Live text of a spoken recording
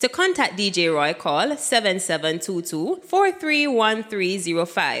To contact DJ Roy, call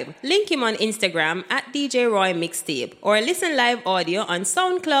 7722-431305. Link him on Instagram at DJ Roy Mixtape or listen live audio on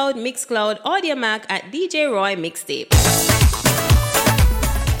SoundCloud, Mixcloud, AudioMac at DJ Roy Mixtape.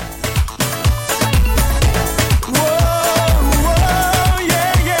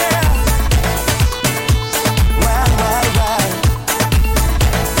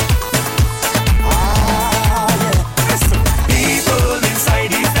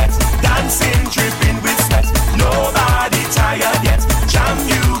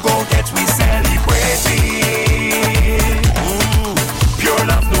 Pure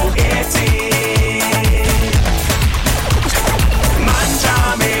love, no hating.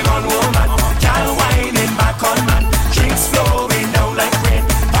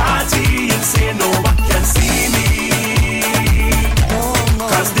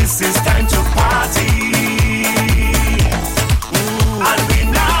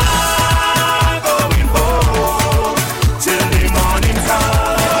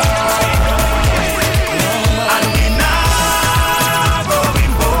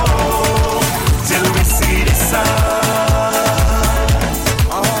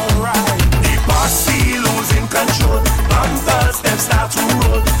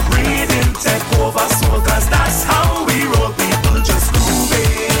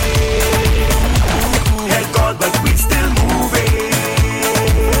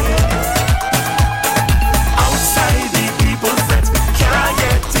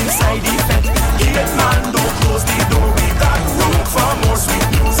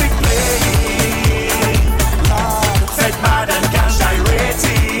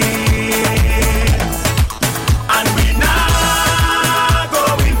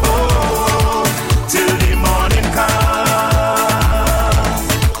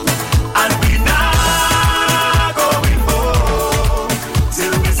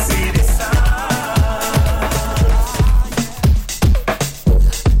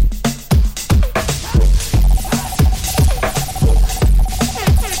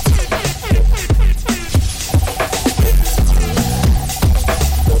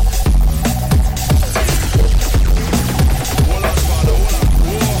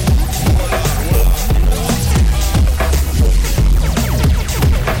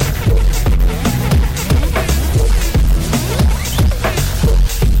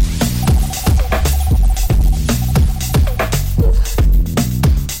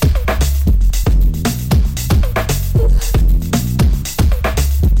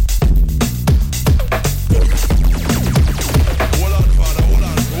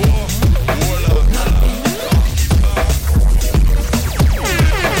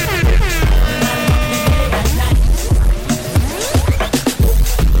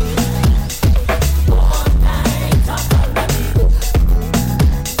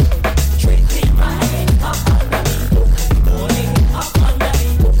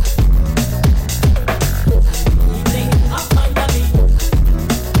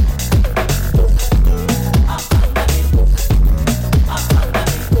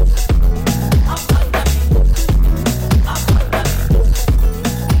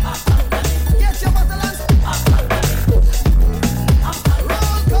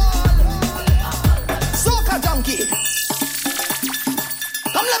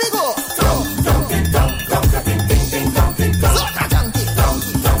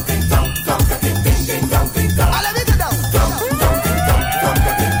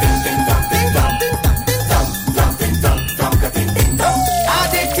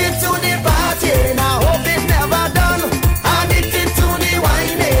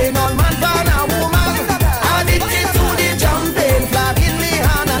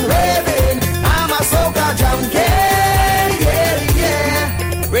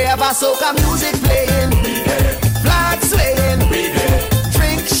 soca music playing, flag swaying,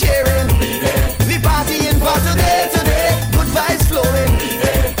 drink sharing, we partying for today, good vibes flowing,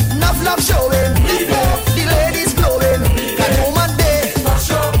 enough love showing, the ladies glowing, can woman day,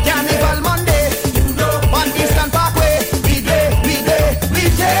 carnival Monday, on Eastern Parkway, we day,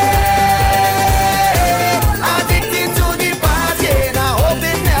 addicted to the party, I hope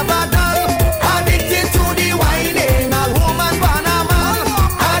it never done, addicted to the whining, a woman Panama,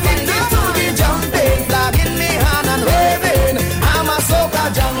 addicted to the jumping, flag in me hand and waving, I'm a soca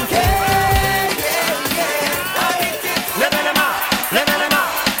junkie. Living them up, living them up,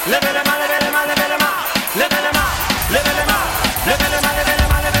 living them up, living them up.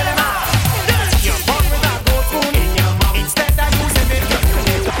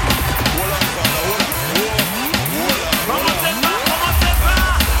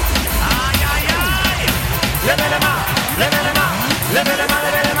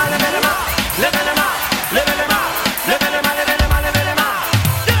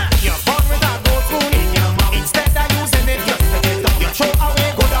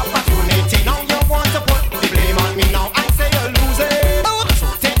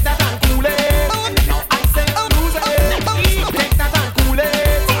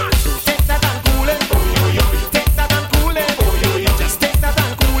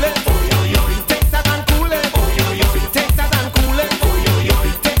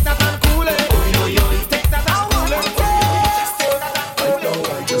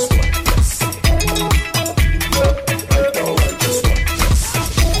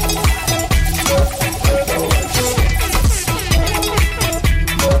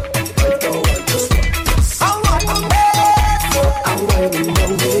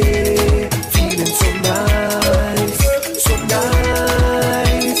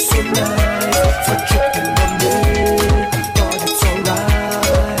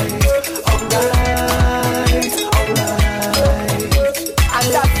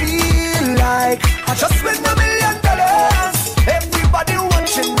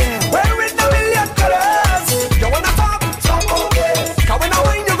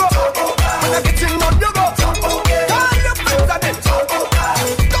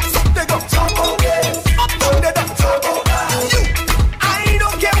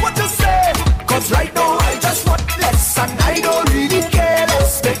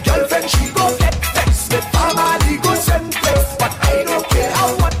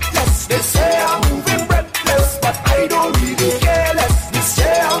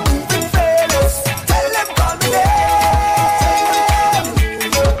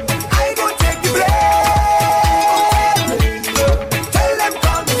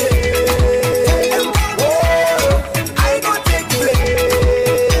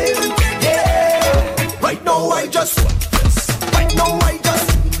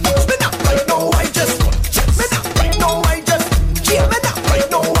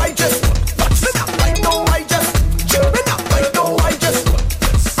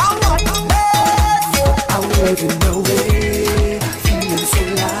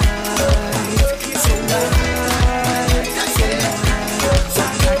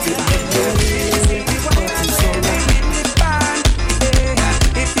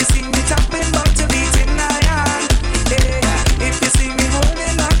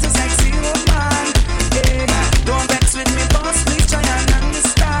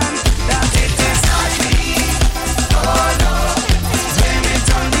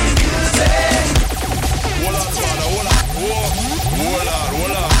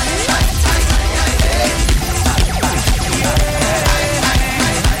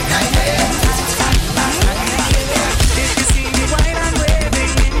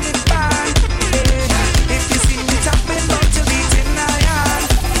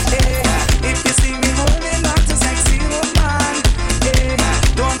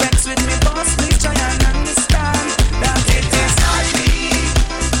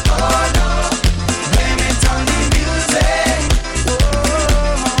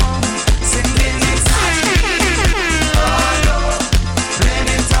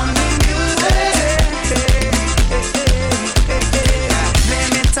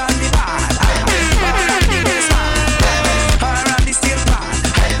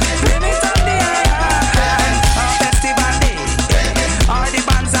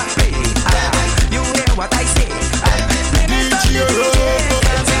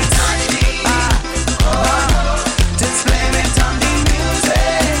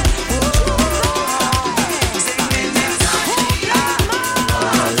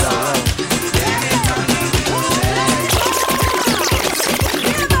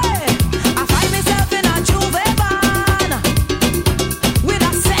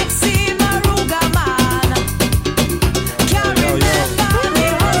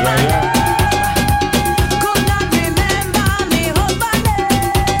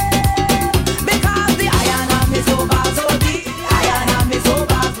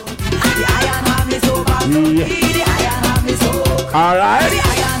 Alright?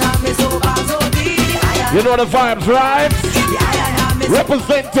 You know the vibes, right?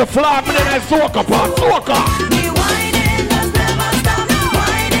 Represent the flag, and then I soca part, soca.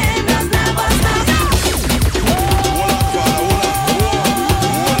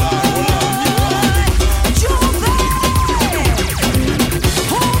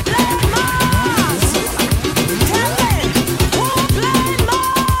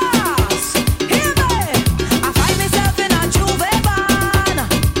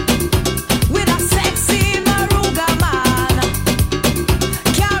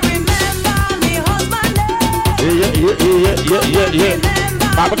 Yeah.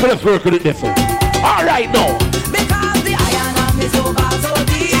 I'm gonna work with it this way. All right, now.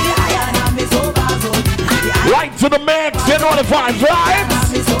 Right to the max, you know the vibes, right?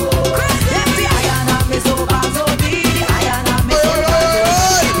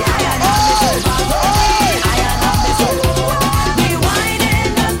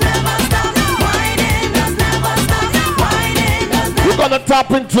 We're gonna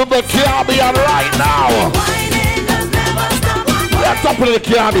tap into the Caribbean right now. Let's up into the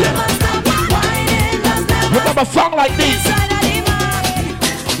Caribbean. Remember a song like this.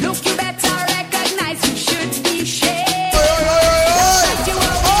 Look, you better recognize you should be shamed.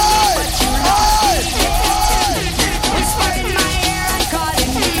 Whispering in my ear and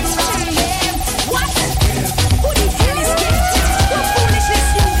calling me from him. What? Who the hell is this? What foolishness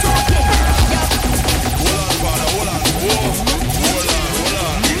you talking? Hold on.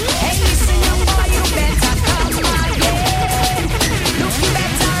 Hey, listen, young boy, you better come again. Look, you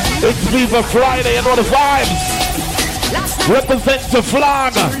better recognize. It's Viva Friday, you know the vibes. Represent the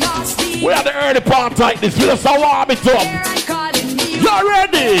flag. We are the early part like this. We just warm it up. You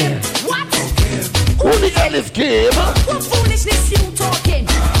ready? What? Who the hell is Kim? What foolishness you talking?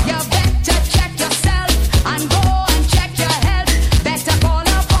 You better check yourself and go and check your health. Better call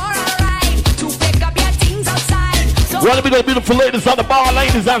up for a ride to pick up your things outside. So Well, let me go, beautiful ladies on the bar,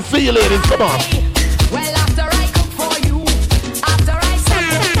 ladies, and see you ladies. Come on. well, after I cook for you, after I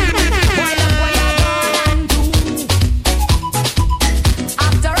serve you, what you gonna and do?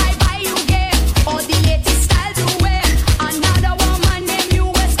 After I buy you gift or the 80s style to wear, another woman named you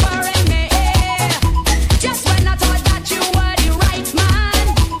whispering me ear. Just when I thought that you were the right man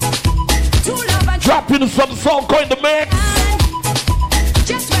to love and Drop in some song going the mix.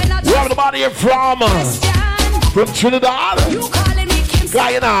 just when I We have the body here from Trinidad, you calling me Kim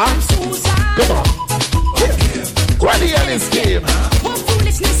Guyana. Susan. Come on. Where the hell is Kim? What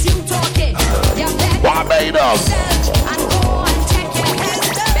foolishness you talking? You better Barbados. and go and check your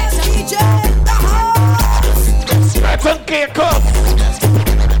health. Better DJ Let's get up.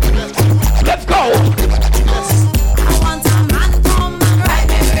 Let's go. I want a man come and ride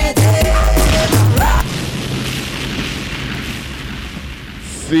me ready.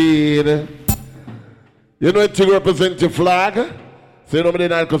 Seed. You know it to represent your flag? So you know me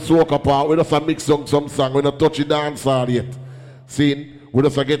I can soak apart. We just mix some song. We don't touch the dance hall yet. See? We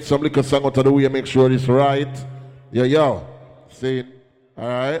just get some little song out of the way and make sure it's right. Yo. See?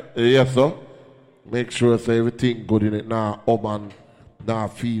 Alright? Yes, sir. Make sure so everything good in it now. Man. Now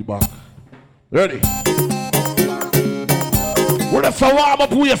feedback. Ready? We're just a warm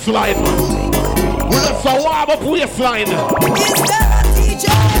up waistline. We're just a warm up waistline. Is there a DJ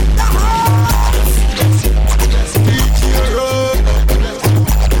in the house?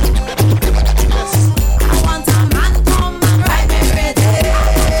 I want a man come and ride me ready.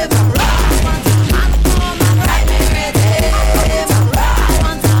 I want a man come and ride me ready. I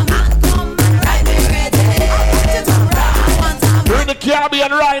want a man come and ride me ready. I want a man. We're in the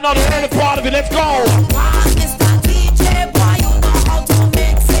Caribbean right now, the early part of it. Let's go. Mr. DJ, boy, you know how to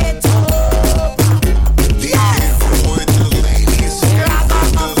mix it up. Yes. Grab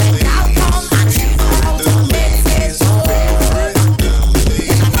up and bring out come and you know how to mix it up.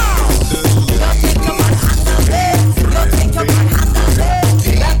 You think you can handle it?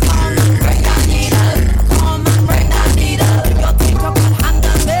 Well, come and bring that needle. Come and bring that needle. You think you can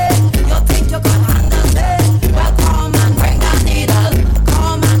handle it? You think you can handle it? Well, come and bring that needle.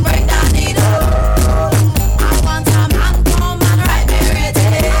 Come and bring that needle. I want a man come and ride me ready.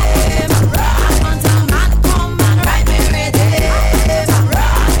 I want a man come and ride me ready. I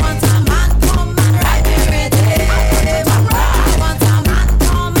want a man come and ride me ready. I want a man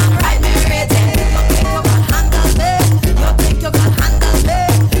come and ride me ready. You think you can handle it? You think you can handle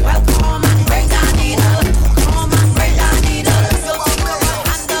it? Well, come and bring that needle. Come and bring that needle. You think you can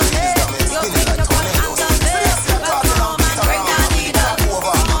handle it? You think you can handle it? Well, come and bring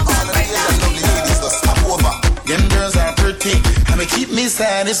that needle. Them girls are pretty, and they keep me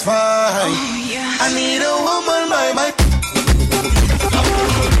satisfied. I need a woman by my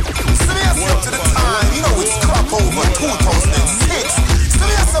know it's crop over 2006. So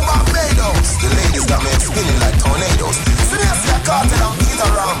there's some Barbados. The ladies got me spinning like tornadoes. So there's a cartel and Peter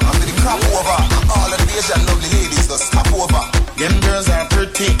Ram. After the crop over, all of the Asian lovely ladies just stop over. Them girls are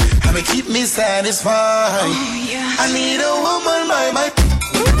pretty, and they keep me satisfied. Oh, yeah. I need a woman by my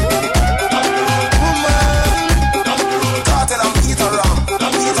woman. Cartel and Peter Ram,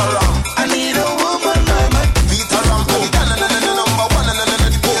 Peter Ram. I need a woman by my Peter Ram. The number one, the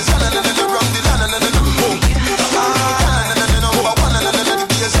Asian, the rum, the number one, the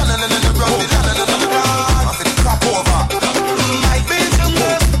Asian, the rum, the after the crop over. My Belgian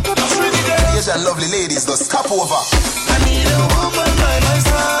girls, Asian lovely ladies just stop over. I need a woman by my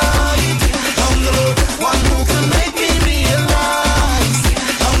side. Down the road, one who can make me realize.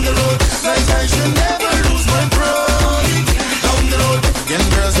 Down the road, like I should never lose my pride. Down the road, them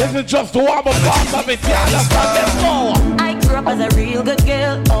girls. This is just one more part of it, yeah. Let's go. I grew up as a real good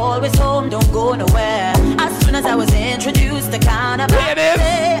girl, always home, don't go nowhere. As soon as I was introduced, the kind of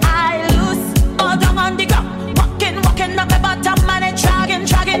say I lose all down on the ground, walking up my bottom and it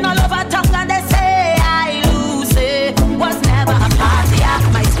dragging all over tongue, and they say I lose it. Was never a party at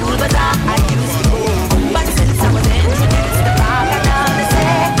my school, but I used to go. But since I was introduced, the rock and now they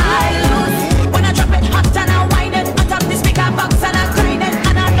say I lose. When I drop it hot and I wind it, I top the speaker box and I grind it,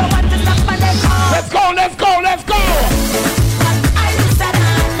 and I know what to stop and they call. Let's go, let's go, let's go. I lose that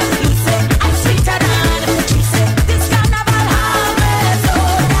lose it, I'm sweeter than juice it. This carnival harvest, so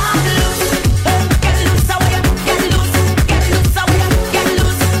now lose. Get loose away, get loose away,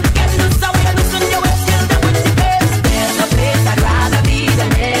 get loose away, loosen your waist till the with the pace. There's no place I'd rather be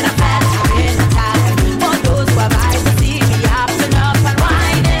than in a fat in a time. For those who have eyes to see me up and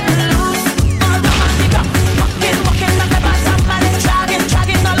winding loose. All the money go, walking up the bottom and it's dragging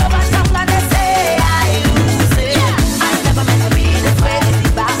all over tongue, and they say I lose it. I never meant to be this way.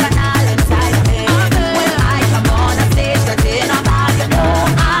 It's back and all inside of me. When I come on a stage that's in a bag, you know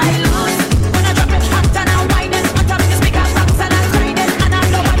I lose. When I drop it hot and I wind it, on top the speaker box and I grind it, and I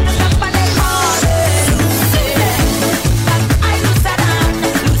know what to stop and they call it. Lose it. I lose that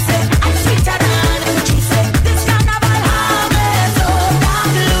lose it. I'm sweeter than juice it. This carnival harvest, so now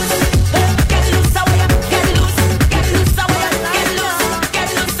lose. Get loose away, get loose away, get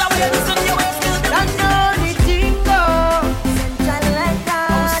loose away, loosen your waist till the I know the thing go.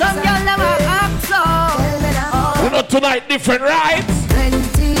 Some girl never act so. You know tonight different, right?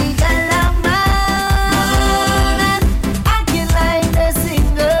 Plenty girl a man, acting like a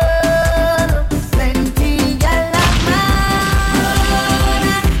single. Plenty girl a man,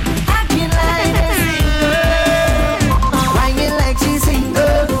 acting like a single. Whining like she's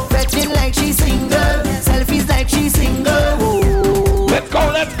single, fetching like she's single, selfies like she's single. Let's go,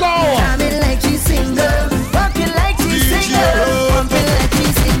 let's go. Jamming like she's single, walking like she's single, pumping like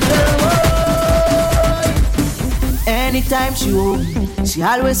she's single. Anytime she home, she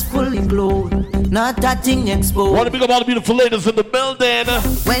always fully clothed, not that thing exposed. Want to big up all the beautiful ladies in the building.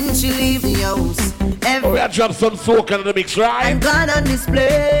 When she leave the house, We gotta drop some soca in the mix, right? I'm gone on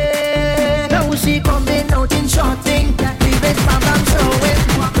display. Now she coming out in short thing, leave it from showing.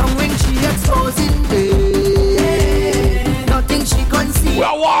 Come when she exposing it, nothing she conceal. We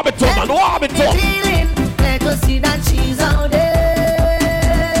are warm it up, man, warm it up. Feeling, let us see that she's out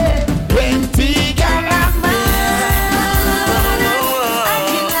there. Plenty girl a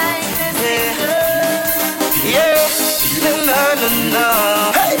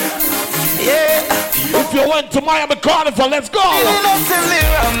If you went to Miami Carnival, let's go. Feeling up till me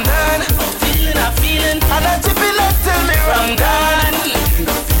I'm done. Feeling, and I tipping up till me I'm done.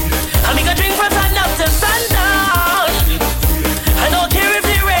 I make a drink from sun up to sundown. I don't care if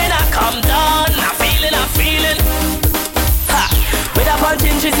the rain I come down. I'm feeling. Ha. With a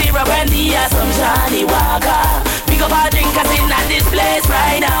punching syrup and some Johnny Walker. Pick up a drink and sing at this place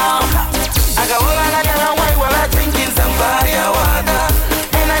right now. I got all I got and wine while I drinking some fire water.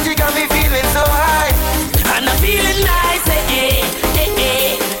 Energy got me feeling so high. And I'm feeling nice, eh.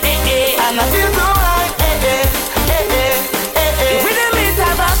 And I feel so high, Rhythm is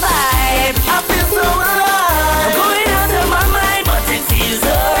have a vibe. I feel so alive. I'm going out of my mind, but it feels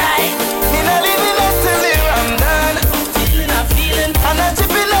alright. In a living up till me I'm done. I'm feeling. And I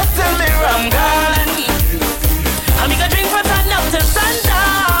tipping up till me I'm gone. I make a drink from sun up to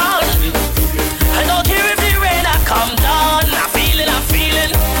sundown. I don't care if the rain I come down. I'm feeling.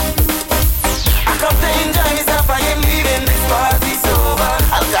 I come to enjoy myself, I am leaving this party sober.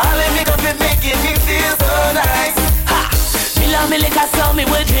 Alcohol and make up it making me feel so nice. Ha! Me love me liquor, so me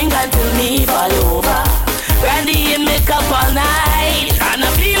will drink until me fall over. Brandy and makeup all night. And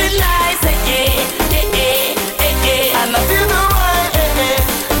I'm feeling nice, And I feel the right,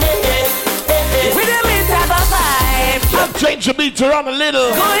 Rhythm is change the beat around a little.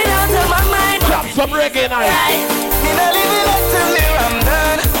 Going out of my mind. Drop some reggae night. Me not living it till me I'm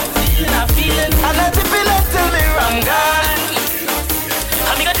done. I'm feeling. I'm not tipping it till me I'm gone.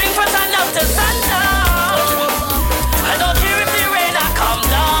 I'm gonna drink from sun up to sundown. I don't care if the rain I come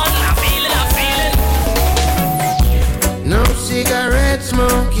down. I'm feeling. No cigarette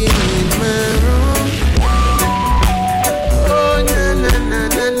smoking in my room. Oh, na na na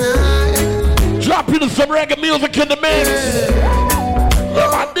na na. Drop into some reggae music in the mix. You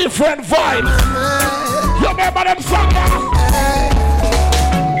have a different vibe. You remember them songs?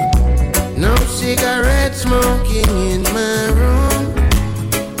 No cigarette smoking in my room.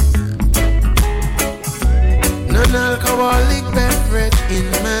 Non-alcoholic beverage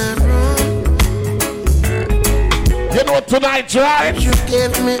in my room. You know tonight, right? You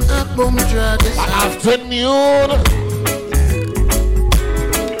gave me a boom drug this afternoon.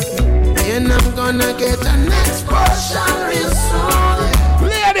 And I'm gonna get a next portion real soon.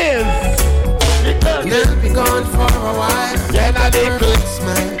 Ladies! And I'll be gone for a while. Yeah, now they perfect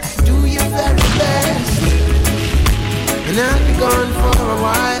smile. Do your very best. And I'll be gone for a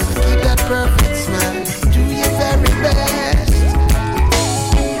while. Keep that perfect smile. Do your very best.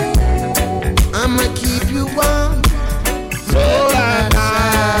 I'ma keep you warm. Hold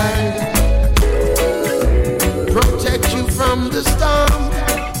outside. Protect you from the storm.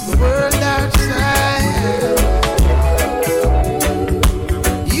 The world outside.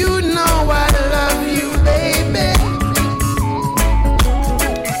 You know I love you, baby.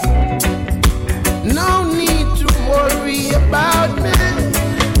 No need to worry about me.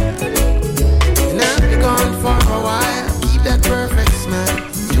 And I'll be gone for a while. Keep that perfect smile.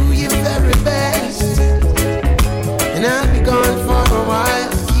 Do your very best. And I'll be gone for a while.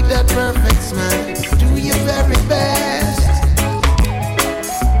 Keep that perfect smile. Do your very best.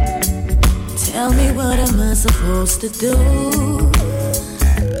 Tell me what am I supposed to do?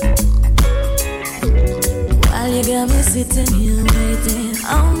 While you got me sitting here waiting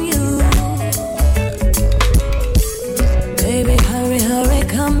on you. Baby, hurry, hurry,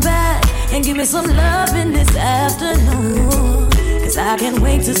 come back and give me some love in this afternoon. Cause I can't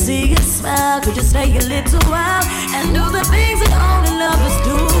wait to see you smile. Could you stay a little while and do the things that only lovers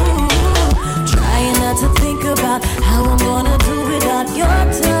do? Trying not to think about how I'm gonna do without your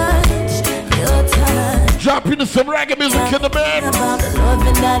touch, your touch. Drop into some reggae music in the bed. About the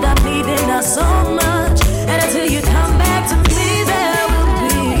loving that I'm needing now so much. And until you come back to me, there will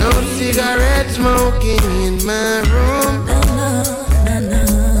be no cigarette smoking in my room.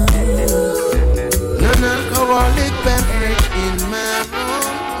 Non-alcoholic beverage in my room.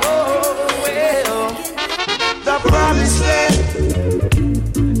 Oh, well, the promised land.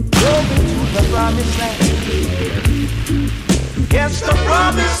 Going to the promised land. Yes, the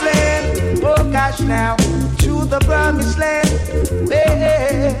promised land. Oh gosh, now to the promised land.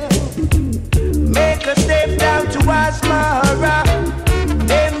 Well, make a step down to Asmara.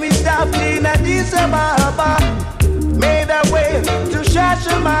 Then we stopped in Addis Ababa. Made our way to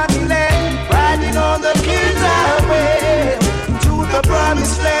Shashamani land. Riding on the kids highway to the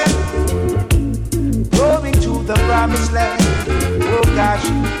promised land. Going to the promised land. Oh gosh,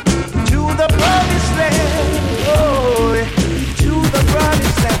 to the promised land. Oh, to the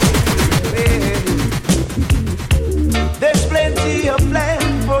promised land. There's plenty of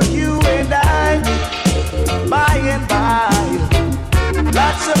land for you and I. By and by,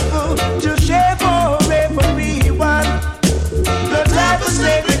 lots of food to share for everyone. No time for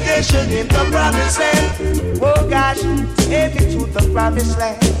segregation in the promised land. Oh gosh, heading to the promised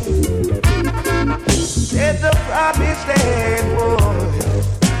land. It's the promised land, boy.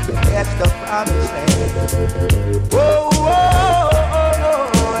 That's the promised land. Oh, oh, oh,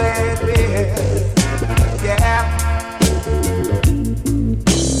 oh, yeah.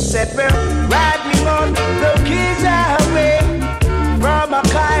 Said we're riding on the kids highway from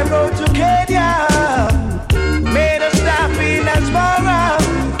Cairo to Kenya. Made a stop in Asmara,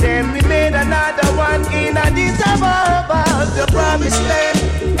 then we made another one in Addis Ababa, the promised land.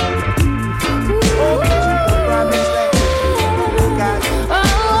 Oh, to the promised land. Oh, God.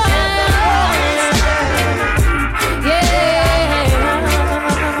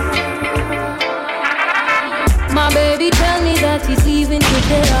 My baby tell me that he's leaving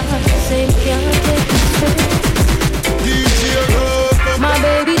today. Say can't take it straight. My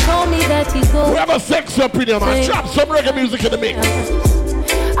baby told me that he's going. We have a sex up in here, man. Drop some reggae music in the mix.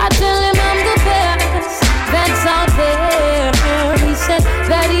 I tell him I'm the best that's out there. He said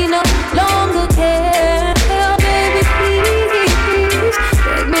that he no longer cares. Oh, baby, please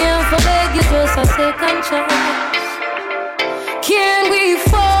take me out for beg you just a second chance. Can we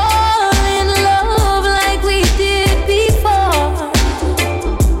fall in love like we did before?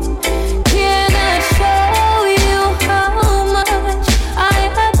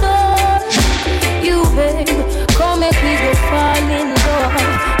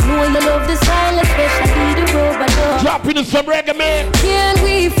 me some reggae, man. Can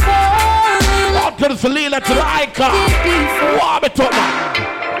we fall in love? Out to the Selena, to the icon. Warm it up,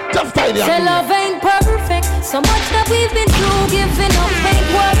 man. Just tidy up. Say love ain't perfect. So much that we've been through, giving up ain't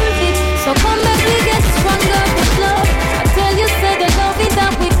worth it. So come back, we get stronger with love. I tell you, say the love it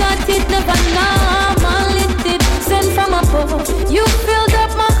that we got it never normal. It sent from above. You filled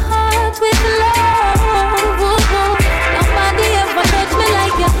up my heart with love. Nobody ever touched me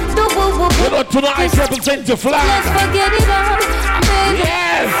like you do. You know, tonight represent your flag. Let's forget it all. Maybe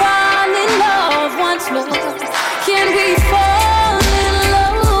Yes. fall in love once more. Can we fall in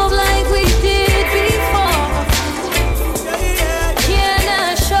love like we did before? Can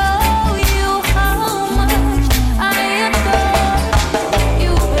I show you how much I adore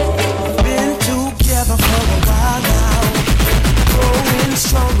you, babe? Been together for a while now, growing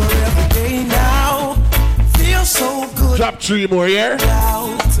stronger every day now. Feel so good. Drop 3 more here.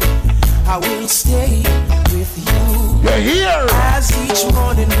 I will stay with you. You're here. As each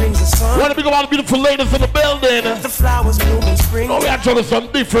morning brings the sun. Want to big about the beautiful ladies in the building. The flowers bloom in spring. Oh, we are trying to some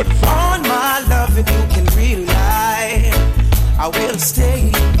different. On my love and you can rely. I will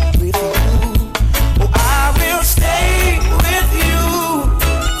stay with you. Oh, I will stay with you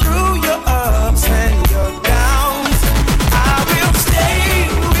through your ups and your downs. I will stay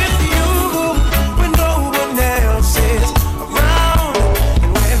with you when no one else is around.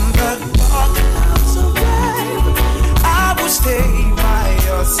 And when the dark clouds are bright, I will stay by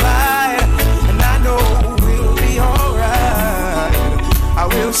your side. And I know we'll be alright. I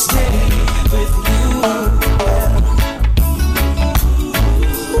will stay with you.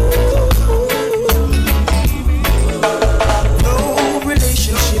 Though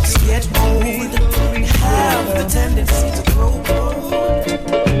relationships get old, have the tendency to grow cold.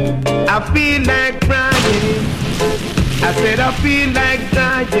 I feel like crying. I said I feel like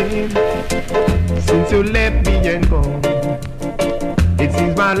dying. Since you left me and gone, it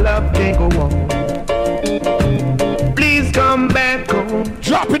seems my love can't go on. Please come back home.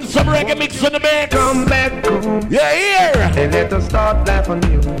 Dropping some reggae mix in the mix. Come back home. Yeah, here. And let us start life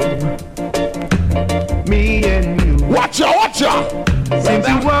anew. Me and you. Watch out, watch out. Since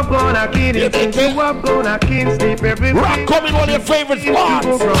you walk on, I can't eat. Since you walk on, I can't sleep every Rock night. coming one of your favorite spots.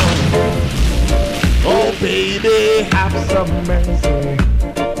 Oh, baby. Have some mercy.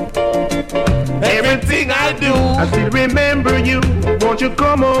 Everything I do. I still remember you. Won't you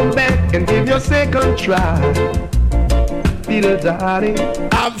come on back and give your second try? Little darling,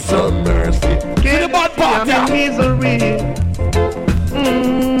 Have some mercy. Get the bad part, I'm yeah. in misery.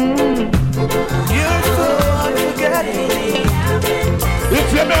 You're so unforgettable. If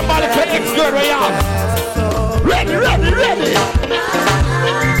you remember the next girl we have. Ready, ready, ready.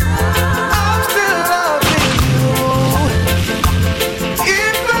 I'm still loving you.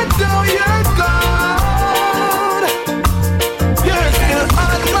 Even though you're gone, you're still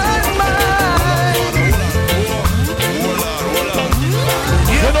on my mind.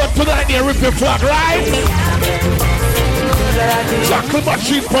 You know tonight they rip your flag, right? Chocolate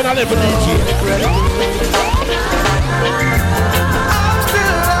machine for the level DJ. I'm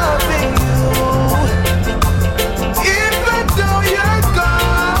still loving you. Even though you're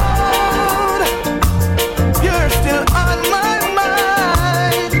gone, you're still on my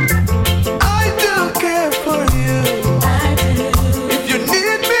mind. I do care for you. If you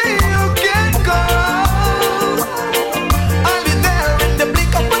need me, you can call. I'll be there in the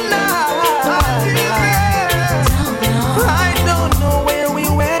blink of an eye. I don't know where we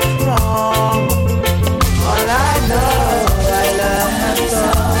went wrong. All I know, I love you so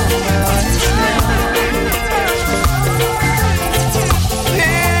much.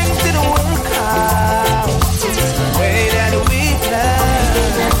 Things didn't work out the way that we planned.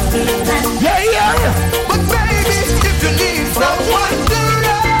 Yeah, yeah. But baby, if you need someone to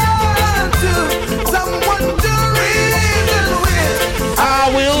run to, someone to reason with, I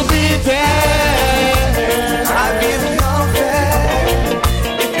will be there. I'll give you fair.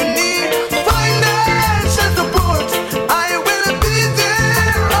 If you need financial support, I will be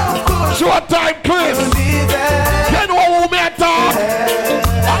there, of course. Short time, Chris. I'll be there. You know who me attack?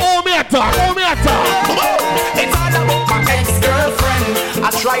 Who me attack? Who me attack? Come on. It's all about my ex-girlfriend. I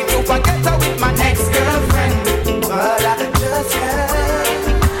try to forget her with my ex-girlfriend, but I just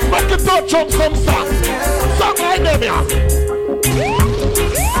can't. Make it touch up some songs. Song like them, yeah.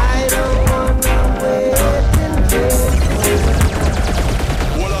 I don't wanna wait until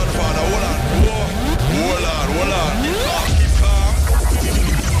Hold on, father, hold on. Hold on, hold on.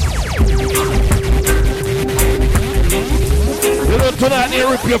 You know tonight they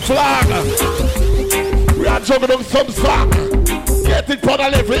rip your flag. We are juggling on some song. Get it for the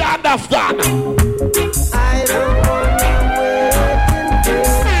left, you understand? I don't wanna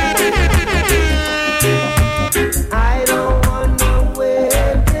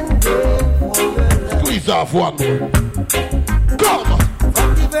off one more. Come.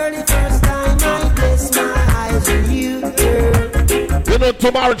 From the very first time I placed my eyes on you, girl. You know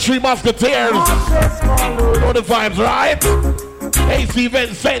tomorrow Three Musketeers. You know the vibes, right? AC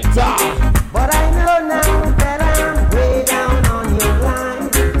Event Center. But I know now that I'm way down on your line.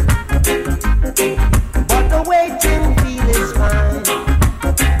 But the waiting feel is fine.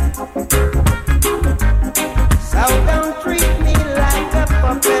 So don't treat me like a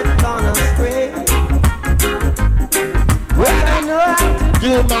puppet on a string. When I know how to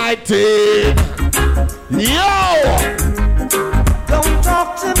do my thing. Yo! Don't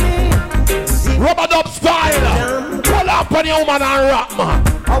talk to me. Rubber dub style. Pull up on your woman and rock, man.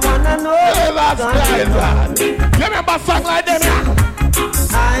 I wanna know. Yeah, that's style, man. You remember a song like them, yeah?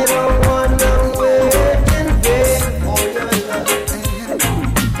 I don't wanna wait and wait for your love.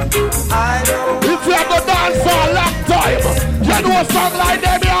 I don't. If you go dance for a long time, you know a song like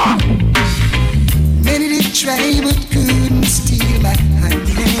them, yeah? Many did try but couldn't steal my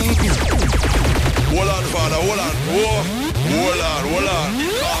honey. Hold on, father, hold on. Hold on.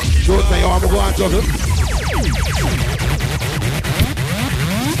 Don't say, I'm going to juggle.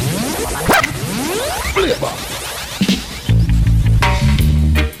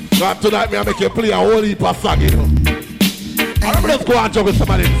 God, tonight, I make you play a whole heap of song, you know. Let me just go and juggle some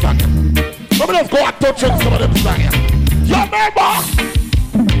of them songs. Let me just go and touch on some of them songs, yeah. You remember?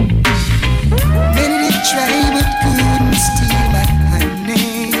 Many did try but couldn't steal my honey.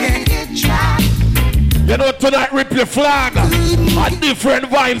 You know, tonight rip your flag on different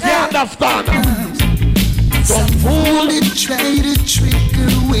vibes, you understand? Some fool did try to trick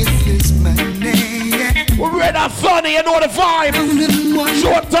her with his money. We're ready to Sonny, you know the vibe.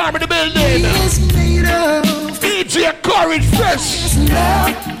 Short time in the building. DJ Courage Fresh.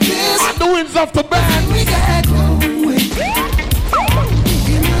 And the winds of the band. We gotta go with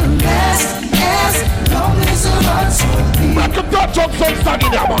as long as the heart's open. Make a touch on some song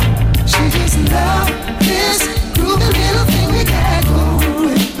in there, man. She just love this groovy little thing we gotta go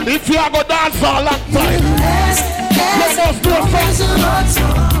with. If you are gonna dance for a long time, you must do something.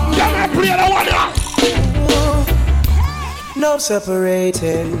 Can I play the one here? No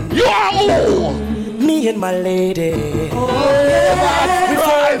separating. You are all. Me and my lady. We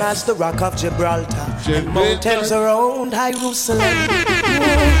firm as the rock of Gibraltar. Mountains around Jerusalem.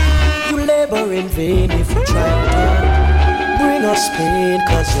 You labor in vain if you try to bring us pain,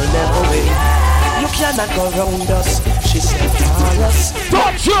 cause you'll never win. You cannot go round us. She said for us.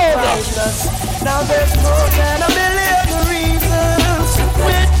 Touch you! Now there's more than a million reasons to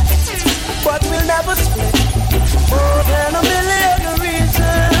quit, but we'll never split. More than a million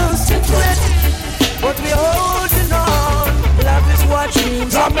reasons to quit, but we're holding on. Love is what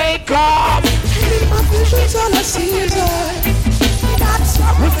dreams Jamaica! My visions all I see is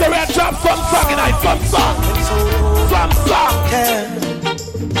Mr. Red drop some song tonight, some song.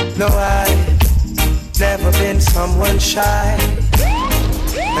 No, I never been someone shy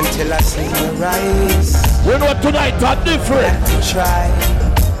until I see her eyes. We know tonight are different. Try,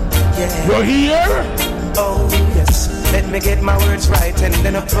 yeah. You're here? Oh yes. Let me get my words right and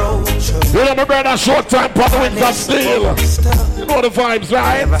then approach her. You know my brother, short time, pop wins of steel. You know the vibes,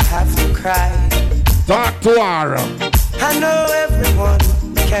 right? Never have to cry. Talk to her. I know everyone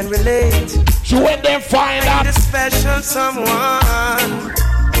can relate. She went there find out a special someone,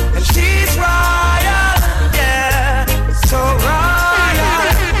 and she's royal, yeah, so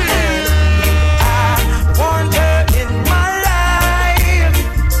royal. And I want her in my life.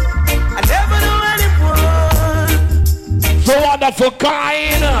 I never knew anyone so wonderful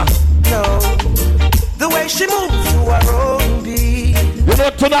kind. No, the way she moves to her own beat. You know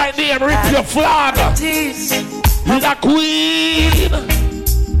tonight, name rip your flag. She's a queen.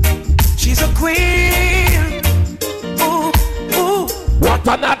 She's a queen. Ooh, ooh. What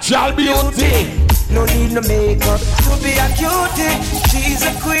a natural beauty. No need no makeup to be a cutie. She's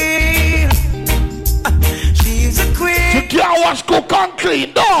a queen. She's a queen. She can't wash, cook and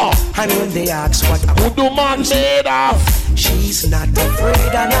clean, no. And when they ask what a good man made of, she's not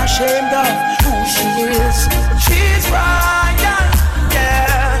afraid and ashamed of who she is. She's royal,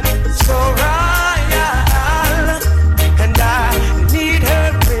 yeah, so royal. And I need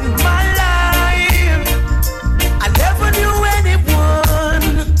her in my life. I never knew anyone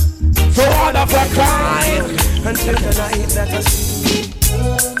so wonderful kind until the night that I see.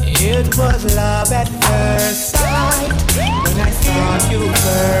 It was love at first sight. When I saw you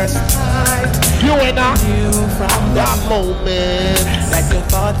first night, you and I knew from that moment that your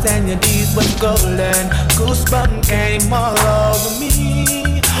thoughts and your deeds was golden. Goosebumps came all over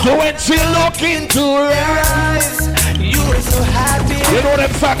me. So when she looked into her eyes, you were so happy. You know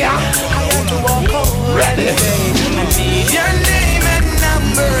them song, yeah? I to walk over and say, I need your name and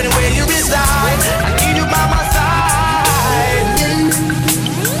number and where you reside. I need you by my side.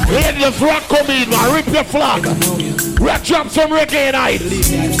 Ladies, rock come in, man. Rip your flag. Rock drop some reggae night.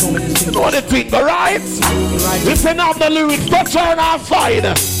 You know the thing, alright? Listen up the lyrics, touch on our side.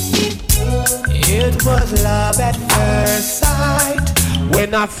 It was love at first sight.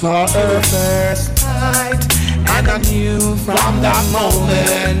 When I saw her First night, and I knew from that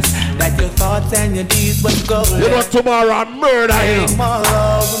moment that your thoughts and your deeds was golden. you know tomorrow I'm murder you. All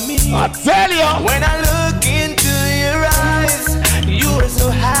over me. I tell you. When I look into your eyes, you are so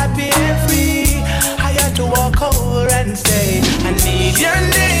happy and free. I had to walk over and say, I need your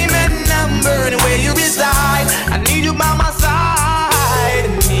name and number and where you reside. I need you by my side.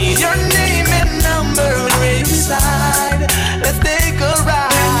 I need your name and number and where you reside. Let's take a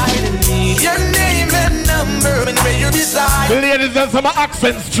ride. I need your name and number and where you reside. Ladies, there's some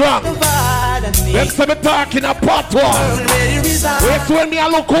accent strong. Let's see me talking a patois. Wait when me a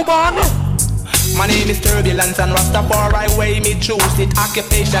look, woman. My name is Turbulence and Rastafari way me choose it.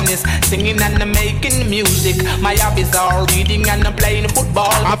 Occupation is singing and making music. My hobbies are reading and playing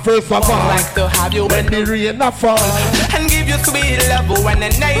football. First of all, I'd like to have you when the rain a fall and give you sweet love when the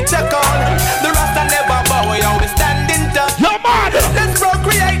nature call. The Rasta never bow, we always standing tall. Yo, man. Let's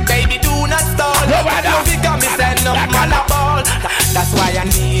procreate, baby, do not stall. Yo, man. You become me send up man a ball. That's why I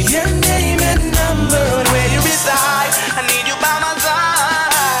need your name and number and where you reside. I need you by my side.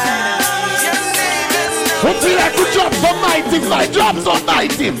 Would you like to drop some 90s like drop some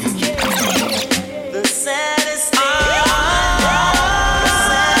 90s? The saddest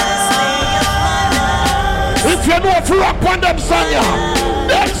If you know if you rock on them song ya,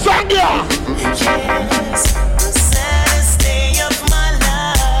 them song ya. the saddest day of my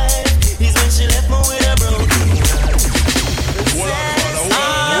life is when she left me with a broken heart.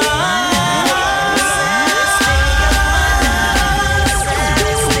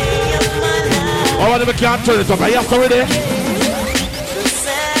 I want to can't turn it up. Are you already?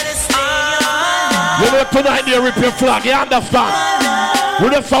 You know tonight they rip your flag, you understand? We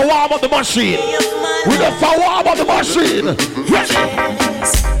just a warm up the machine. We just a warm up the machine. Yes.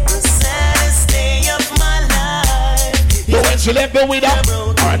 So when she left me with her,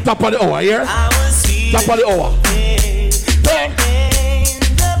 alright, top of the hour, here. Top of the hour. Then.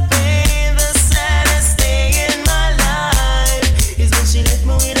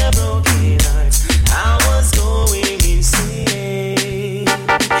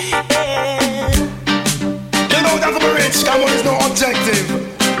 Come on, it's no objective.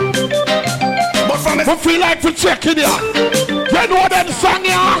 But from it, we feel like to check in here. You know them song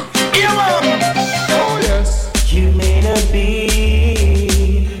here? yeah, man. Oh, yes. You may not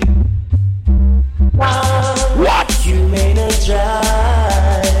be What? you may not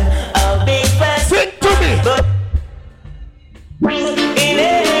drive a big fast, Sing to me. but in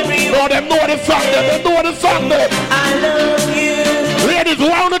every No, them know the song, them know the song, them. I love you. Ladies, who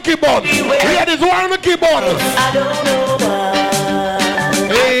are on the keyboard? Ladies, who are on the keyboard? I don't know why.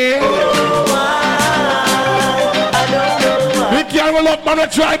 Hey. I don't know why. We can't roll up, man, a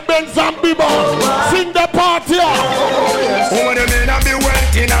try Benz and Bieber. Sing the party. Woman, you may not be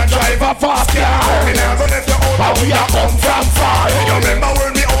wealthy, not drive a fast car. Me not gonna let you out, but we are come from far. You remember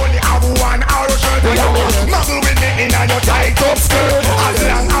when we only have one hour shirt? Muzzle with me in your tight up skirt. As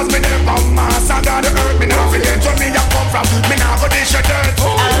long as me never mass under the earth, me not forget where me a come from. Me not go dish your dirt.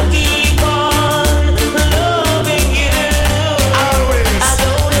 I'll keep on loving you. Always. I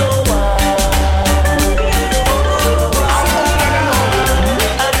don't know why.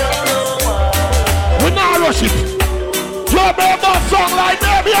 I don't know why. We not rush it. You remember a song like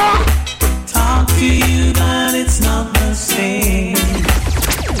them, yeah? Talk to you, but it's not the same.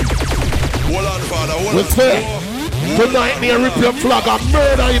 Hold on, father, hold We on. say, tonight me rip your flag and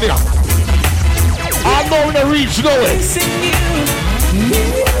murder in here. I know in the reach nowhere.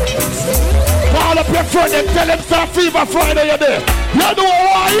 Call up your friend and tell him some Fever Friday you're there. You know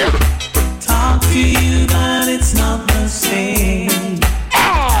why? Talk to you, but it's not the same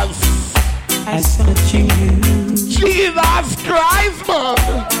as touching you. Jesus Christ, man.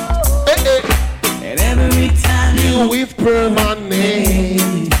 Hey, hey. And every time You whisper my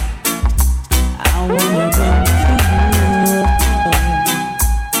name. I wanna go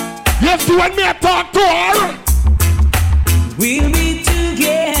Yes, you and me talk to her. we'll be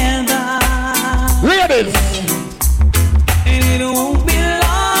together. Ladies, And it won't be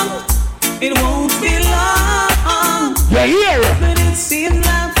long. It won't be long. you hear? But it seems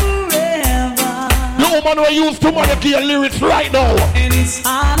like forever. The woman who used to money your lyrics right now. And it's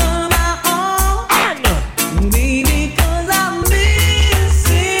hard on my own. And Baby, 'cause I'm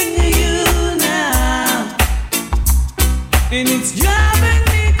missing you.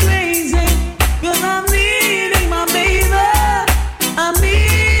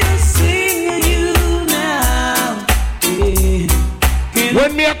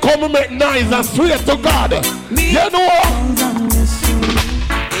 come and make noise and swear to God. You know?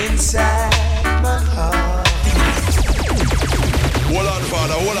 Inside my heart. Hold on,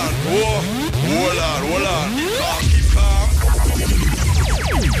 Father, hold on. Hold on.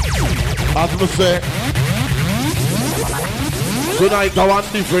 As we say, tonight I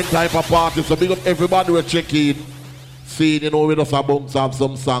want different type of party, so big up everybody will check in. See, you know, we just about to have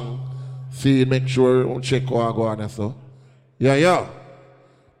some song. See, make sure we check what go on and so. Yeah.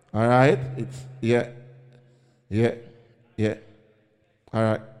 All right. It's yeah. All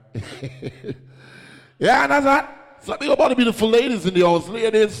right. Yeah, that's that. So big up all the beautiful ladies in the house.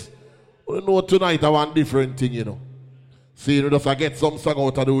 Ladies, we know tonight I want different thing, you know. See, you just get some song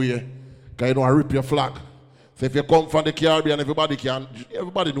out of the way. Because you know I rip your flag. So if you come from the Caribbean, everybody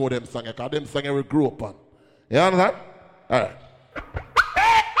know them songs. Because them songs we grew up on. You understand? All right.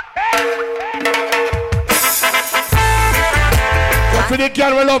 For the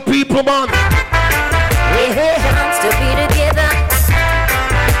girl, we love people, man. Chance to be together.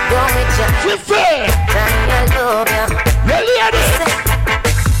 Go with you. She say, I love you. yeah, lady.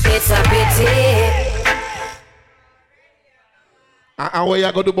 It's a pity. And what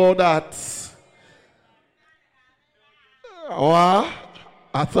you going to do about that? What?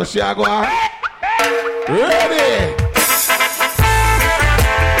 I thought she go ready.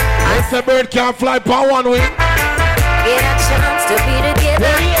 This a bird can't fly per one wing. Get a chance to be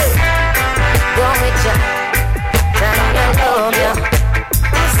together. Go with you. I love you.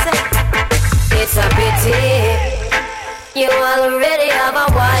 It's a pity. You already have a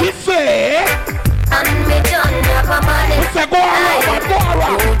wife. She say, and me done have a money. say go around.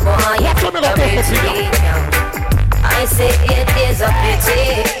 I say it is a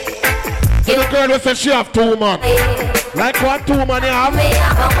pity. The girl will say she have two man. Like what two man you have? Me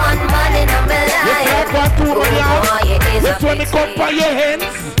have a one man in my life. Like what two man you have? This when me come by your hands.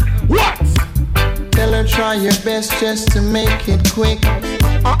 What? Tell her try your best just to make it quick.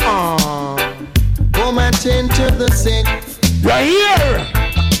 Go and tend to the sick. You're here.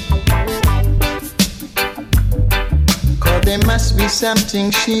 Cause there must be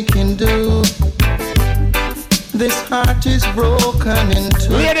something she can do. This heart is broken in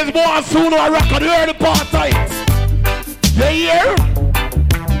two. Ladies, more soon I record hear the part tight. You hear?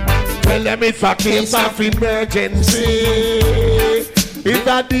 Tell them it's a case of emergency. It's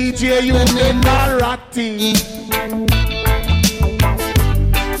a DJ you in a ratty.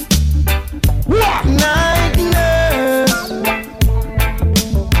 What? Night nurse.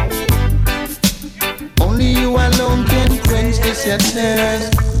 Only you alone can quench this your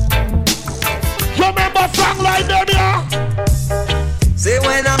thirst. You remember song like them, yeah? Say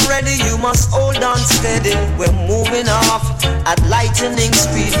when I'm ready, you must hold on steady. We're moving off at lightning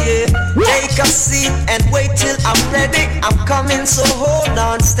speed, yeah. Take a seat and wait till I'm ready. I'm coming, so hold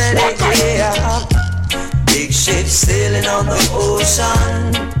on steady, yeah. Big ship sailing on the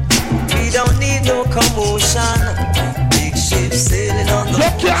ocean. We don't need no commotion. Big ship sailing on the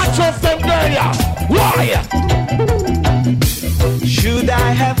ocean. You can't trust them there, yeah. Why? Should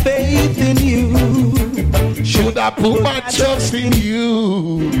I have faith in you? Should I put my trust in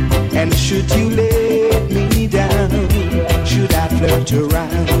you? And should you let me down? Should I flirt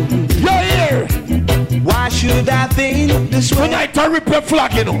around? You're here. Why should I think this way? Tonight I rip your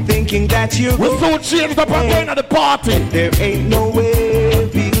flag, you know. Thinking that you're We're so changed up and going to the party. There ain't no way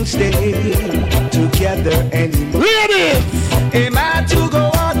we'll stay together anymore. Ladies! Am I to go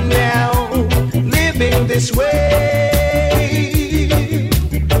on now, living this way?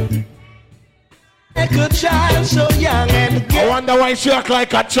 Like a child so young and I wonder why she act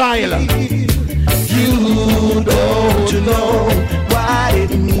like a child. You don't know what it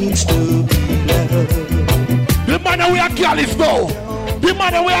means to be loved. The man we are careless now. The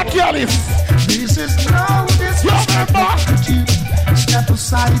man we are careless. This is now this step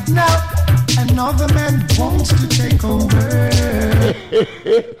aside now. Another man wants to take over.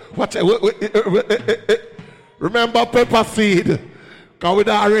 Remember Pepper Seed? Cause we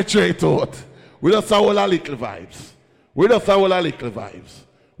don't retreat out. We just have all our little vibes. We just have all our little vibes.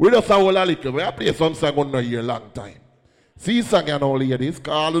 We just have all our little vibes. I play some song on a year long time. See song and all ladies.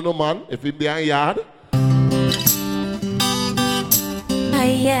 Call you no man if you behind yard.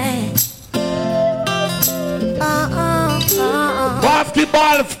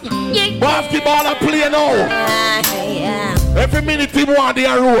 Basketball I play now. Every minute he want the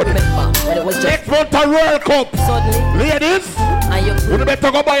road. Next month a World Cup. Ladies, you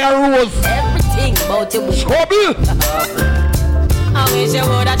better go buy a rose. Everything about you. Scrubble. I wish you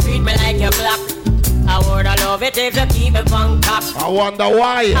woulda treat me like your black. I woulda love it if you keep me Bangkok. I wonder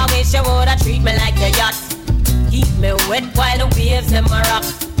why. I wish you woulda treat me like your yacht. Keep me wet while the waves them a rock.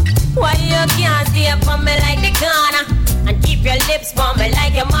 Why you can't stay up on me like the corner and keep your lips for me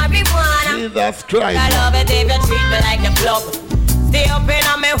like your marijuana? Jesus Christ. I love it if you treat me like the club. Stay up in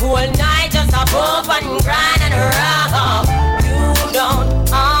on me whole night just a bump and grind and rock. You don't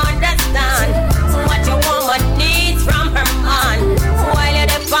understand what your woman needs from her man. While you're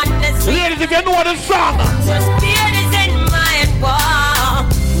the fondest. Ladies, if you know the song, just feel this in my wall.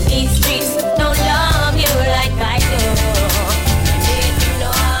 These streets don't love you like I do. Did you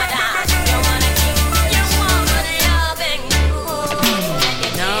know that you wanna keep your woman loving you?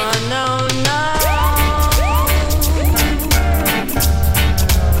 No, no, no.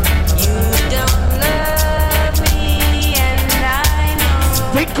 You don't love me, and I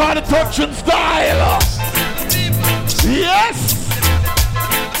know. they call it touching style. Yes.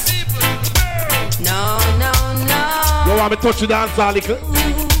 No, no, no. You want me to touch the dance a little?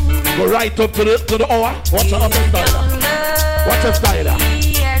 Go right up to the hour. Watch your style. Watch your style.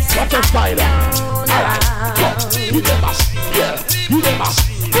 Watch your style. Alright, go. You them up. Yeah. You them up.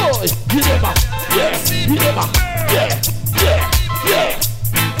 Boy. You them up. Yeah. You them up. Yeah. Yeah. Yeah.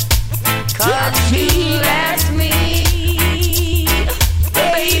 Cause she left me,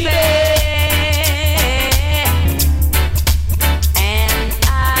 baby. And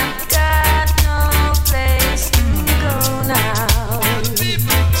I've got no place to go now.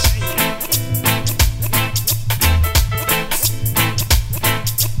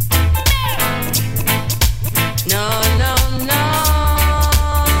 No, no, no.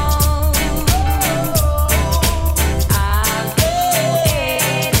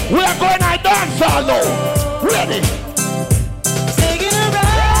 We are going to dance all now. Ready? Taking a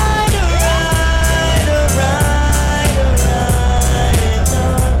ride, a ride, a ride, a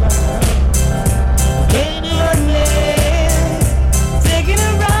ride. In your name. Taking a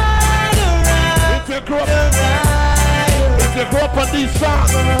ride, a ride. If you grow up on these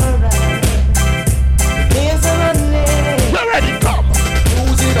songs, we're ready, come.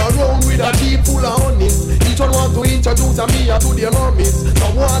 Cruising around with a deep full of honey. Each one want to introduce me to their mommies.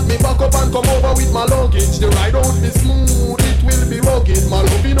 Some want me back up and come over with my luggage. The ride won't be smooth, it will be rugged. My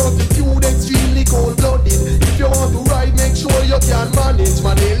loving attitude extremely cold-blooded. If you want to ride, make sure you can manage.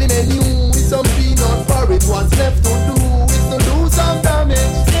 My daily menu is some peanut porridge. What's left to do is to do some damage.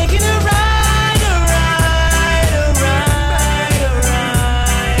 Taking a ride, a ride, a ride, a ride.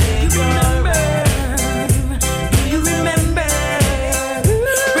 You remember? Do you remember?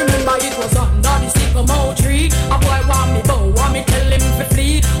 Remember it was under the sycamore tree. A boy want me bow, want me tell him to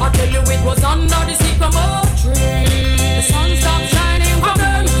flee. I tell you it was under the sycamore tree. The sun stopped shining for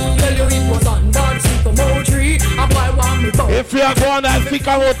them. Tell you it was under the sycamore tree. A boy want me bow. If you are going to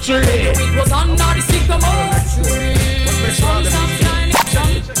sycamore tree, Tell you it was under the sycamore tree. The sun stopped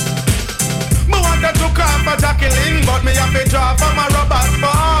shining. Me wanted to call for Jacqueline, but me have to draw for my rubbers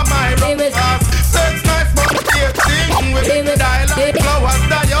for my rubbers. Sex knife, but dating with the dialogue flowers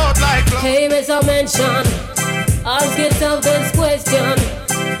die out like flowers. Hey, Mr. Mention, ask yourself this question.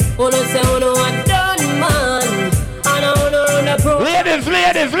 Wanna say, wanna what done, man? And I wanna run the pro. ladies.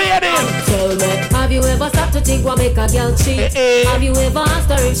 Tell me, have you ever stopped to think what make a girl cheat? Have you ever asked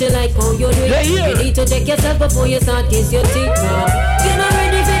her if she like how you do it? You need to check yourself before you start kiss your teeth. You're not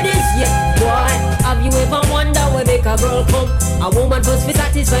ready for this yet, boy. Have you ever wondered what make a girl come? A woman must be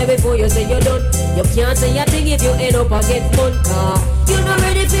satisfied before you say you're done. You can't say a thing if you end up and get fun. You're not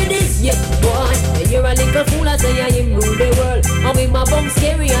ready for this yet, boy. And you're a little fool, I say I am rule the world. I'm with my bum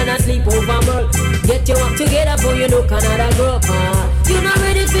scary and I sleep over merle. Get your act together before you look another girl. You're not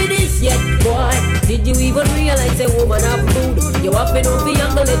ready for this yet, boy. Did you even realize a woman have food? You have been over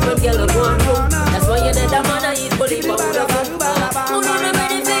young, the little girl go on road. That's why you're not a man, I eat bully for the food. Who not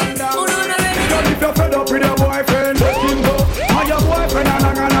ready for? Who not ready? If you're fed up with your boyfriend, let him go. And your boyfriend a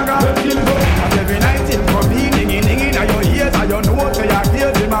naga, let him go. And every night him come dinging in your ears, and your nose say your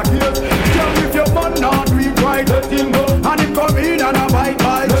ears in my ears. Just if your man not do it right, let him go. And him come in and a bite,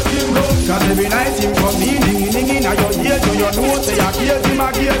 let him go. Cause every night him come dinging in your ears, and your nose say your ears in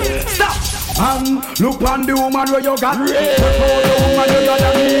my ears. Stop! And look on the woman where you got. Look on the woman you got a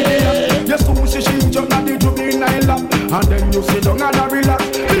medium. You sushi she jump at the juvenile lap. And then you sit down and a relax.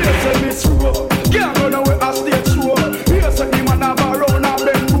 Here say Miss Rowe, can't run away a stage show. Here say the man have a round and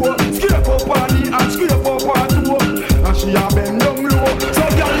bend low. Scrape up on the and scrape up on two. And she a bend down low. So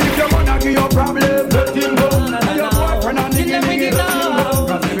girl, if your man a give you problem, let him go. And your boyfriend a nigga, let him go.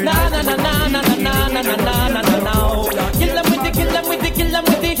 Kill them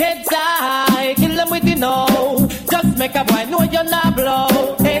with the heads high, kill them with the no. Just make a boy know you're not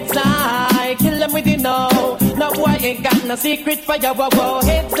blow. Heads high, kill them with the no. No boy ain't got no secret for your wow.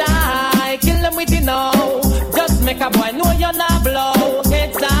 Heads high, kill them with the no. Just make a boy know you're not blow.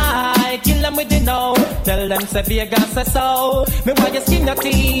 Heads high. them say Vegas say so. Me why you skin your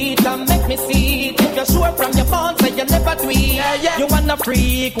teeth and make me see it. If you're sure from your phone, say you never tweet. You wanna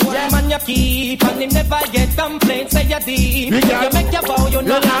freak, one man you keep, and him never get complaints, say you deep. You make your bow, you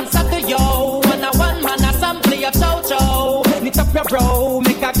no answer to yo. And a one man a sample your chow. Knit up your bro,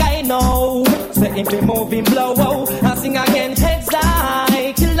 make a guy know. Say him be moving blow, and sing again heads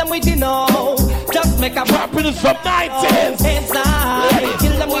high. Kill them with the know. Just make a drop in some 90s. Heads high,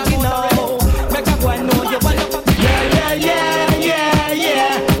 kill them with the know. Make a boy know you wanna. Yeah, yeah, yeah, yeah,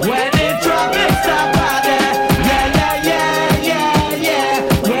 yeah. When it drop, it stop out there. Yeah, yeah, yeah, yeah, yeah.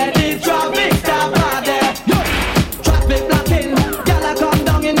 When it drop, it stop out there. Traffic blocking, gyal come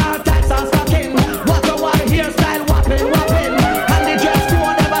down in our tights and stocking. Walk a white hairstyle, whopping. And the dress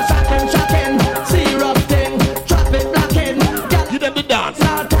code never shocking. Syrup thing, traffic blocking. You them the dance,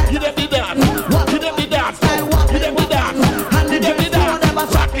 you them the dance, you them the dance, you them the dance. And the dress code never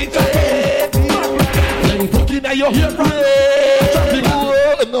shocking. Put in your hair.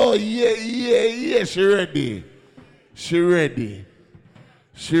 No, yeah, she ready.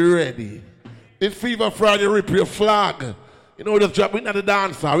 It's Fever Friday, rip your flag. You know, just drop, we're not the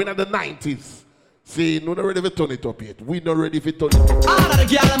dancer, we're not the 90s. See, we're not ready to turn it up yet. We're not ready to turn it up. All of the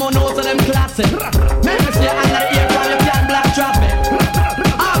girls, I'm on notes of them classic. Make me see your hand in the ear while you can black traffic.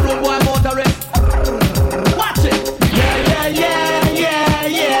 All road boy motorist. Watch it. Yeah, yeah, yeah, yeah,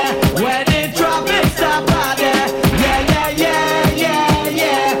 yeah. When it drop, it stop out there. Yeah, yeah, yeah, yeah,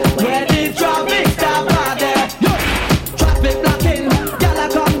 yeah. When it drop, it stop out there. Traffic blocking. Gyal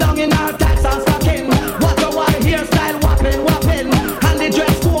come down in our tights and stocking. Walk a white hairstyle, whopping. And the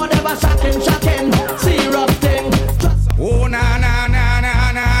dress code never shocking. Syrup thing. Oh na na na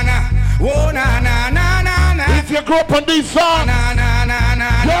na na na. Oh na na na na na. If you grew up on this song, na na na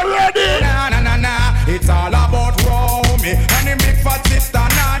na. You ready? Na na na na. It's all about Romy and the big fat sister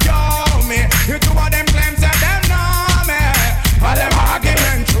now yo me. You two of them claims that them know me. All them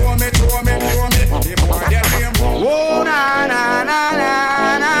argument throw me. The boy them name. Oh na na na na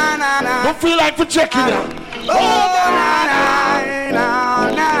na na na. Don't feel like for checking it. Oh na na na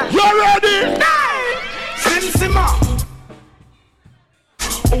na. You ready? Simmer.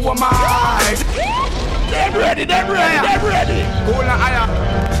 Oh my. Them ready. Hold on, aya.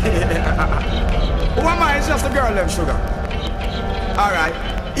 Who am I? It's just a girl, them sugar. Alright,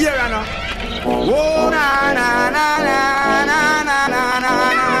 here I know. Oh na na na na na na na na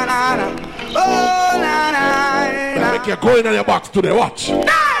na na. Oh na na. Make you go in on your box today. Watch.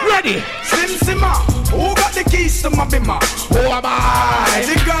 Ready. Simmer. Who got the keys to my bimmer? Who am I?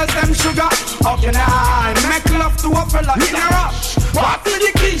 The girls them sugar. How can I make love to a fella in a rush? What with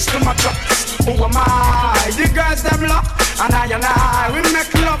the keys to my trucks? Who am I? The girls them lock. And I, we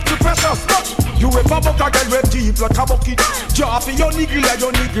make love to precious. You ever buck a girl with deep like a bucket? Draw for your niggle like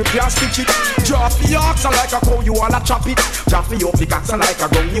your niggle can't stitch it. Draw for your oxen like a cow, you wanna chop it. Draw for your pickaxe like a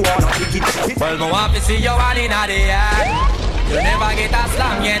gun, you wanna pick it. Well, go up to see your one in the air. You never get a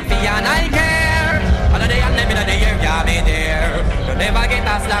slam yet, for your I care. Another day and them in the year, yeah, me there. You never get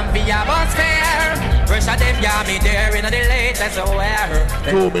a slam for your bus fare. Fresh at them, yeah, me there in the latest aware.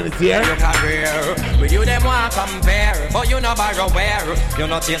 2 minutes here. Your career, with you them want compare. But you no borrow wear. You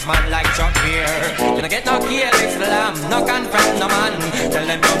no chase man like Chuck here. You no get no careless slam, no confront no man. Tell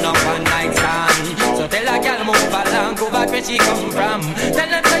them you no one night stand. So tell a girl move along, go back where she come from. Tell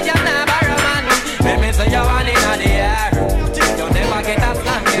them say you not borrow man. Let me say you want in the air. You never get a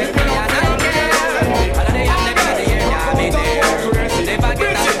slam, get me and I care. Another day and never the year, yeah, me there. You never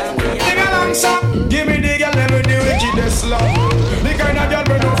get a slam, give me the girl with the wickedest love. The kind of girl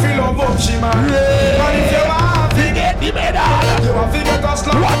we don't feel love up, she man. And if you want to get the medal, you want to get a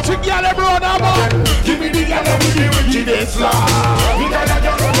slap. Watch the girl brother man. Give me the girl with the wickedest love. The kind of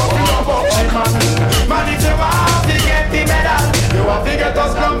girl we don't feel love up, she man. Man, if you want to get the medal, you want to get a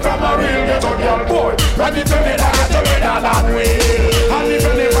slap from a real ghetto girl boy. And if you need a ghetto medal and real. And if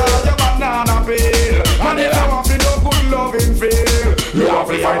you never have your banana peel. And if you want to do good loving feel. You have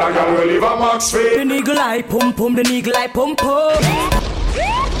to find a girl who live a max fee. The niggle eye pum pum, the niggle eye pum pum.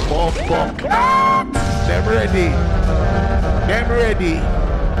 Them ready.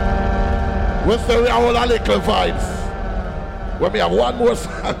 We say we have all a little vibes. When we have one more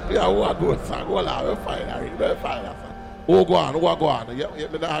song, Hold on, we'll find her. Oh, go on. You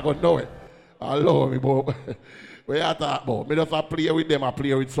not going to know it. I love me, but we are talking about. Me just play with them, I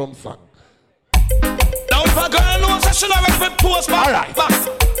play with some song. Now if a girl knows I should have read post back. Alright,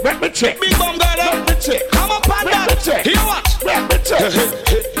 let me check. Big bum girl, let me check. I'm up on that. Let me check. You watch. Let me check.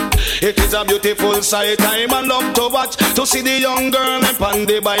 It is a beautiful sight, time and love to watch. To see the young girl and on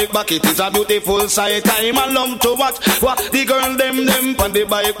the bike back. It is a beautiful sight, time and love to watch. What the girl them on the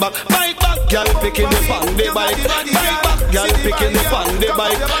bike back. Bike back, girl picking the on the bike. Bike back, girl picking the on the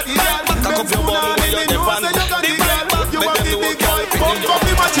bike. Bike back, cock up your bum when you're the on the bike back. Make them know girl picking the on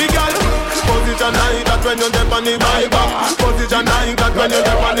the bike. Position like that when you're on the bike back. Position like that when you're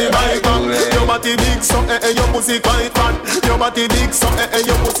on the bike back. Your body big so your pussy quite fat. Your body big so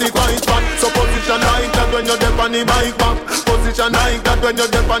your pussy quite fat. So position like that when you're on the bike back. Position like that when you're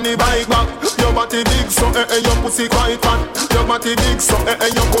on the bike back. Your body big so your pussy quite fat. Your body big so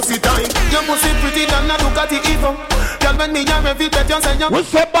your pussy tight. Your pussy pretty than a Ducati Evo. Girl when me have every bet you say you. We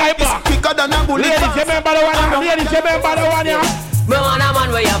say bye back. Quicker than a bullet. Ladies, remember the one. Ladies, remember the one. Me want a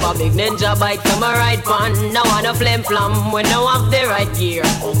man where you have a big ninja bike to my ride pan. No want a flim flam when no have the right gear.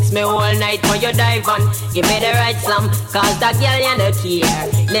 Hooks me all night when you dive on. Give me the right slam, cause that girl you no care.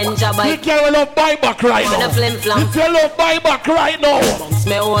 Ninja bike. You can't love buy back right now. Flim flam. You can't love buy back right now. Hooks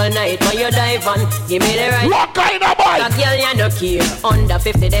me all night when you dive on. Give me the right. What kind of bike? That girl you no care. Under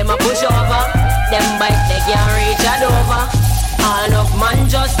 50 them a push over. Them bike they can't reach a Dover. All enough man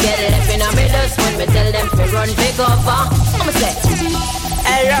just get left in a middle when me tell them to run take over. I'ma say,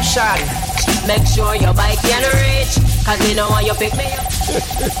 hey Russian, make sure your bike can reach, cause me know why you pick me up.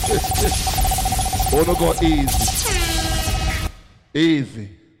 Oh no, go easy. Easy.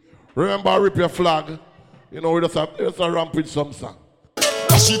 Remember rip your flag. You know we just a rampage some song.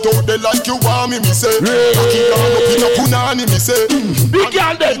 She out there like you want me say. Cocky down up in a punani, me say. Big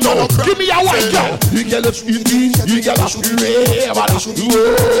girl then no, give me a white girl. You girl a sweet, you girl a sweet. Remember.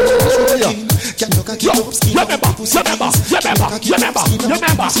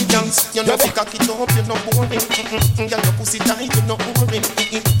 You know cock it up, you know boring. You know pussy tight, you know boring.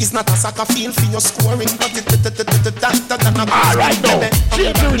 It's not a soccer field for your scoring, but all right now,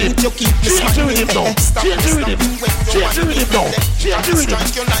 change the rhythm. Change the rhythm now. Change the rhythm. Change the rhythm now. Change the rhythm.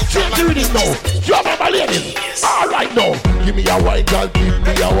 Change the rhythm now. You remember ladies? All right now. Give me a white girl, give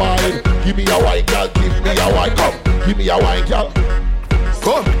me a wine. Give me a white girl, give me a wine. Come, give me a wine girl.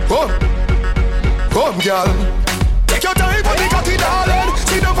 Come, girl. Take your time for the cocky, darling.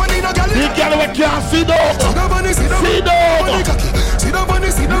 See the funny, no girl. The girl we can't see down. See the funny, see the funny. See the funny,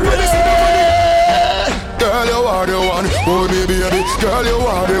 see the funny, see the funny. Girl, you are the one. Oh, me baby. Girl, you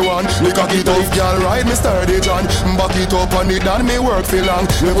are the one. Me cocky tough, girl, ride me sturdy John. Back it up on it and me work for long.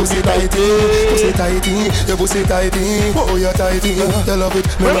 Your pussy tighty, your pussy tighty. Oh, you tighty. You love it.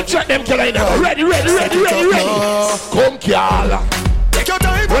 We'll check them till I know. Ready. Come, girl.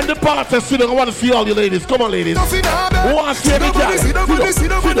 When the party is sitting, I want to see all you ladies. Come on, ladies. Who wants to see every girl? Sit up.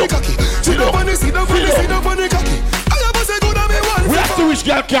 We have to wish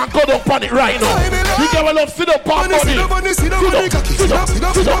girl can't go down on it right now. You girl will love sit up on money. Sit up.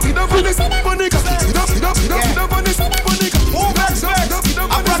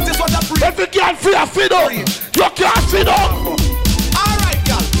 Every girl fear sit up. You can't sit up.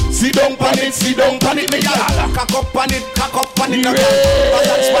 Sit down on it, me girl. Cock up on it, balance on it, me girl.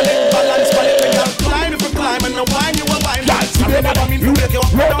 Climb if you climb and no wine you will wine. Roll the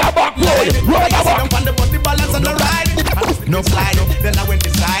back, roll the back. On the body balance and the ride. No slide it, then I went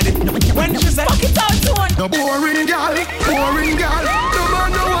inside it. When she said, fuck it out to one. No boring girl. No man,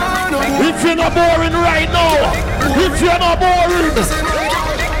 no one. If you're not boring right now, if you're not boring,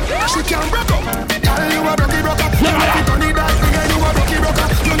 she can't break up. Girl, you a rocky rocker. You know fi turn it that thing and you a rocky rocker.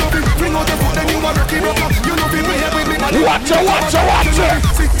 You know fi bring out the foot and you a rocky rocker. You know fi play with me. Watch her.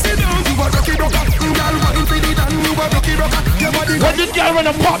 Sit down, you a rocky rocker. Girl, wine for the dan, you a rocky rocker. Your body. When the girl when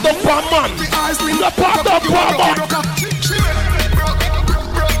a pop up on man, the pop up on man.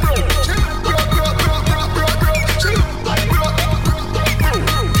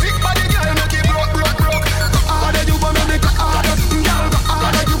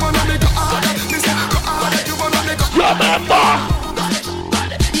 Remember.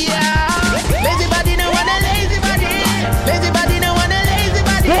 Lazy body no want a lazy body. Lazy body no want a lazy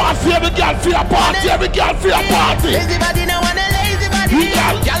body. No one see every girl for a party. Every girl for a party. Lazy body no want a lazy body.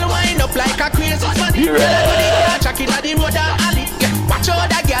 Girl wind up like a crazy body. Check it at the road alley. Watch out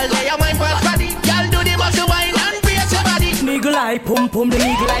that girl lay your mind first body. Girl do the muscle wine and brace your body. Niggle eye pum pum, the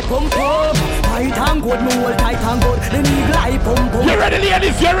niggle eye pum pum. Tight and good, me hold tight and good. The niggle eye pum pum. You ready,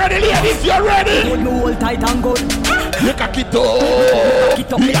 ladies? You ready? Good, me hold tight and good. You cock it up. You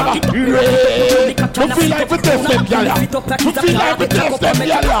feel like we test them, girl. You feel like we test them,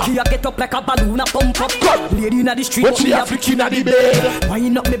 girl. She a get up like a balloon, a pump up. Lady inna the street, but she a flick inna the bed.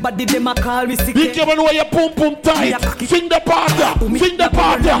 Wind up me body, them a call me sick. You give away your pum pum tight. Sing the part. I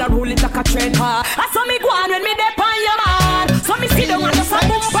roll it like a train car. I saw me go on when me dip on your man. So me sit down and just a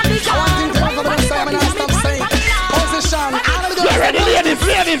boom for the car.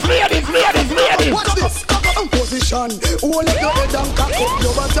 action. Hold up your head and cock up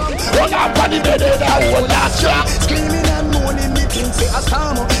your bottom. Hold up on the bed and hold that shot. Screaming and moaning, me think say a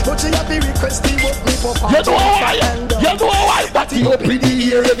storm. But she have to request the work me for you know why, but you up in the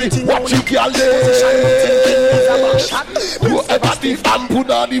ear, everything what you can do. You ever think I'm put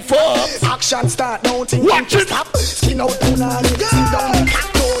on the force? Action start, don't think watch it. Stop. Skin out punani, sit down the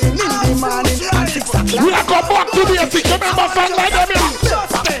cat in the morning and 6 o'clock. We are going back to basic, remember song like them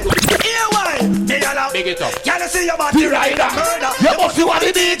here why? Big it up. Can you see your body rider? You must see what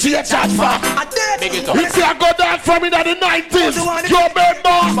the DJ charge for. Big it up. If you go down from in the 90s, you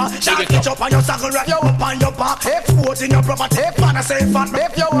remember. Shake it up on your saddle, rock you up on your back. Take foot in your proper, take man and say fat.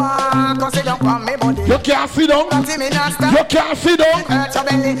 If you want, go sit down on me body. You can't sit down. You can't sit down. Hurt your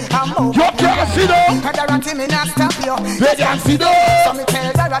belly and move. You can't sit down. Cause the ratty me not stop you. You can't sit down. So me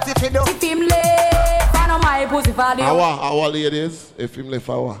tell the ratty fi do. If him left, I know my pussy for the our ladies, if him left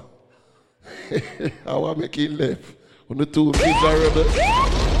our make him left. On the two miserable.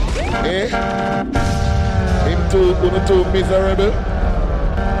 Eh? Him two miserable.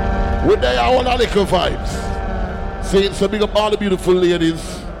 With they are all the little vibes. Saying so big up all the beautiful ladies.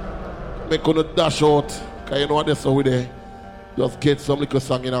 Make on the dash out. Cause you know what they say with there. Just get some little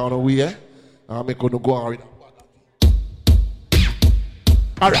song in our way, eh? And make on go on with it.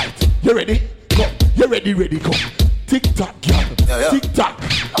 Alright, you ready? Go. You ready, go. Tick tock, girl. Tick tock.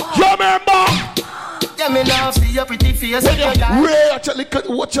 You remember? Yeah, me now see your pretty face.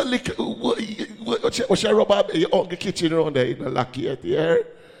 Watch your rubber your own kitchen around there in the lucky at the air.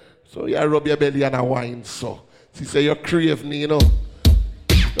 So you rub your belly and a wine. So she say you crave me, you know.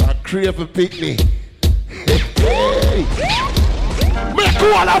 You crave a picnic. Hey. Make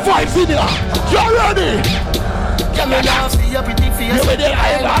all the vibes in there. You ready? Yeah, me now see your pretty face. You ready?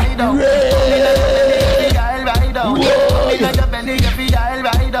 I'll ride out.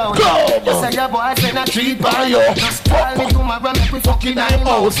 Go! You say your boyfriend a treat by you. Just call me tomorrow, make we fucking nine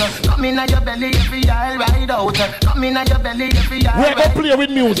house. Come in your belly every I'll ride out. Come in your belly every I'll ride out. We're gonna play with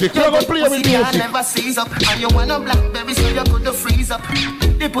music. We're gonna play with music. Never seize up. And you want a blackberry so you could freeze up.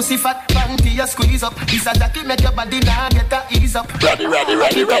 The pussy fat panty you squeeze up. This a jacket make your body now get a ease up. Ready.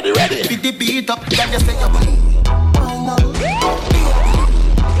 Beat the beat up. Then you say your body.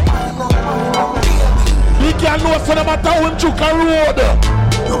 You can't know so no matter when Chuka road.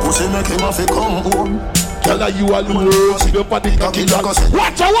 Your pussy make him have to come home. Tell her you alone. See the body cocky dog. Watch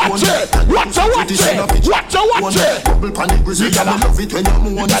it. Double panic grizzly. I love it when you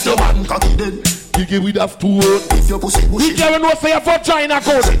move. That's your man cocky dead. Gigi with a fool. If your pussy bushy. You can't know say you for China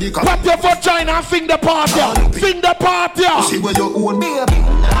good. Pop your for China and sing the party. Sing the party. See where you own. Baby.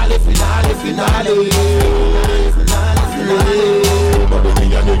 Finale.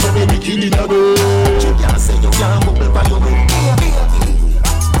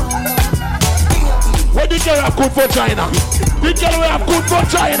 When the girl have good for China, the girl have good for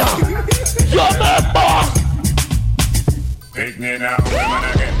China. You remember? Pick me now, women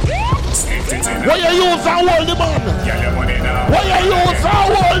again. Why you use and hold the man? Get your money now. Why you use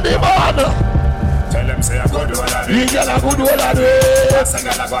and hold the man? Tell them say I go do all of it. You get a good all of it. That's a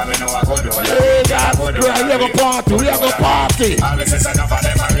girl I go me know I go do all of it. We have a party, we have a party. All the sisters enough of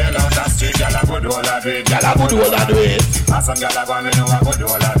them are real on the street. Girl I go do all of it. Girl I go do all of it. That's a girl I go me know I go do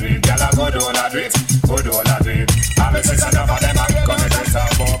all of it. Girl I go do all of it. Go do all of it. All the sisters enough of them are gonna do some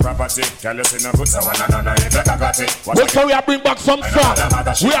more property. Girl you see no good so one another if like I got it. Okay, we are bring back some song.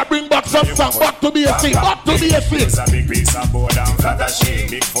 We are bring back some song. Back to BSC. Back to BSC. It's a big piece of board and flat as she.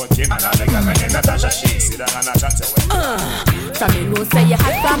 Big foot Kim and a leg and a Natasha she. See that and a chat away. From me know say you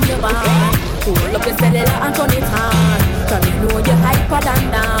hot from your band. Pull up your cellular and turn it on. From me know you hyper than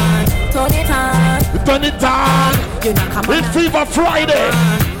that. Turn it on. Turn it on. You know come on. It's Fever Friday.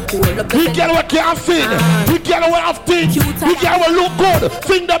 We get what can't sing. We get what have things. We get what look good.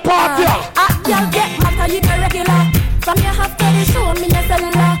 Sing the party. Y'all get mad cause you get regular. From you have to show me your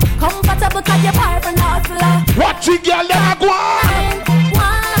cellular. Comfortable cause you're part of an hustler. Watch it girl then go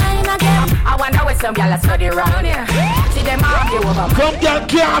wine again. I wonder where some y'all are study around here. See them argue over me. Some girl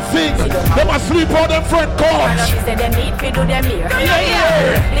can't sing. They must sleep on them front couch. Say them need to do them here.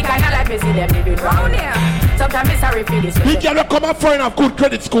 Yeah. The kind of life you see them living round here. Sometimes it's sorry for this. He can come up for have good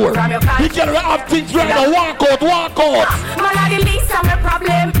credit score. He can have things right now. Walk out. Man, I the least of my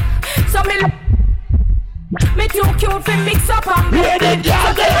problem. So me too cute for mix up and blend.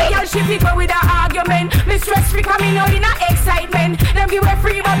 So girl she pick up with an argument. Me stress free come in out in a excitement. Them give a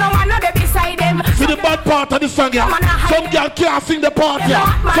free but no man no dey beside them. See the bad part of the song here. Some girl can't sing the part here.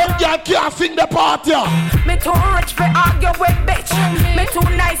 Some girl can't sing the part here. Me too rich for argue with bitch. Me too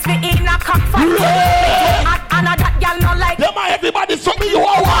nice for in a cockfight. Me too hot and that girl no like. Them everybody so me you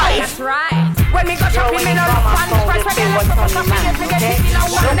a wife. That's right. When me go shopping me no look one say what's on your mind, okay?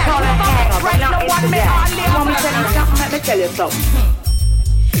 Don't call her hang up, I'm not into that. You want me to tell you something? Let me tell you something.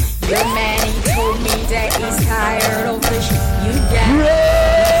 The man, he told me that he's tired of the shit you got.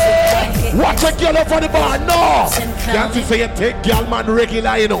 Watch a girl up on the bar, no! Can't you say you take girl man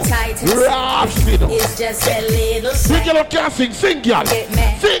regular, you know? Rash, you know. It's just a little sing girl can't sing girl.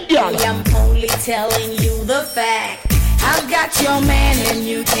 Sing girl. I'm only telling you the fact. I've got your man and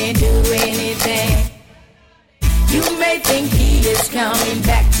you can't do anything. You may think he is coming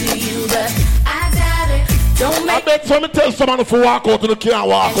back to you, but I doubt it. Don't make I bet someone tell someone if you walk out and you can't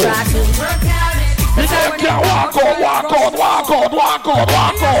walk out. Try to work out it. You can't walk out.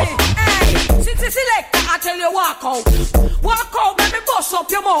 Hey, since it's selector, I tell you walk out. Walk out, let me bust up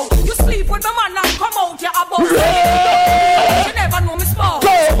your mouth. You sleep with the man and come out, you're about to. You never know me small. Go,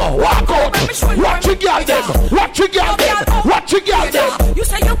 walk out. Watch your girl them. Watch your girl them. Watch your girl them. You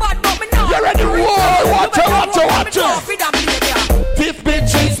say you bad, but me now. You're ready, watch it. This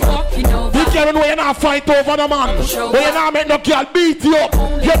bitch is you can't know you're not fight over the man. But you're not make no girl beat you up.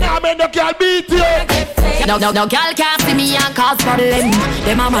 You're not make no girl beat you up. No girl can't see me and cause problem.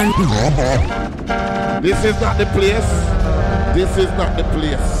 Them a man. This is not the place. This is not the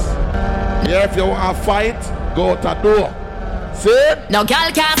place. Yeah, if you want to fight, go out the door. See? No girl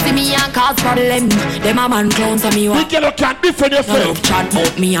can't see me and cause problem. Them a man clowns on me. The girl can't defend yourself. No love chat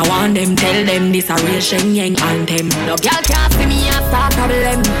about me, I want them. Tell them this a real Shen Yang anthem. No girl can't see me and start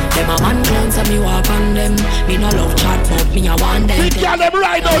problem. Them a man clowns on me, walk on them. Me no love chat about me, I want them. The girl them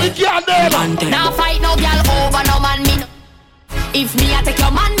right now, the girl them. Now fight no girl over no man, me no. If me I take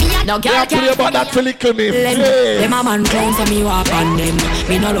your man, me I no girl can't about that to lick me. Them a man clowns on me, walk on them.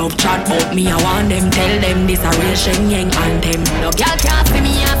 Me no love chat about me, I want them. Tell them this a real Shen Yang anthem. No girl can't see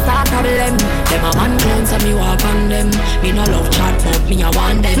me and start problem. Them a man clowns on me, walk on them. Me no love chat about me, I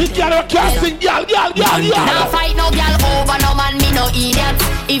want them. The girl can't sing, girl. Now fight no girl over no man, me no idiot.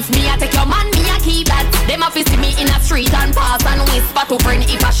 If me I take your man, me I keep that. Them a fi see me in a street and pass and whisper to friend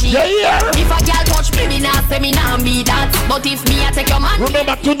if a she. If a girl touch me, me nah say me nah be that. But if me I take your man,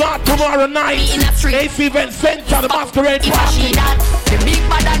 remember tomorrow night in a street, AC Event Center, the masquerade if party. She that, the big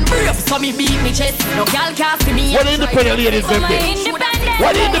bad and brave, so me beat me chest. No girl can't see me. What independent ladies them there?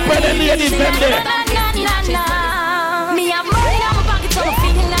 What independent ladies them there? Me have money in my pocket, so I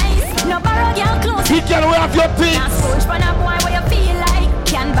feel nice. No borrow girl clothes. You can have your things. Now push for a boy where you feel like.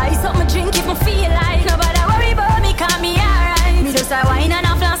 Can buy something drink if I feel like. Nobody worry about me, call me alright. Me just a wine and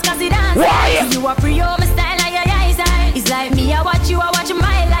a flask 'cause it dance. Why? You a pre my style and your eyes. It's like me, I watch you, I watch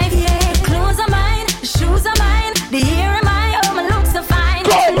my life. Yeah, clothes are mine, shoes are mine, the hair are mine, oh my looks are fine.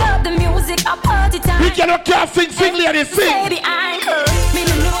 I love the music, a party time. You cannot sing, ladies, sing. Baby, I me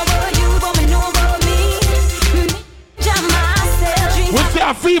no know about you, but me know about me. Jam myself, drink. We see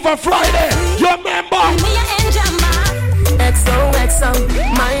a Fever Friday. You remember? Me and Jama. XOXO,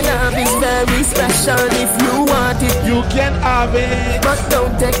 my love is very special. If you want it, you can have it. But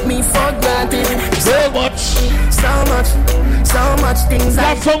don't take me for granted. So much things.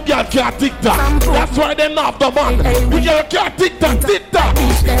 That's some girl can't tick that. That's why they not the man. We girl can't tick that. Tick that.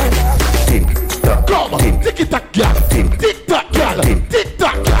 Come on, tick it that girl. Tick that girl. Tick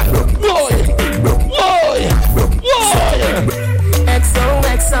that girl. Boy.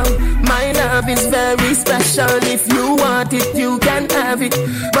 XOXO, my love is very special. If you want it, you can have it.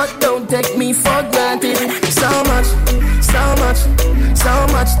 But don't take me for granted. So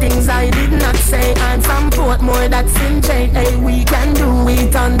much things I did not say. I'm from Portmore, that's in J. Hey, we can do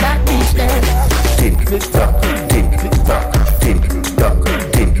it on that beach there. Tick tock, tick tock, tick tock,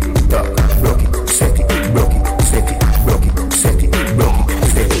 tick tock. Rock it, set it, rock it, set it, rock it, set it, rock it,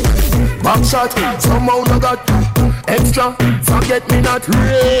 set it. Back shot, somehow I got extra. Forget me not.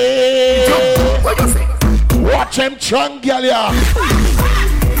 What you say? Watch him chunk, girl, yeah.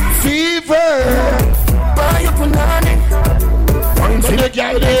 Fever. Buy up on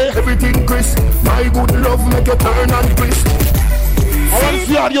everything Chris. My good love make you turn and twist. I want to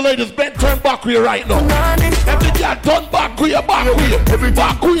see all you ladies bend turn back with you right now. Every girl turn back with you, back with you. Every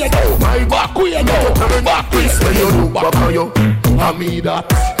back with you now. My back with you now. Back with you. When you do back on you, I mean that.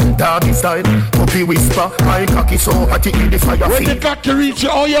 Doggy style, puppy whisper. My cocky so hot it in the fire. When the cocky reach you,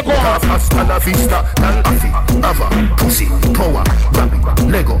 how you go? Hasta la vista, and Afi, Ava, Pussy, Power, Rabbit,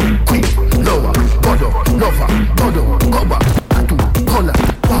 Lego, Queen, Lower, Godo, Lover, Godo, Goba, Atu, Cola,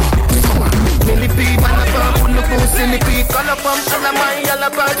 Summer. Millipede, Malapa, full of pussy, Millipede, Calapam, Calamai,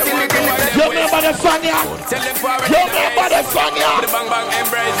 Alaba, Silly, you remember the song, yeah? You remember the song, yeah? The bang bang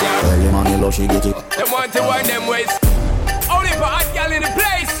embrace, yeah. Well, your mommy love, she get it. Them want to wind them ways. Only for hot girl in the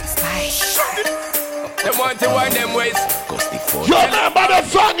place. Them want to wind them ways. You remember the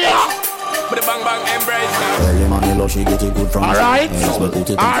song, yeah? With the bang bang embrace now. Early money low, she get it good from. Alright.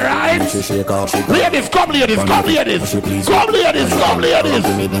 Alright. She shake out, she ladies, come ladies, come ladies. Come ladies, come ladies.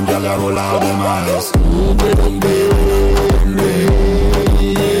 Me them gyal roll out them eyes.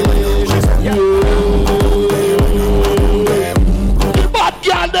 Bad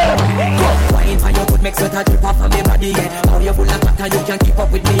gyal there. Wine for your good, make sweat a drip off of me body, yeah. Now you full of matter, you can keep up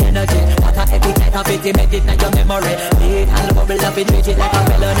with me energy. Matter every type of it, make it like your memory. Lead and bubble up, it treat it like a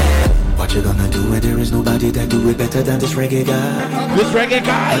melody. What you gonna do when there is nobody that do it better than this reggae guy? This reggae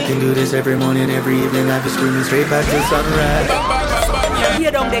guy. I can do this every morning, every evening. I'll be screaming straight back to sunrise.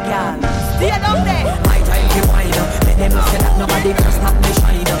 Stay down there, girl. Stay down there. My time to wine. Let them know that nobody can stop me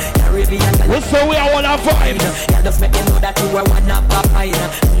shine. Caribbean girl. We say we are one of five. Girl, just make them know that you are one of a kind.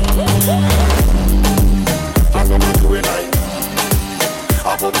 I'm gonna do it right.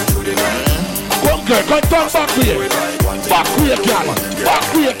 I'm gonna do it right. Come girl, come turn back here. Back here, girl. Back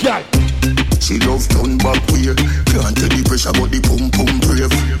here, girl. She love turn back way. Can't tell the pressure but the pum pum brave.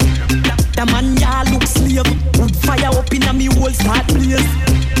 The man ya look slave. Wood fire up in a me whole start blaze.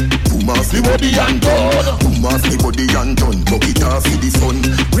 Boom off me body and done. Boom off me body and done. Bucket off in the sun.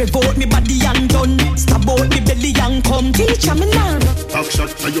 Rev out me body and done. Stab out me belly and come. Teach me now. Back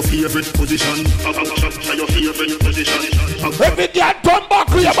shot for your favorite position. Back shot for your favorite position. Every girl turn back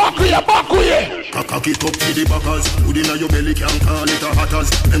here, back here, back here. Cock it up to the backers. Put in your belly, can't call it a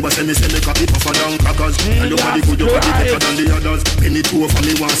hatters. Remember say me cock it tougher than crackers. And your body good, your body better than the others. Penny two for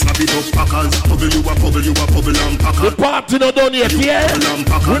me, one slap it up packers. Bubble you a bubble and packers. The party not done yet, yeah?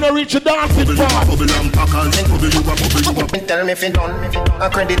 We not reach the dancing part. Bubble and packers. Bubble you a. Tell me if it done. I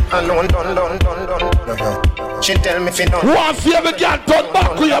credit alone, done. She tell me if it done. Once you ever get turn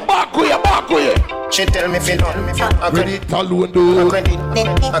back here. She tell me if it done. I credit alone, do. I credit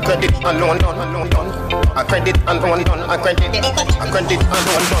alone, done. I credit alone, done. I credit alone, done.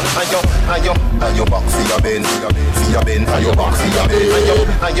 Ayo back for your ben, ayo back for your ben, ayo back for your ben,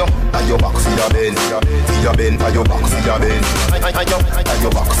 ayo back for your ben, ayo back for your ben, ayo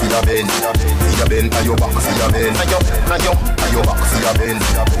back for your ben, ayo back for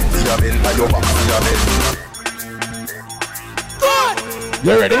your ben, ayo back for your ben.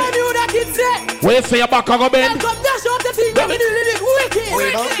 You ready? Where you say your back go Ben? Them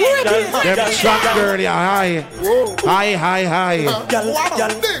strong girl, yeah, high.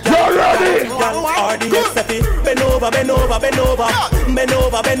 You ready? Bend over,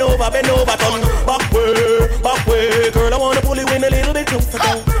 turn back way. Girl, I wanna pull you in a little bit closer.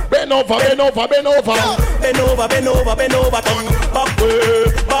 Bend over, turn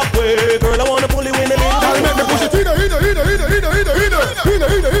back way. Girl, I wanna pull you in a little bit. Make me push it in.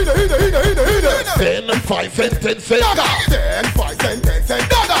 10, 5, 10 cents. 10, 5, 10 cents.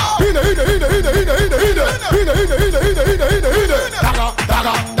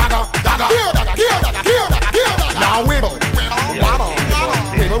 Now wiggle.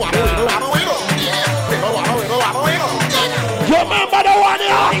 Remember the one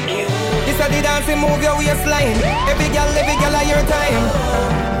here? This is the dancing move your waistline. Every girl at your time.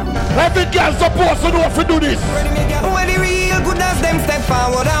 Every girl supposed to know if you do this. When the real good as them step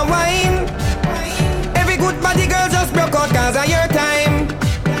forward and whine. Every good body girl just broke out cause of your time.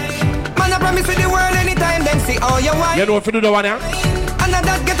 Man, I promise you the world anytime them see all your wine. You know if you do the one here? And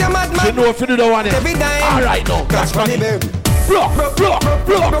that get your mad. You know if you do the one here? Every time. Alright now, that's funny.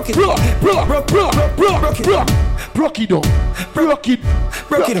 Broke it down.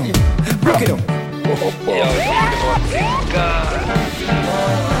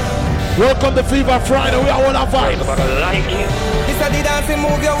 Welcome to Fever Friday, we are all on vibes. This is the dancing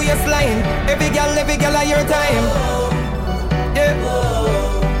move your waistline. Every girl at your time. Yeah.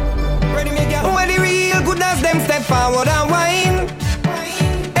 Ready me girl. When the real good as them step forward and whine.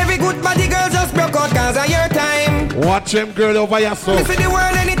 Every good body girl just broke out cause of your time. Watch them girl over yourself. You see the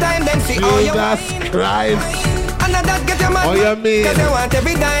world anytime them see all your wine. Jesus Christ. And that get your mad. Oh you mean? Cause they want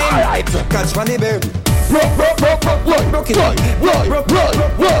every time. Alright. Catch funny baby. Broke it up.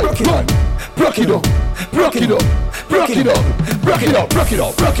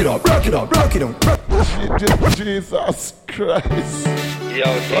 Jesus Christ.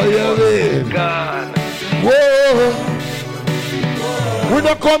 God. Whoa. We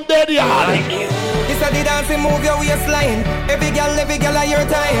don't come dead yard. This is the dancing move your waistline. Every girl at your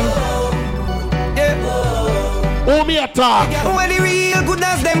time. Yeah. Who me attack? When the real good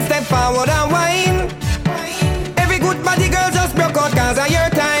as them step forward and whine. Every good body girl just broke out cause of your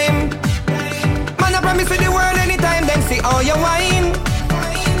time. Man, I promise you the world anytime them see all your wine.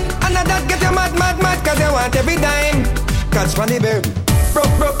 And that get you mad cause you want every dime. Catch funny baby.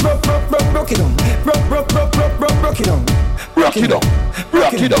 Broke broke it down. Broke it down. Broke it down. Broke it down.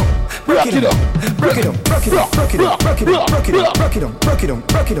 Broke it down. Broke it down. Broke it down. Broke it down. Broke it down. Broke it down. Broke it down. Broke it down.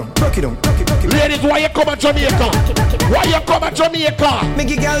 Broke it down. Broke it down. Broke it. Ladies, why you come to Jamaica? Why you come to Jamaica? Me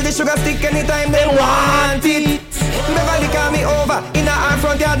give girl the sugar stick anytime they want it. Beverly call me over in her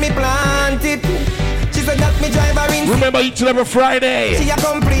front yard me plant it. She said that me drive her in. Remember each and every Friday. She a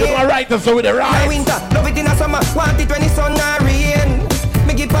complain. You know right, so with the right. Winter, love it in the summer, want it when the sun a rain.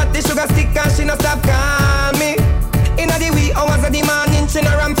 Me give her the sugar stick and she no stop call me. Inna the wee hours of the morning, she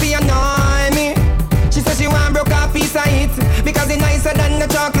no ramp fi annoy me. She said she want broke a piece of it because it's nicer than the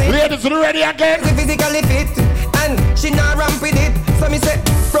chocolate. Ladies, ready again? She physically fit and she not ramp with it. So me say,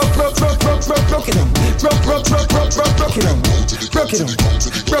 broke it down. Broke it down. Broke it down. Broke it down.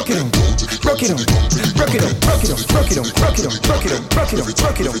 Broke it down. Broke it down. Broke it down. Broke it down. Broke it down. Broke it down. Broke it down. Broke it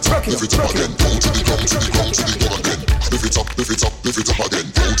down. Broke it down. Broke it down. Broke it down. Broke it down. Lift it up again.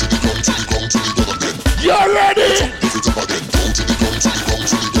 Go to the ground, to the ground, to the ground again. You're ready? Lift it up again. Go to the ground, to the ground,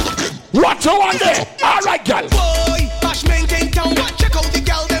 to the ground again. Watch out on there. All right, girl. Boy, bash maintain town. Check out the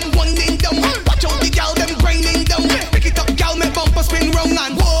gal, them winding down. Watch out the gal, them grinding down. Pick it up, gal, make bumper spin round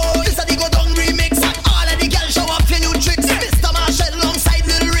and whoa. This a the go down remix. All of the gal show up your new tricks. Mr. Marshall alongside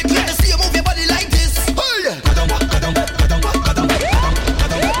Little Rick. Let us see you move your body like this.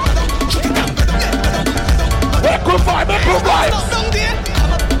 Good vibe, good vibe.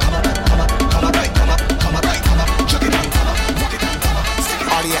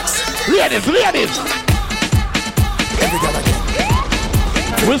 Ladies.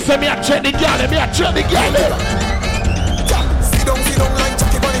 We'll say me a check the girl, me a check the girl. Sit down like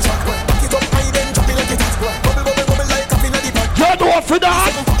Jackie Bunny Jack. Back it up high then drop it like it hot. Bubble like coffee in the pot. You know what for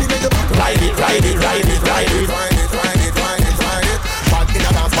that? Ride it. Bad in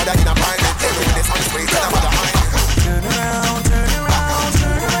a dance, bad in a private. This song straight to the mother high.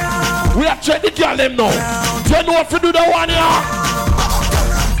 We have checked the girl them now. You know what to do the one here?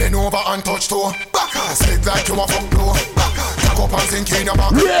 Bend over and touch toe. Back slip like you a fuck blow. Back up and sink in your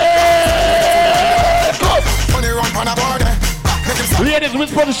back. Yeah! Money run on a border. Ladies,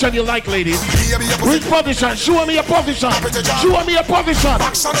 which position you like, ladies? Which position? Show me your position. Show me your position.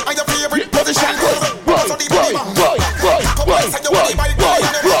 Action are your favorite position.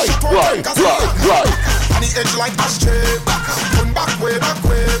 On the edge like ashtray. Turn back way.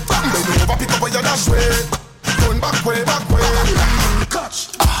 Bend over, pick up where you dash way. Turn back way. Catch.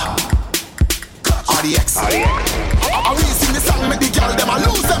 RDX. I will sing the song, make the girl them a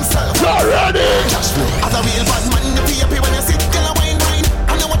lose themselves. Already. Cash flow. As a real bad man, you pay when you sit, girl a wine.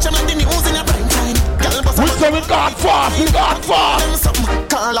 And you watch them like the news in a prime time. Girl bust. We say we got fast.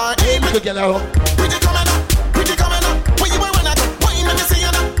 Call her aim. Pretty coming up. Where you run at? Why me see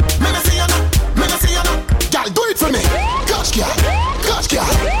you now? Girl, do it for me. Gosh, girl.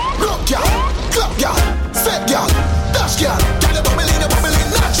 Rock, girl. Clap, girl. Step, girl. Dash, girl. Girl, you bubbling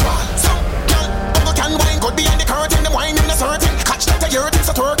natural. Some girl, bubble can wine. Good behind the curtain, the wine in the certain. Catch that you're hurting,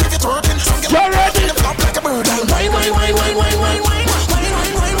 so twerk if you're twerking. Some girl, in the flop like a bird. Wine.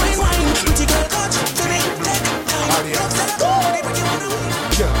 Pretty girl, catch to me.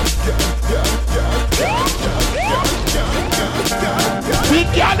 Big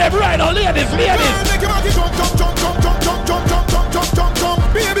girl, them right on, ladies. Make your body jump.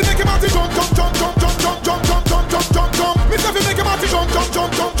 Baby, make your body jump. Miss Effie, make your body jump.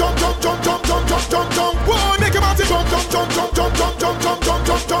 Whoa, make your body jump.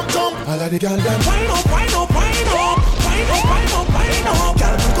 All of the girl them wind up.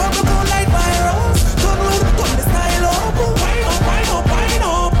 Girl, go like virus. Turn the style up. Wind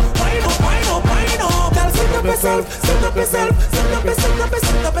up. Girl, send up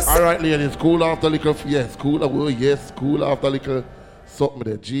yourself. All right, ladies, cool after liquor. Yes, cool after liquor. Something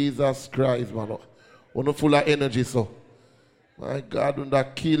there. Jesus Christ, man. I'm full of energy, so. My God, don't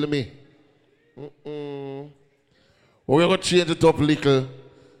that kill me. We're going to change it up a little.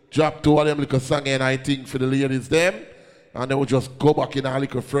 Drop two of them little song and I think for the ladies them. And then we'll just go back in our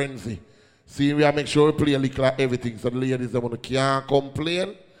little frenzy. See, we have to make sure we play a little of everything. So the ladies them can't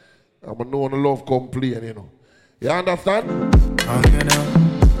complain. I'm no one love complain, you know. You understand?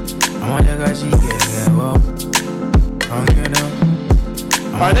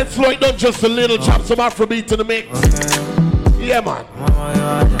 Alright, let's slow it down just a little. Chop some Afrobeat to the mix. Yeah, man.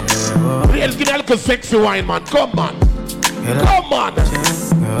 Ladies, give me a little sexy wine, man. Come on.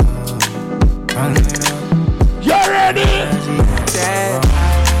 You ready?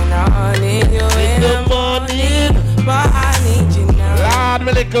 I need you in the morning, but I need you now. Lord,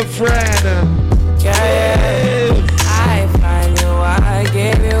 my little friend. Yeah. I find you, I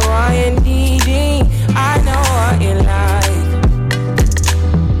gave you what you need. I know what you like.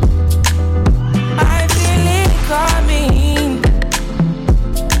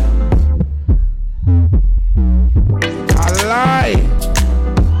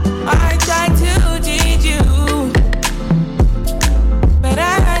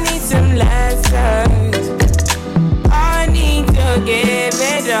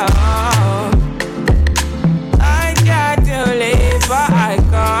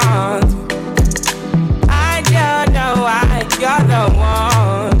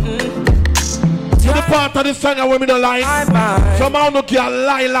 of this song and women don't like. Somehow no can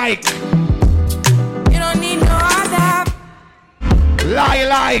lie like. You don't need no other. Lie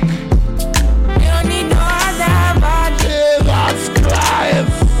like. You don't need no other body. Jesus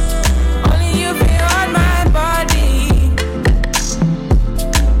Christ. Only you feel on my body.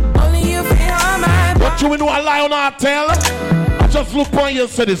 Only you feel on my body. What you know a lie on our tail? I just look on you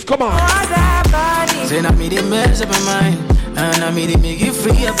and say this. Come on. Say I made it mess up my mind. And I made it make you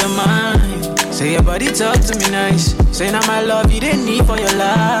free up your mind. Say your body talk to me nice. Say now my love you didn't need for your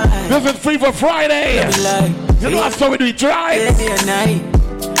life. This is Free for Friday. You know how we do it right. Day and night.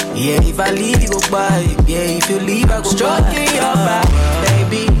 Yeah, if I leave you go by. Yeah, if you leave I go stroking your back,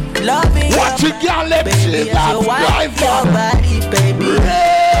 baby. Loving what your you got left baby. that's So wipe your body, baby.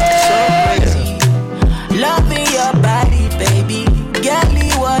 So crazy. Loving your body, baby. Girl,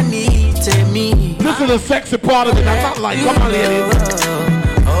 you want need to me. This is the sexy part of it. I'm not like, come on, ladies.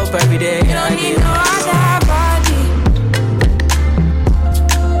 Hope every day. You don't need no other body.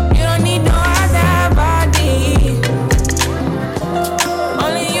 You don't need no other body.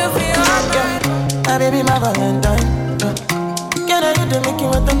 Only you feel good. My baby, my Valentine. Can I do the making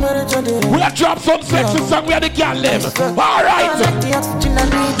with the marriage? We have dropped some sexy song. We have the girl them. All right. The oxygen I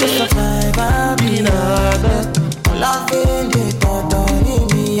need to survive. I'll be loving the thought of me.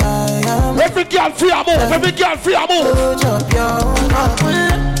 Every girl free a move. Every girl free a move.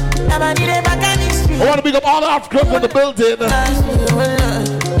 I want to big up all the Africans in the building.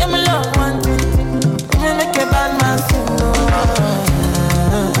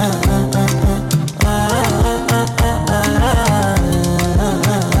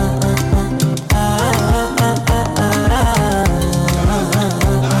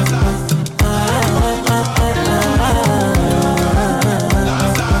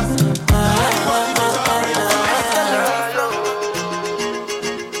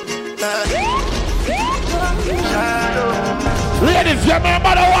 Ladies, you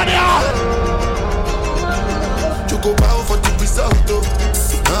remember the one here? You go bow for the result, though.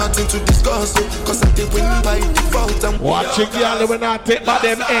 Nothing to discuss, oh, cause I did win by default. Watch it, girl, when I take by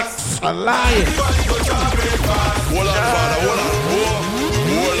them ex. A lie. Hold on, father, hold on.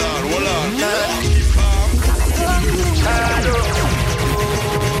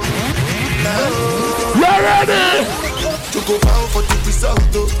 You ready? To go bow for the result,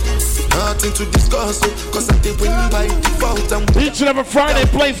 though. Nothing to discuss, oh, cause I did win by default. Each and every Friday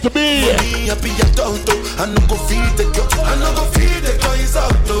place to be. Happy adult, oh. I no go feed the girl. I no go feed the guys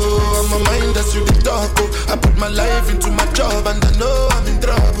out, oh. My mind that's you the talk, oh. I put my life into my job and I know I'm in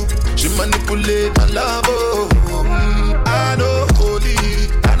trouble. She manipulate my love, oh. I know holy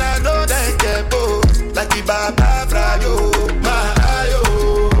and I know that get both. Like the Baba Frayo, my ayo,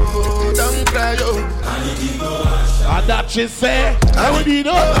 don't cry, yo. And that she say, I will need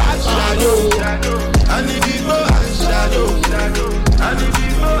no shadow. I need no shadow. I need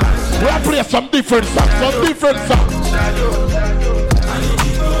no shadow. We'll play some different songs, some different songs.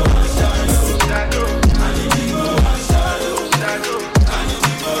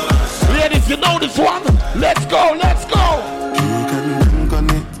 Ladies, you know this one? Let's go, let's go. You can drink on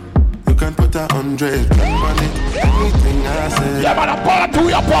it. You can put 100 drink on it. Anything I say. Yeah, man, a party,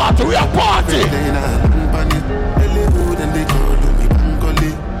 we a party, we a party. And they call me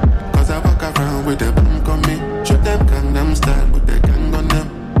Bankoli. Cause I walk around with a bank on me. Shoot them Gangnam style with the gang on them.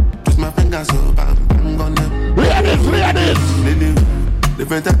 Twist my fingers up and bang on them. Ladies.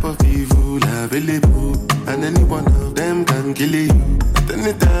 Different type of evil available. And any one of them can kill you. At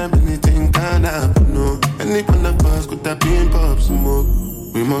any time, anything can happen, no. Any one of us could have been pop smoke.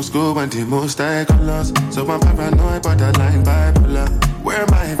 We must go and the most I colors. So I'm paranoid, borderline bipolar. Wear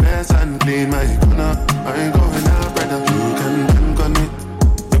my vest and clean my corner. I ain't going out, brother. You can bank on it.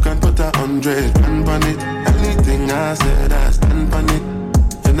 You can put 100 grand on it. Anything I said, I stand on it.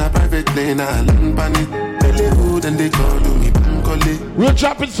 In a private plane, I land on it. Hollywood and they call me Bankoli. We're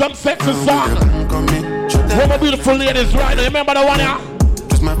dropping some sexy song. All my beautiful ladies right now. Remember the one here?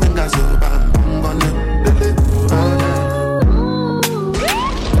 Just my fingers up and bang on it.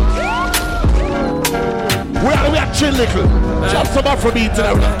 We are chill little. Just some Afrobeat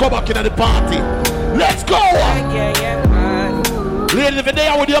today. We'll go back into the party. Let's go! Ladies, if you're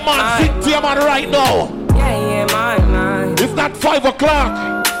there with your man, sit to your man right now. Man. It's not 5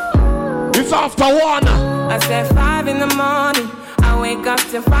 o'clock. It's after 1. I said 5 in the morning. I wake up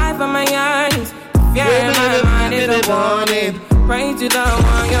to 5 on my eyes. Yeah, my mind is a warning. Pray to the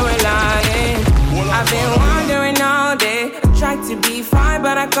one you're relying. I've been wandering all day. Tried to be fine,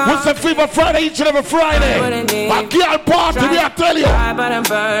 but I can't. What's the Free for Friday each and every Friday? My girl party, me I tell you. But I'm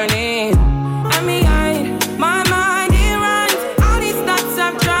burning. I'm behind my mind, it runs. All these thoughts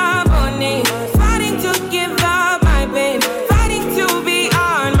of trouble me. Fighting to get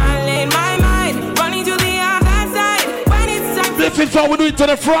This is how we do it on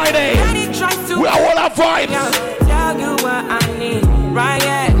a Friday. We are all our vibes. Tell you what I need, right?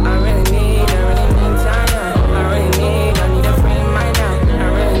 Yeah, I really need time. I need a friend right now.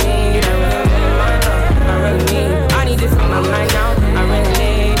 I really need it from my mind now. I really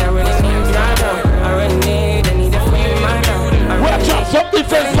need right now. I need a friend right now. We'll drop some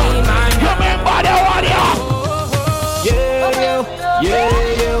different songs. Remember the one here.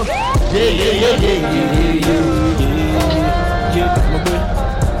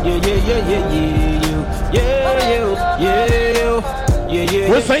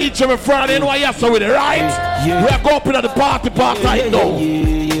 We say each and every Friday in Why so with it, right? We are going up in the party right now.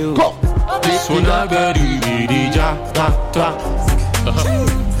 Go. So now get me,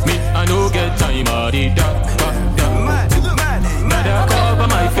 I no get time, cover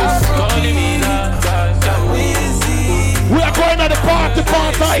my face, calling me we are going to the party.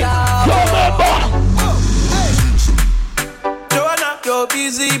 Remember. Joanna, your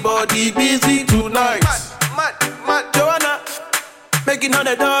busy body busy tonight. Joanna, making all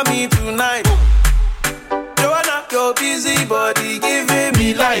the dummy tonight. Joanna, your busy body giving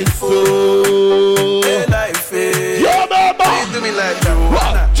me life, oh, hey, life, hey. Yo, remember. How you do me like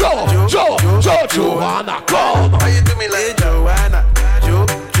Joanna? Joanna, come. How you do me like Joanna?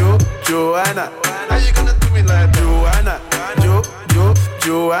 Joanna. How you gonna do me like Joanna?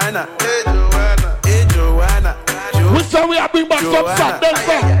 Joanna. Hey, Joanna. Hey, Joanna. We say we are bring back some Sunday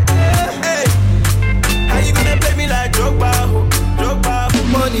song. Hey, how you gonna play me like Drogba?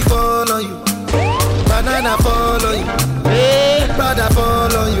 Money fall on you, banana fall on you, brother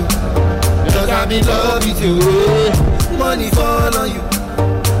fall on you. Cause I'm in love with you. Money fall on you,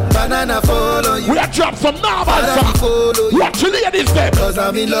 banana fall on you. We have dropped some novel songs. Watch the ladies them. Cause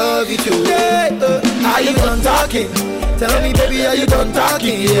I'm in love with you. Are you done talking? Tell me baby, are you done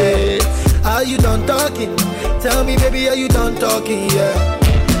talking? Yeah. Are you done talking? Tell me baby, are you done talking? Yeah.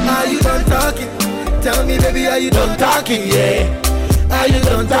 Are you done talking? Tell me baby, are you done talking? Yeah. Are you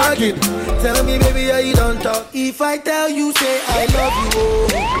done talking? Tell me baby, are you done talking? If I tell you, say I love you, oh.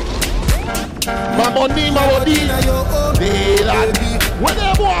 My money, baby. What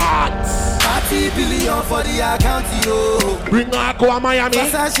they want? 30 billion for the account, yo. Bring her to Miami.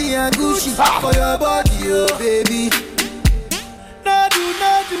 Versace and Gucci for your body, yo, baby. No do.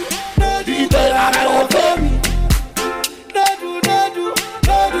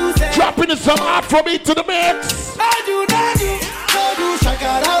 Dropping some Afrobeat to the mix. No do.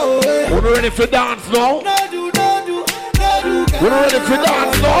 Shakara, oh. We're ready for dance now. No do. We're ready for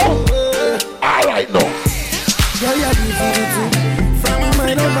dance now. All right now. Yeah, from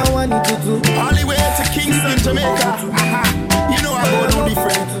my number one to two. All the way to Kingston, Jamaica. You know I go do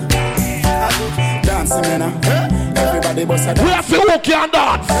different. Dancing, man. Everybody bust a dance. We have to see who can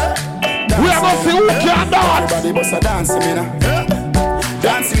dance. We have to see who can dance. Everybody bust a dancing, man.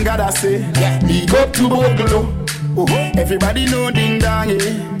 Dancing, God, I say. Big up to Bogolo. Everybody know ding dong,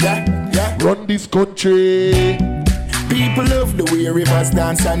 yeah. Run this country. People love the way rivers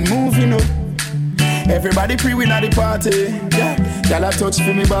dance and move, you know. Everybody pre-win at the party. Yeah, y'all a touch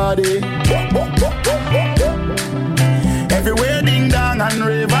for me body. Everywhere ding dong and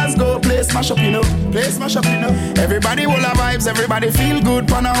ravers go, play smash up, you know. Everybody will have vibes, everybody feel good,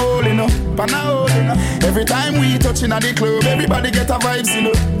 pan a hole, you know. Every time we touch in at the club, everybody get a vibes, you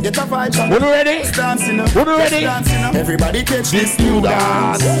know. Get a vibes. When you ready? Dance, you know. When you ready? Dance, you know. Everybody catch this new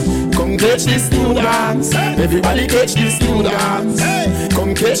dance. Come catch this new dance. Everybody catch this new dance.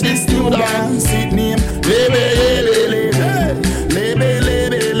 Come catch this new dance. It name Lebe.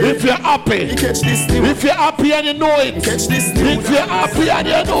 If you're happy, catch this new. If you're happy and you know it, catch this new. If you're happy and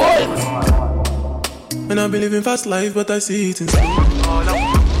you know it. And I've been living fast life, but I see it in slow.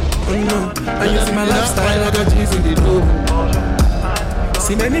 Oh no, and you see my lifestyle, I got G's in the dough.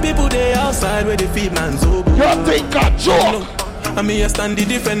 See many people there outside where they feed man's hope. You think I joke? I mean, I stand the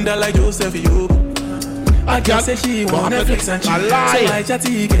defender like Joseph Yobo. I can't say she want Netflix and chill. So I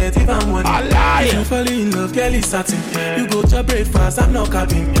chatty get even one. If you fall in love, girl is satin. You go to breakfast, I'm not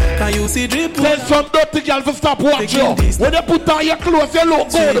capping. Can you see drip? There's some dirty girl to stop watching. When you put on your clothes, you look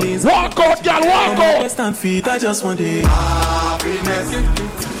good. Walk out, girl, walk out. West and feet, I just want it. Happiness.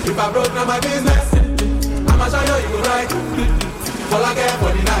 If I broke down my business, I'ma show you go right. All I care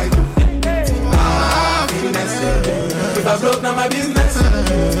for the night. Happiness. If I broke down my business,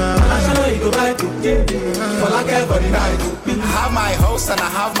 I'ma show you go right. All I care for the night. I have my house and I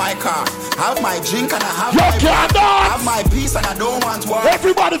have my car. I have my drink and I have my bar. I have my peace and I don't want war.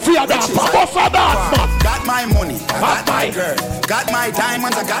 Everybody feel that. What's that? Got my money, I got my girl. Got my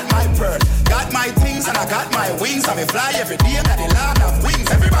diamonds, I got my pearl. Got my things and I got my wings. I may fly every day, got the land of wings.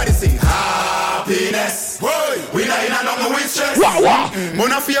 Everybody sing happiness. Whoa, we not in a number with stress.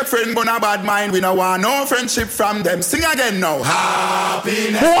 Mona fake friend, but a bad mind. We no want no friendship from them. Sing again now.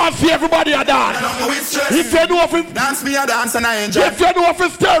 Happiness. Who wants to see everybody a dance? If you know if it dance, me a dance and I enjoy. If you know if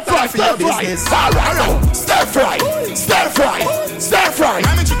it's stir fry, stir fry. Alright, stir fry, stir fry, stir fry.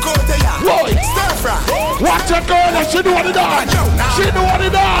 I'm in Chicote, yeah. Whoa, stir fry. Watch your girl, and she know what it does. She know what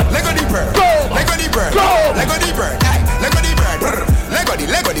it does. Lego the bird. Lego the bird. Lego the bird. Lego the bird. Lego the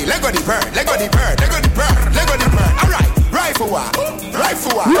bird. Lego the bird. Lego the bird. Lego the bird. Alright. Rifle walk.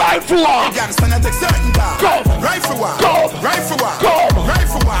 Rifle walk. Rifle walk. You gotta spend a certain time. Go. Rifle walk. Go. Rifle walk. Go.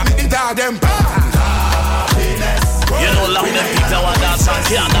 Rifle walk. Make the dog them bad. You know long them Peter want dance and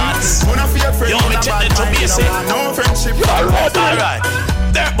can't dance. You want me check them to basic. No friendship. Alright.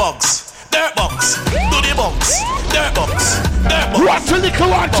 Dirt box. Dirt box. Do the box. Dirt box. Dirt box. Watch the little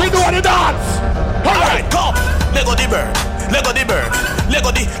one. She know what it does. Alright, come. Lego the bird. Lego the bird.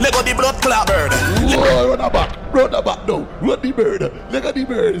 Lego the blood clot bird. Run back. Run back now. Run the bird. Lego the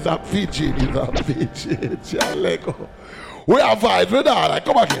bird is a pigeon. It's a pigeon. Yeah, Lego. We are vibes. We're not.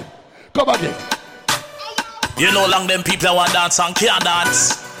 Come again. Come again. You know long them people want dance and can't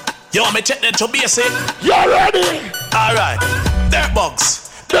dance. You want me check them to basic? You ready? Alright. Dirt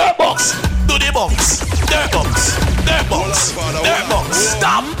box. Dirt box. Do the box. Dirt box. Dirt box. Dirt box.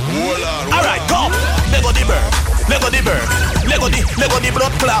 Stop. Alright, come. Lego the bird. Lego the bird. Lego the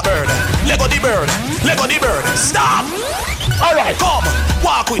blood clot bird. Lego the bird. Lego the bird. Stop. Alright, come.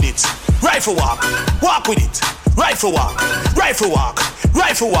 Walk with it. Rifle walk. Walk with it. Rifle walk. Rifle walk.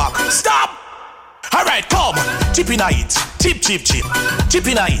 Rifle walk. Stop. Alright, come. Chip in a it. Chip, chip, chip. Chip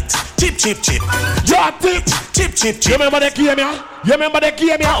in a it. Chip, chip, chip. Drop it. Chip, chip, chip. You remember the game, yeah? You remember the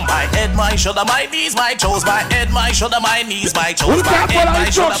game, yeah? My head, my shoulder, my knees, my toes. My head, my shoulder, my knees, my toes. My head, my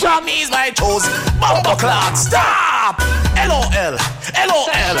shoulder, my knees, my toes. Bumper clock. Stop. LOL. LOL.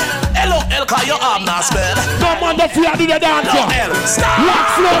 LOL, cause your arm not spell. Come on, the fear do the dance. LOL. Stop.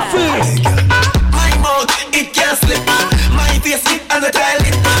 Lock fluffy. My mouth, it can't slip. My face, it and the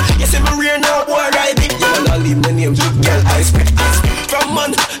toilet. You see me rear now, boy, ride it. You wanna leave my name, girl, I spit. From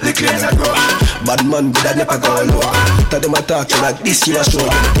man, the crazy grow. Bad man, good, I never go low. Tell them I talk to like this, you a show.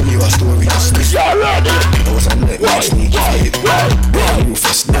 Tell you a story, just this. You're ready. I was on the next sneak, you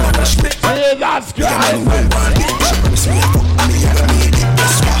first, now I'm a split. Hey, that's good. Yeah, man, well, man, it. She promised me, fuck me, and I made it.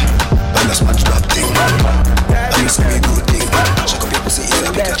 That's why. And that's my drop thing. I used to be a good thing. Check up your pussy, it's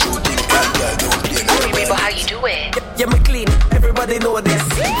a bit of true thing. Yeah, don't play no way. But how you do it? Yeah, me clean, everybody know this.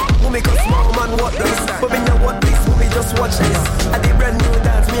 Who make a small man what this? But me know what this, who me just watch this. I did brand new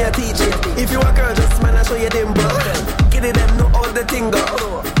dance, me a teach it. If you a girl, just man, I show you them bro. Get it, them know all the thing go.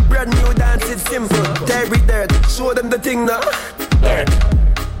 Brand new dance, it's simple. Terry dirt, show them the thing now. Dirt,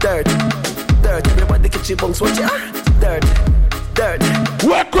 dirt, dirt. Everybody catch your bunks, watch ya. Dirt, dirt.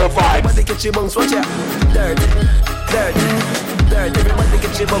 Work with vibes. Everybody catch your bunks, watch ya. Dirt, dirt, dirt. Everybody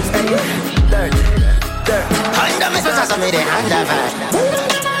catch your bunks, hey. Dirt, dirt. Under me, so some of the under vibe.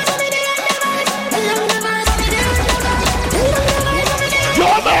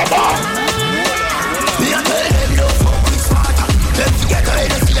 Your mama. Let's get ready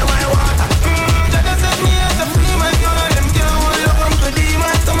to see my water.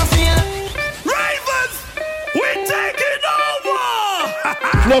 Ravens, we're taking over.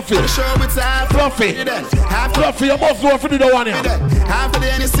 Fluffy. Fluffy. Fluffy, you must go for the one here. Half of the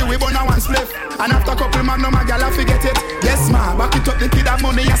NSC, we burn a one spliff. And after a couple man, no my gal, I forget it. Yes, ma, back it up, the kid have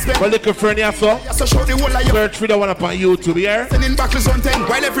money, you spend. Well, look, friend, here, so. So show the whole of you. Search for the one up on YouTube, here. Sending back to something,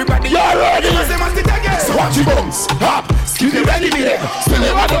 while everybody. You're ready. So watch your bones. Hop. Excuse me, ready me there. Spin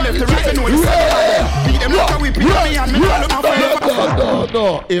your bottom left to right, and know the side. Beat them like a whip, me and me call them up.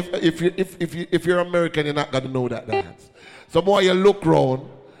 No. If you're American, you're not gonna know that dance. So more you look round,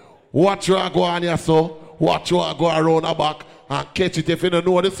 watch you go on here, so watch you go around the back and catch it. If you don't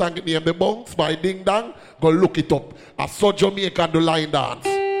know the song name, the Bounce by Ding Dong, go look it up. I saw Jamaica do line dance.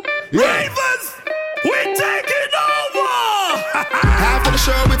 Ravens, we're taking over. After the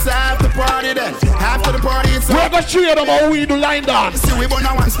show, it's after party then. After the party, it's we're gonna show you how we do line dance. See, we burn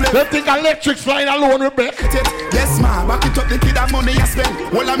a one split. They think electric's flying alone, Rebecca. Yes, ma, back it up, the kid have money you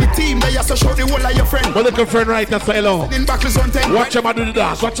spend. Well, I'm a team, they have to show the whole of your friend. Well, little friend right now, say hello. Watch him do the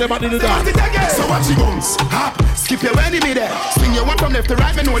dance, watch him do the dance. So watch your bones, hop, skip your enemy there. Swing your one from left to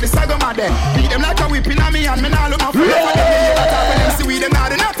right, me know the saga man there. Beat them like a whipping on me and me now look my friend. See we them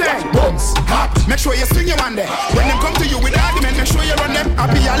not nothing. Bones, hop, make sure you swing your one there. When them come to you with argument, make sure you run them. I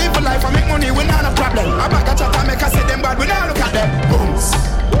be a live a life, I make money, we not a problem. I back a chat, I make I say them bad, we not look at them. Bones.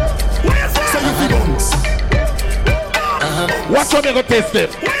 So you feel bones, Watch how me go test them.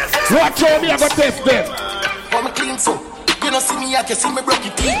 Watch how me go test them. I'm clean so. You don't see me, I can see me broke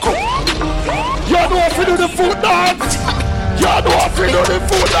it deep. You know if you do the food dance. You know if you do the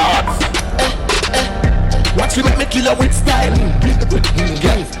food dance. Watch me make me kill her with style.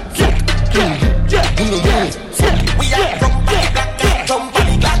 We are from back, jump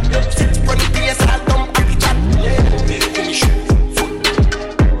body back. Sit from the place and I'll dump back the chat.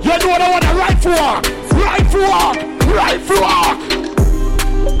 You know what I want to right for walk. Right for walk. Right for walk.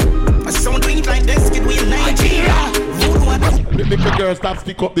 I sound doing like this, kid, we in Nigeria. Make the girls stop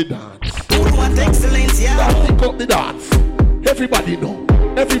stick up the dance. Who want excellence, yeah? Stop stick up the dance. Everybody know.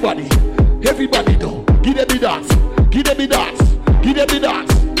 Everybody know. Give them the dance. Give them the dance. Give them the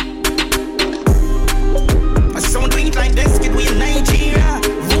dance. I sound doing like this, kid, we in Nigeria.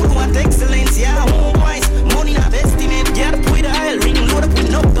 Who want excellence, yeah? Oh, boys, money not estimate. Get up with the oil ring, load up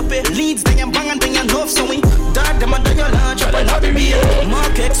with no pay. Leads, then you bang and then you love, so we dark them and then you launch up and not be me.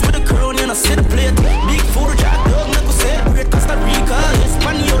 Markex with a crown, you know, see the plate. Big food, jack dog, no go celebrate. Costa Rica,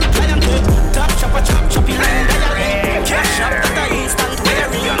 Espanol, client, top chopper, choppy line, diary. Cash up, that I instant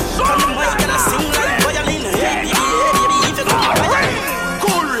wearing. From the mic, and I sing like violin. Hey, baby,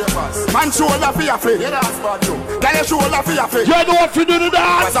 cool ravers. Man, shoulder for your face. Yeah, that's bad, too. Girl, you shoulder for your face. You know what you do the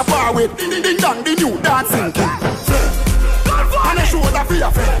dance. What's a far with? Ding dong, the new dancing king. And a shoulder for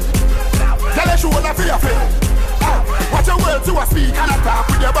your face. Girl, you shoulder for your face. Watch your words to a speak and attack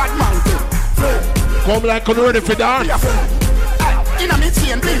with your bad mouth. Come like you're ready for dance. In a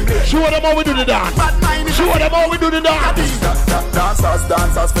chain bling. Show them how we do the dance. Show them how we do the dance.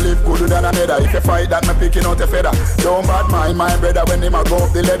 Dancers, Philip good than another. If you fight that, me picking out a feather. Don't bad mind my brother when him a go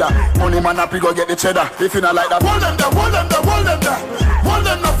up the ladder. Money man up, go get the cheddar. If you not like that, hold them there, hold them there, hold them there. Hold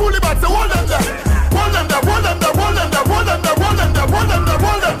them there, fully back, hold them there. Hold them there, hold them there, hold them there, hold them there, hold them there, hold them there,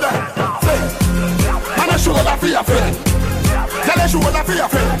 hold them there. Man, I show that for your friend. Tell a show that for your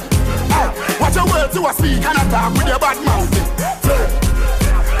friend. Watch your words to a speak and attack with your bad mouth.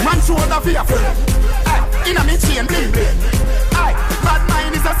 Man, show that for your friend. In a me chain bling bling. Bad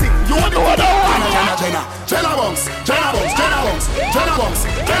mind is a sin. You want to Jenna bunks, do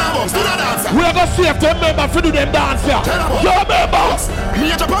the dance. We are gonna see if them members for do them dance here. Your members.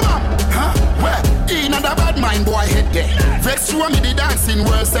 Me a Japan man. Where? In a bad mind boy head there. Vex show me the dancing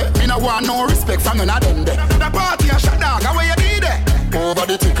worse. Me no want no respect from none of them there. The party a shut down. How you be there? Over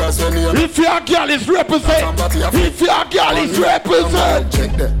the tickers when you. If your girl is represent. If your girl is represent.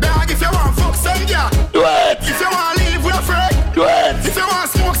 Check that. Dog, if you want fuck some girl, do it. If you want live with a friend, do it. If you want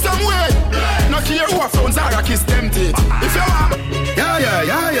smoke some way, no care who a phones are a kiss tempted. If you want. Yeah.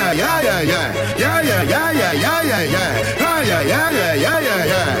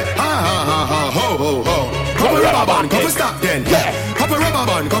 Ha. Couple rubber band, couple stop then. Couple rubber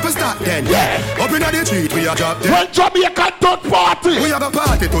band, couple stop then. Up in the street, we a drop then. When Jamaican don't party. We have a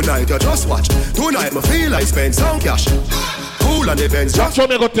party tonight, you just watch. Tonight, me feel I spend some cash. Cool on the Benz. That's how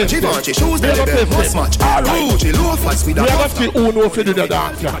me go test it. Givenchy shoes, the Benz must match. Gucci low fast with a we have to see who know if you do the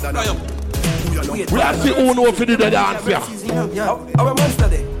dance here. We have to see who know if you do the dance here. Our monster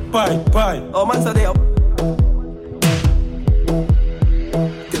day. Pie. Oh, monster day up.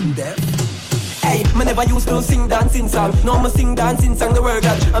 Hey, me never used to sing dancing song. No, me sing dancing song the word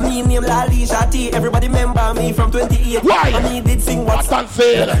God. I mean name Lali Shati. Everybody remember me from 28. Why? I mean did sing what's on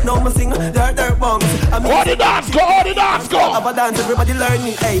sale. No, me sing dirt bongs. I mean all the dance go. Have a dance, everybody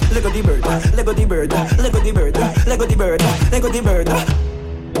learning. Hey, Lego the bird.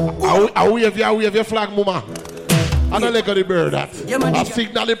 I wave your flag, mama. I don't let the bird that. I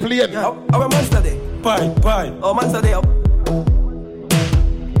signal the plane. Our monster day. Pie. Oh, monster day up.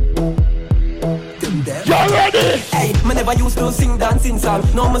 You ready? Hey, me never used to sing dancing song.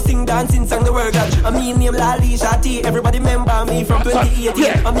 No, me sing dancing song the word God. I mean name Lali Shati. Everybody remember me from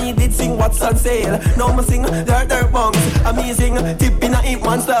 2018. I mean did sing what's on sale. No, me sing dirt bongs. I mean sing tip in a imp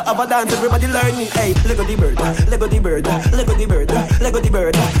monster of a dance. Everybody learning. Hey, Lego the bird. Hey, Lego the bird.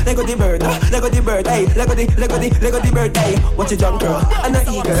 Hey, watch your junk girl. And a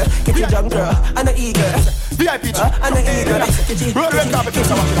eager. Get your junk girl. And a eager. VIP. And a eager. Roll red carpet.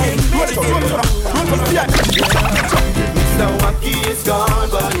 Mr. Wacky is gone,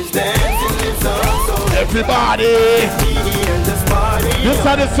 but he's dancing his song. So everybody, this is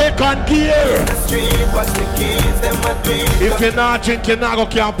the second gear. If you're not drinking, now go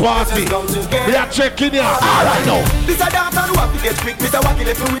can't party. We are checking you. Alright now. This a dance and Wacky get quick. Mr. Wacky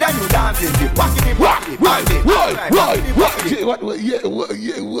left with a new dancing.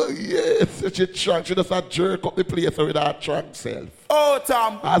 Yeah. Such a trunk. She just a jerk up the place with her trunk self. Oh,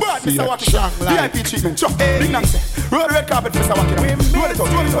 Tom. I see Mr. a Wacky. trunk like VIP treatment. Chuck. Big Nancy. Roll red carpet, Mr. Wacky. Roll it on.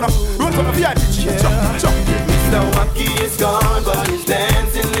 VIP treatment. Chuck. Mr. Wacky is gone,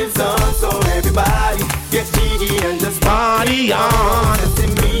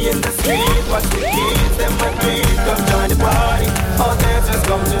 just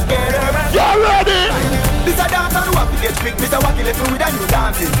come together and you ready? This a dance and wacky get quick. Mr. Wacky left me with a new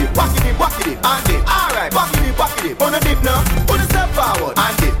dancing dip. Wacky dip, and dip. Alright, wacky dip. On the dip now, on the step forward,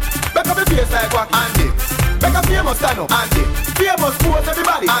 and dip. Back up the face like wacky, and dip. Back up famous stand up, and dip. Famous pose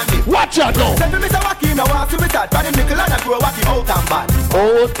everybody, and dip. Watch out now. Send me Mr. Wacky now, want to see me start. But him nickel and I grow Wacky out and bad.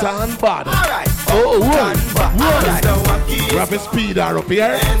 Out and bad. Alright. Oh, run. Mr. Wacky. Grab a speeder up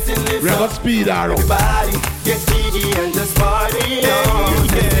here. Grab a speeder up. Everybody get giddy and just party on.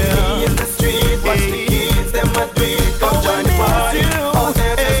 Yeah. In the street, watch the kids, them a do it. Come join the party. All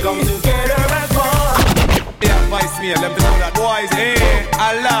them just come together and fun. Yeah, vice me, let them know that boys,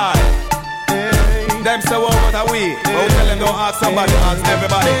 alive. Them say what are we? Don't tell them don't ask somebody, ask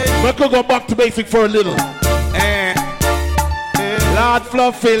everybody. We could go back to basic for a little. Lord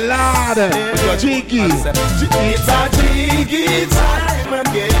Fluffy, Lord Jiggy. It's a jiggy time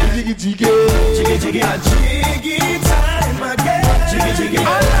again. Jiggy, jiggy. Jiggy, jiggy, a jiggy time again. Jiggy, jiggy.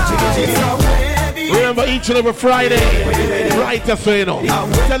 Remember each and every Friday, right as so you know.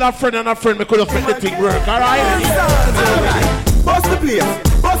 Tell a friend and a friend we could have make the thing work, alright? Bust the place,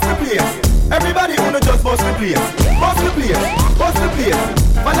 bust the place. Everybody wanna just bust the place. Bust the place, bust the place.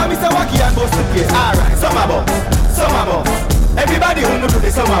 Follow Mr. Wacky and bust the place. Alright, summer bump. Everybody wanna do the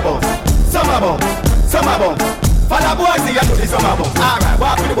summer bump. Summer bump. Follow boys here do the summer bump. Alright,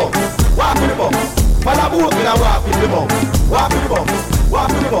 walk with the bump. Follow boys here walk with the bump. Walk with the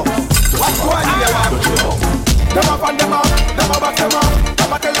bump. Watch boys here walk with the bump. Them up and them up, them a back them up.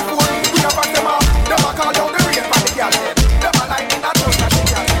 Them a telephone, we a back them up. Them a call down the rain for the girl. Them a line in a toast for the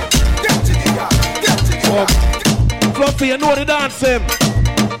girl. Get jiggy. Fluffy, you know the dance him.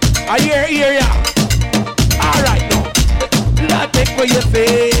 I hear ya. Alright now. Lord, take what you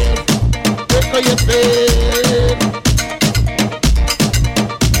feel. Take what you feel.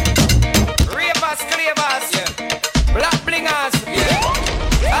 Ravers, clavers, black blingers,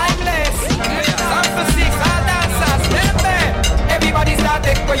 timeless, San Francisco, all dancers, everybody start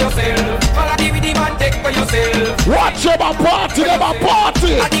take for yourself. Follow DVD man, take for yourself. Watch them a party, them a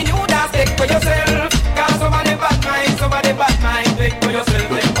party. And the new dance, take for yourself. Cause some of them bad mind, take for yourself,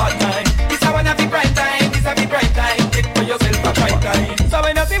 take bad mind. This a one of the bright time, take for yourself a bright time. So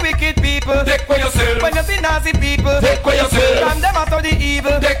when you see wicked people, take for yourself. When you see nasty people, take for yourself. From them out of the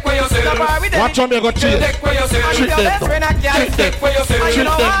evil, take for yourself. Watch them, you go chill. Take for yourself. Treat them down. Take for yourself. Treat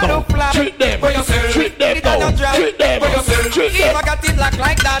them down. Treat them. Treat them down. Treat them. Treat them. If I got it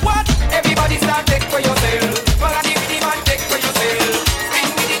like that, what? Everybody start take for yourself. Follow the rhythm and take for yourself. Spin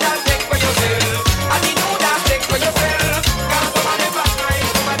with it and take for yourself. And the new dance take for yourself. Cause some of them bad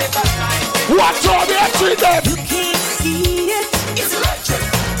mind. Watch out, they treat them. You can't see it. It's electric.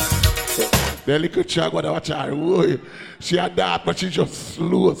 The little child gonna watch her. Boy. She had that, but she just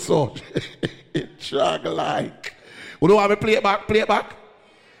slow so. It drag like. You know how me play it back? Play it back?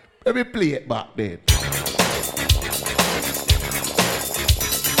 Let me play it back then.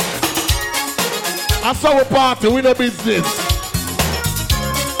 That's our party, we no business.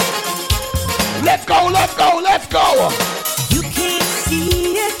 Let's go, let's go, let's go. You can't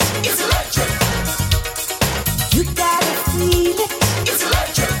see it. It's electric. You gotta feel it. It's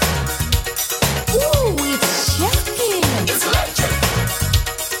electric. Ooh, it's shocking. It's electric.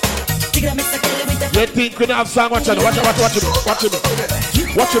 You think we don't have song? Watch it, watch it. Watch it. Watch it. Watch it.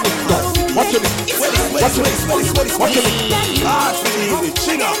 Watch it. Watch it.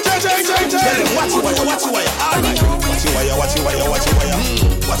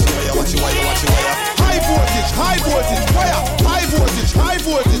 High voltage, wire. High voltage,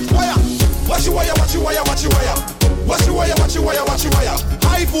 wire. Watch your wire.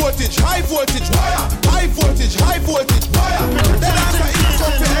 High voltage, wire. High voltage, wire. Then after it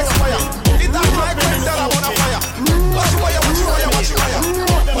comes to expire. It has my friend that I wanna fire. Watch your wire.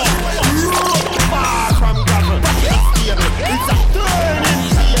 Far from gravel. It's a turning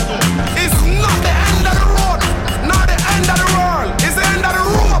table. It's not the end of the road, not the end of the world. It's the end of the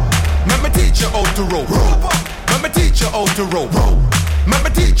rope. Let me teach you how to rope. Let me teach you how to rope. Let me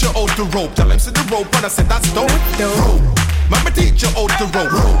teach you how to rope. Tell him see the rope and I said that's dope. Rope. Let me teach you how to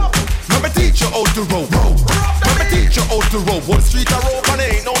rope. Let me teach you how to rope. Let me teach you how to rope. One street a rope and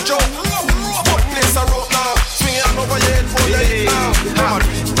it ain't no joke. One place a rope now. Swing it over your head for your hit now.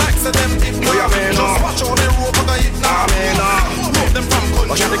 Like say them hit now. Just watch all the rope and the hit now. Rope them from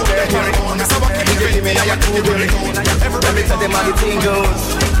country. That's how I keep it in me. Every time them all the thing goes.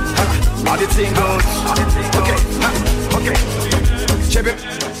 All the thing goes. Okay.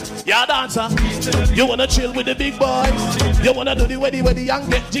 Yeah, dancer. You wanna chill with the big boys. You wanna do the weddy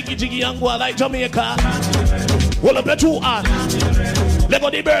and get jiggy and go like Jamaica. Hold up your two hands. Let go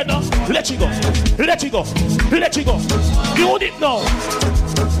the bird now. Let you go. Let you go. Let you go. New dip now.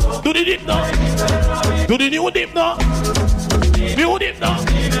 Do the dip now. Do the new dip now. New dip now.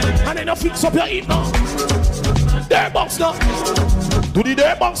 And then you fix up your hip now. Dirt box now. Do the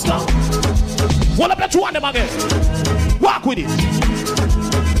dirt box now. Hold up the two on them again. Walk with it.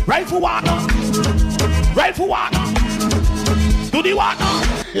 Right for water. Right for water. Do the water.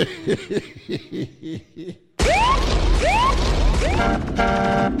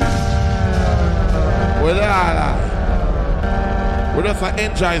 We just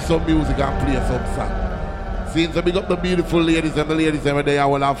enjoy some music and play some song. Since I big up the beautiful ladies and the ladies every day, I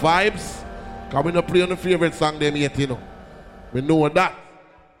will have vibes. Can we not play on the favorite song them yet, you know? We know that.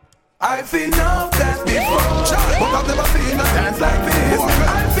 I've seen enough dance before, but I've never seen a dance like this.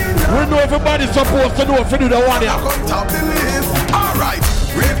 I've seen enough. We know everybody's supposed to know if you do the one here. On top the list. Alright,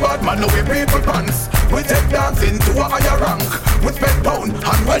 real bad man, no we people pants. We take dancing to a higher rank. We spend pound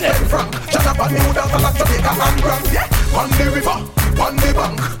and we spend franc. Jonathan New Dance and Jamaica and Grand. Yeah, on the river, on the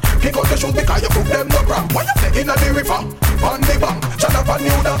bank. Kick out the shoes because you put them no gram. Why you say in the river, on the bank. Jonathan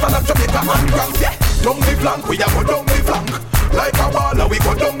New Dance and Jamaica and Grand. Yeah, down the flank, we a go down the flank. Like a baller, we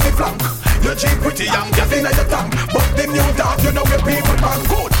go down the flank. You cheap pretty young, just in your tank. But the new dance, you know where people man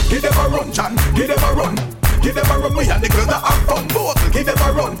good. Give them a run, Chan, give them a run. Give them a run, me and the girls that have fun. Both, give them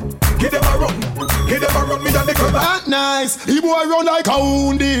a run, give them a run. Give them a run, me and the girls that nice. He boy run like a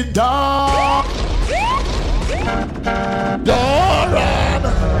wounded dog. Don't run.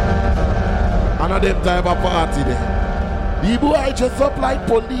 And of them type of party there. The boy dress up like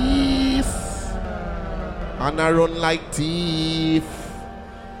police. And I run like thief.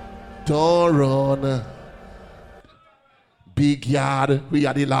 Don't run. Big yard, we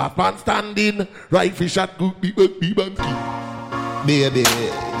are the last man standing. Rifle shot, good people, baby. Baby,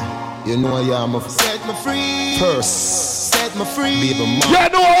 you know I am a set me free. First, set me free. Baby, mom. You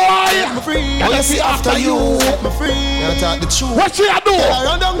know why? Set me free. Let's see after you. Set me free. I talk the truth. What she a do? I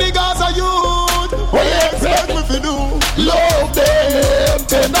run down the Gaza youth. What you expect me to do? Love them,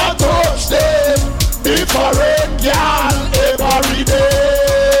 then I touch them. Different girl every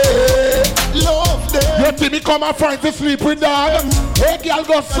day. Love them. You think me come and find to sleep with dog? Hey girl,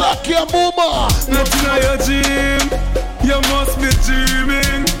 go suck your mama. nothing on your dream. You must be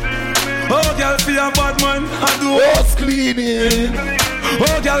dreaming. Oh, girl, feel a bad man, I do house cleaning.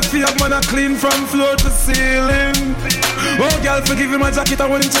 Oh, girl, feel a man, I clean from floor to ceiling. Oh, girl, forgive him my jacket, I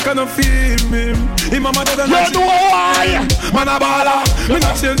want him check and I feel him. Him mama doesn't know. You know why? Man a baller, me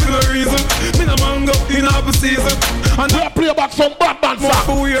not change for no reason. Me no mango in half season. And I play back some bad man song.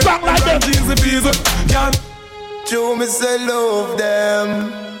 Song like that. Joe me say love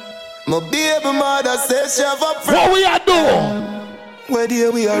them. My baby mother says she have a friend. What we are doing? Where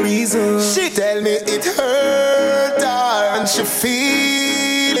dear we are reason. She tell me it hurt her and she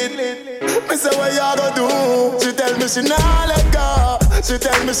feel it. Me say what you gonna do? She tell me she not let go. She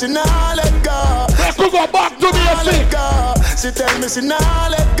tell me she not let go. Let's go back to me. She tell me she not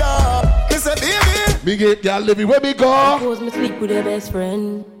let go. Me say baby. Me get y'all living where me go. Suppose me sleep with your best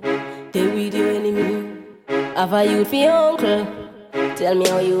friend. They with your enemy. Have a youth for your uncle. Tell me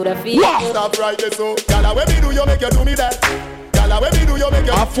how you da feel. Stop right there so. Gala when me do you make you do me that. When me do you make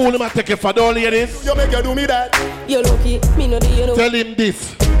you I fool him and take it for the ladies. You make you do me that. You lucky, me no do you know. Tell him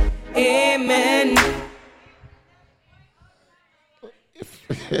this. Amen.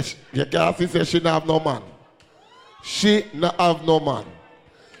 You can't see say she not have no man. She not have no man.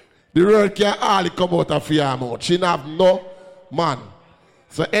 The word can hardly come out of your mouth. She not have no man.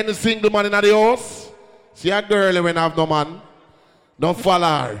 So any single man in the house, see a girl when have no man, don't follow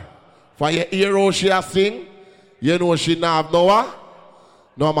her. For your hero she a sing. You know she not have no one?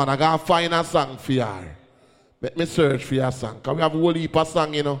 No man, I gotta find a song for her. Let me search for your song. Can we have a whole heap of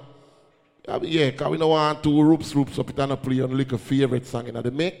song, you know? Yeah, because we don't want two roops up it and play on like a favorite song in the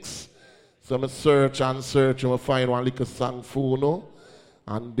mix. So I search and I find one little song for you know?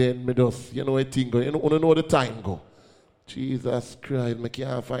 And then me just, you know a thing go. You know the time go. Jesus Christ, I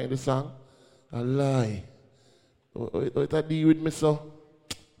can't find the song. A lie. What I deal with me so?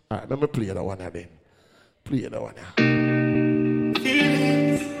 Alright, let me play that one then. Play that one now.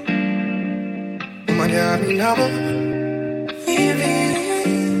 Feelings. Woman, you have me now.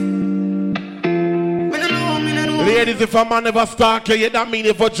 Ladies, if a man never stalk you, that mean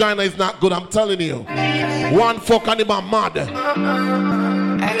your vagina is not good, I'm telling you. One fuck and him a mad.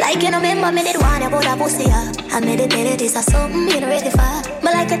 I Like you know, remember me did one about a pussy, yeah. I meditated this or something you ready for.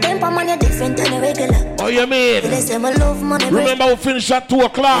 But like a temper man, you're different than a regular. Oh, you mean? They say my love money. Remember we finish at 2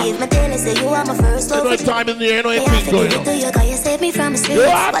 o'clock. If my daily say you are my first love. You know time in the air, you know you it's going on. You cause you saved me from a sleep.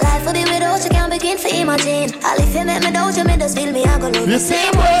 But life for be without you can't begin to imagine. All if you make me doubt you, me just feel me, I go love the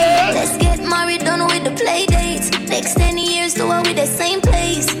same way. Let's get married, done with the play dates. Next 10 years, do it with the same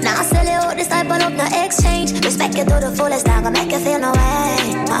place. Now sell it out, this type of love, no exchange. Respect you to the fullest, I'm gonna make you feel no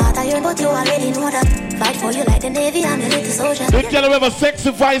way. My heart I yearn, but you already know that. Fight for you like the Navy, I'm your little soldier. You can't ever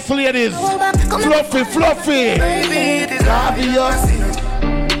sexy voice, ladies. Fluffy, fluffy. Baby, it is obvious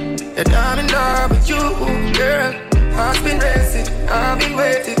that I'm in love with you, girl. I've been racing, I've been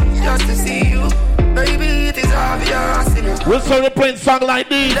waiting just to see you. Baby, it is obvious. We're sorry playing song like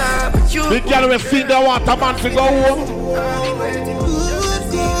this. The girl will sing the water man to go home.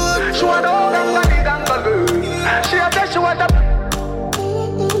 She want all the gangle. She said she want the.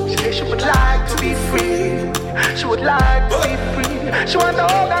 She would like to be free. She would like to be free. She want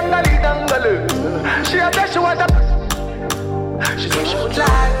all gangle. She said she want the. She said she would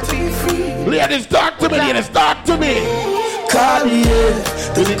like to be free. Ladies, talk to me. Ladies, talk to me. Call me, yeah.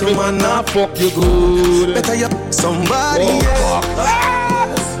 The little man not fuck you good. Better you somebody, yeah.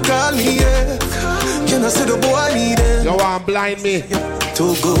 Call me, yeah. Can I say the boy need it? You want blind me?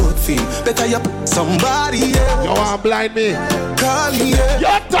 Too good feel. Better you somebody, yeah. You want blind me? Call me, yeah.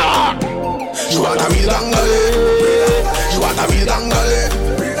 You talk. You want a real dangle. You want a real dangle.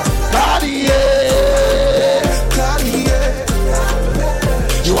 Call me, yeah. Call me,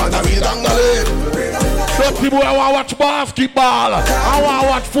 yeah. You want a real dangle. Dirty boy, I want to watch basketball. I want to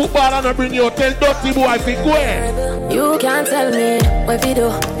watch football and I bring you. Tell dirty boy if he go. You can't tell me where we do,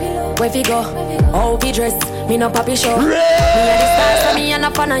 where we go, how we dress. Me no papi show. Me a the stars so me and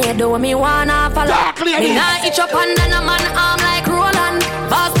a fan and you do what me wanna follow. Me nah itch up under a man arm like Roland.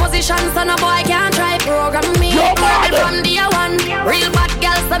 Boss position so no boy can't try program me. Me from day one. Real bad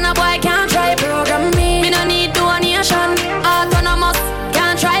girl so no boy can't try program me. Me no need donation. Autonomous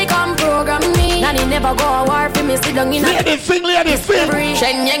can't try come program me. Nanny never go a war for me sit down in a. Ladies sing, ladies sing.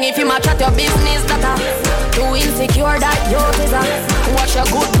 Shen Yang if you match at your business data. Too insecure that you is a. Watch your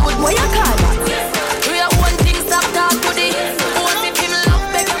good boy you call that. Do your own thing stop talk to the. Own if him love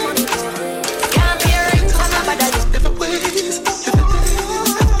beg your money. Can't hear him come up at different ways.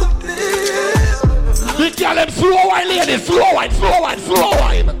 The girl them slow wine ladies, slow wine, slow wine, slow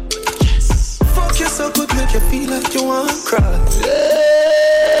wine. Fuck you so good make you feel like you want to cry.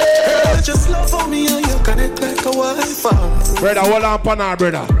 Girl, just love on me and you connect like a Wi-Fi. Brother, hold on pan her,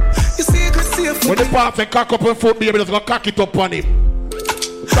 brother. You secret safe. When the perfect cock up and foot baby, just gonna cock it up on him.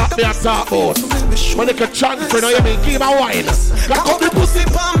 Stop me and talk about. When they can transfer, now you mean give him a wine. Cock up the pussy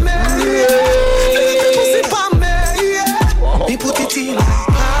pan me. The pussy pan me, yeah. They put it in like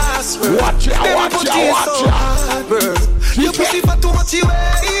password. Watch ya, watch ya, watch ya. You pussy for too much,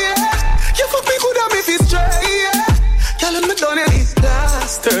 yeah. You fuck me good and me feel straight, yeah. Tell him me done any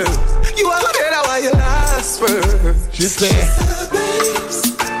plaster. You are better while you last word. She say,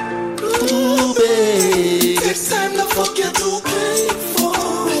 ooh, babe. Next time the fuck you too painful.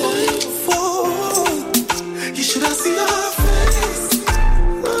 You should have seen her face.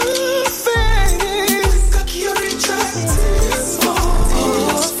 Her face. Cocky your retracts.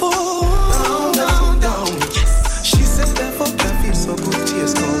 Down. She said that fuck you feel so good.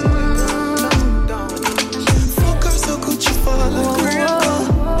 Tears come down. Fuck her so good she fall like rain.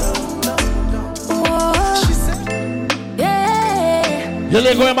 She said, yeah. you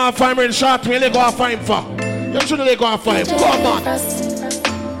let go of my fire and shot me, you let go of fire for. You should let go of fire. Come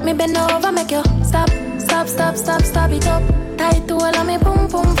on. Me bend over, make you stop it up. Tight to all of me, boom,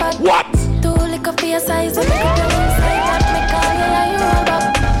 fat. What? Too little for your size, so make it your side. That me call you, you roll up.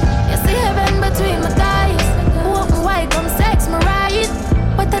 You see heaven between my thighs. Walk white, come sex me right.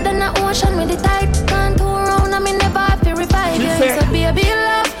 Wetter than the ocean with the tide. Can't turn around, I me never have to revive you. So baby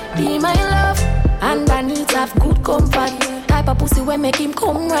love, be my love. And I need to have good comfort. Type of pussy when make him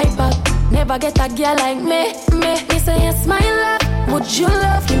come right back. Never get a girl like me. Me say yes, my love. Would you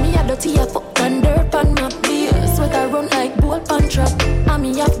love? Give me a dirty a fuck and dirt on my beer. Sweat I run like bull pan trap. And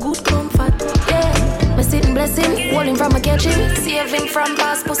me have good comfort, yeah. Me sitting blessing, holding from a kitchen. Saving from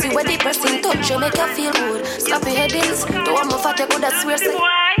past pussy where they pressing. Touch you make you feel good. Stop your headings. Don't want my fat you could have swear say.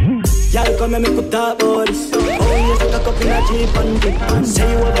 Y'all come and make up talk about this. Oh, you stuck a cup in a cheap and dip. Say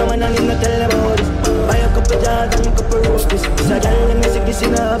you have a man and you not tell about this. Buy a couple jars and a couple roasties. So y'all let me see this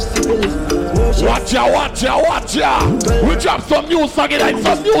in a half syphilis. Watch ya. We drop some new song in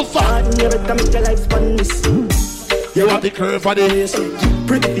some new song. You better make your life span this. You want the curve for this.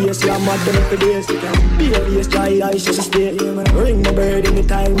 Pretty face, yeah, mad them for days. Be a face, dry eyes, just a stay. Ring my bird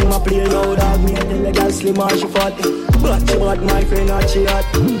anytime, me my play. Yo, dog, me a tell a girl slim or she fat. But she bad, my friend, not she hot.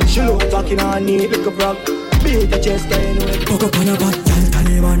 She look talking on me, look a frog. Beat the chest, anyway. Fuck up on a bad girl,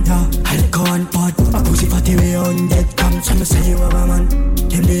 Taliban, yeah. I'll go on pod. A pussy fatty way on dead cam. Some say you have a man,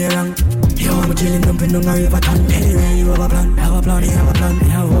 them they wrong. Yo, I'm killing them, pin on a river town. Anyway, you have a plan, have a plan, you have a plan.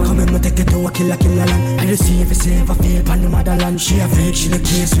 Come and me take it to a killer land. And you see if you save a feel pan the motherland. She a fake, she the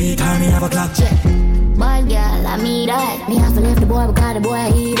case, sweet, her me have a clock. Bad girl, I mean that. Me have to leave the boy because the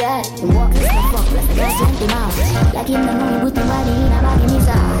boy he dead. He walk this the fuck like the girl 20 miles. Like him the money put the body in a body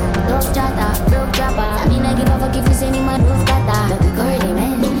misa. Dog chatter, broke chopper. I mean I give a fuck if you send him a roof cutter. But we curly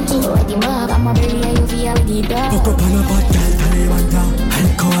man, wet him up. I'm a baby and you feel with the dog. Fuck up on a bad girl, Taliban, yeah.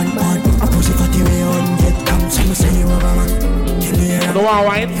 I'll go on board. A pussy fatty way on dead cam. Some say you have a man. You know how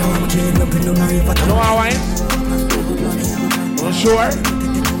I wine? Yo, I'm killing them, pin on a river town. You know how I wine? You sure?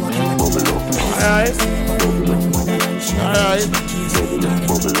 Alright.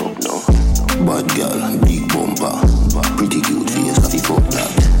 Bubble up now. Bad girl, big bumper. Pretty cute face, coffee fuck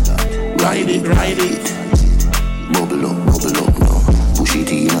that. Ride it. Bubble up now. Push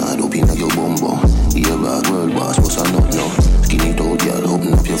it in hard up in your bumbo. Here a world boss, what's a nut now? Skin it out, girl,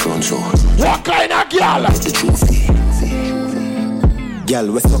 open up your front so. What kind of girl? Get the trophy. Girl,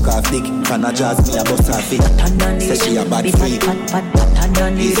 we suck her thick. Can I jazz me a bust her fit? Say she a bad freak.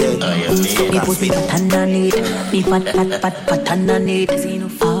 He said, Me pussy fat underneath. Me fat underneath. Skin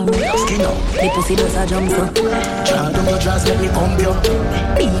up. Me pussy does a jump so. Try to no jazz, let me come here.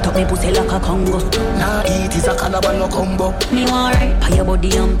 Beat up me pussy like a Congo. Nah, eat is a cannibal no combo. Me want right by your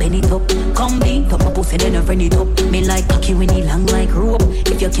body and pen it up. Come beat up my pussy then run it up. Me like cocky when he long like rope.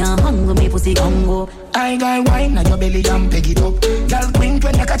 If you can't hang me pussy Congo. I got wine now your belly and peg it up. Girl quint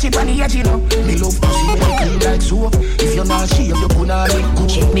when you catch it on the edge, you know. Me love pussy when you clean like soap. If you're not shave, you put on it good.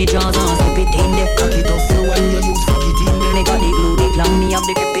 Check me jaws and slip it in there. Cock it up you when you use fuck it in there. Me got the glue, the glam, me have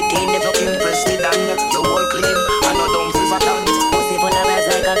the grip it in there. Fucking press it down, you all clean. I know dumb for fat down. Pussy full of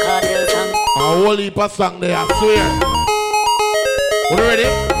vibes like a cartel song. A whole heap of song there, I swear. You ready?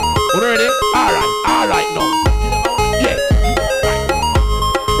 Alright now. Yeah.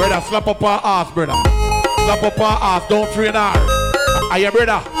 Brother, slap up our ass, brother. Slap up our ass, don't train her. Are you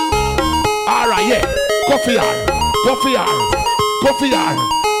brother? Alright, yeah. Coffee her now. Coffee her.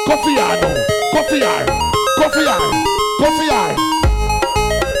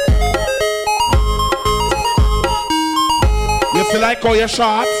 You feel like how you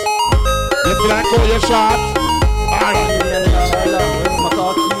shot? Alright.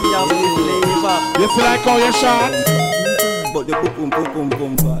 You feel like how you shot? But the boom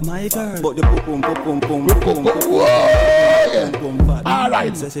fat. My girl. But the boom fat.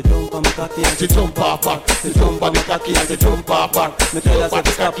 Alright. Say she jump on my cocky and she jump off back. She jump on the cocky and she jump off back. Me tell her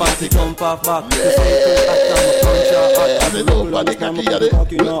say stop and she jump off back. She jump on the cocky and she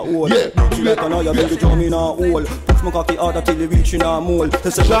cocky not hole. She like an eye baby drum in a hole. Push my cocky harder till it reach in a mole.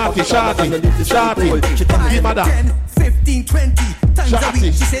 Shorty. Give her that. 15, 20 times a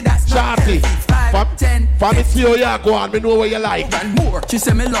week. She said that's not Shorty. 5, 10. For me see how you go on, me know what you like. And more. She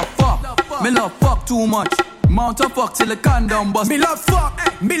said me love fuck too much. Mount of fuck till the condom bust. Me love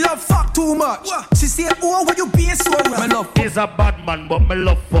fuck too much. She said, oh, why you being so rough? Me love He's a bad man, but me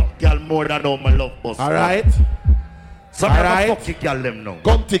love fuck girl more than all my love bust. Alright. Some fuck the girl them now.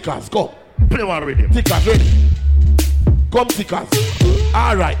 Come tickers, go. Play one rhythm. Tickers ready. Come tickers.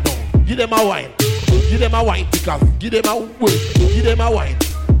 Alright now. Give them a wine. Tickers. Give them a wine.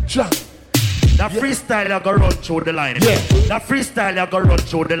 Jump. That freestyle you go run through the line. Yeah. That freestyle you go run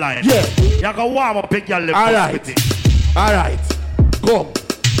through the line. Yeah. You go warm up big girl. Alright. Come.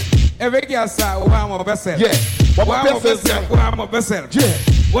 Every girl say warm up yourself. Yeah. Warm up yourself. Yeah.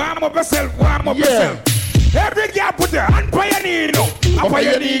 Warm up yourself. Every girl put your hand on your knee now. Up on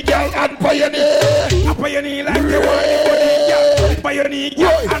your knee, girl, hand on your knee. Up on your knee like you want the body, girl. Up on your knee,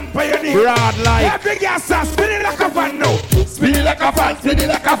 girl, hand on your knee. Broad like. Every girl say spinning like a fan now. Spinning like a fan. Spinning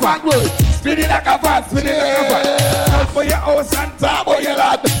like a fan. Top for your house and top for your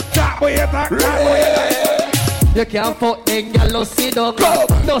lad. Top for your talk, top for your lad. You can't fuck them, girl, no sit down.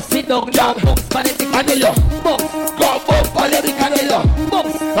 No sit down, no box, panetic and yo. Box, go box, panetic and yo.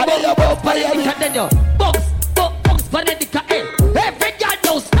 Box, panetic and yo. Box, panetic and yo. Every girl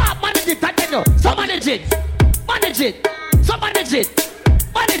knows, stop manage it and yo. So manage it.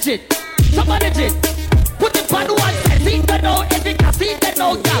 Put it on one side, see the no, every girl see the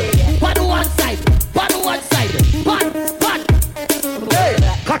no, girl. On one side.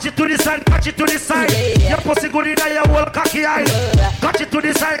 Catch it to the side. Your pussy good in your whole cocky eye. Catch it to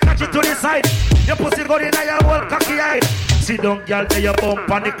the side. Your pussy good in your whole cocky eye. Sit down, girl, there you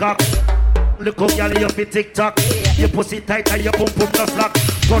bump on the cock. Look how girl you fi tick-tock. Your pussy tight and your pum-pum no slack.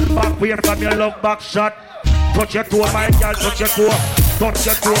 Turn back way from your love back shot. Touch your toe, my girl, touch your toe. Touch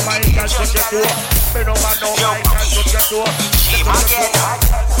your toe, my girl, touch your toe. Me no man know, my girl, touch your toe.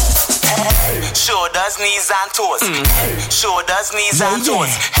 Shoulders, knees and toes. Shoulders, knees and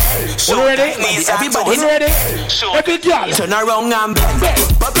toes. Shoulders, knees and toes. Ready? Every girl turn around and bend.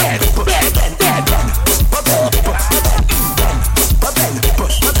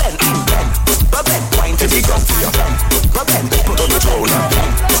 Wine to the ground for your bend. Put on the throne and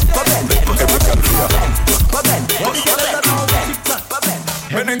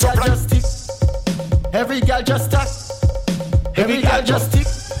every girl just tick. Every girl just tick.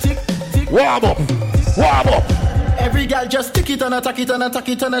 Warm up. Every girl just tick it and attack it and attack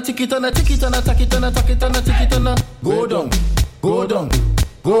it and attack it and attack it and attack it and attack it and attack it and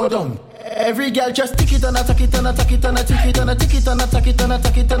go down. Every girl just tick it and attack it and attack it and attack it and attack it and attack it and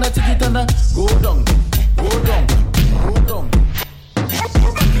attack it and attack it and go down.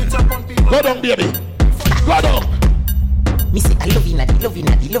 Go down, baby. Go down. Me say I love inna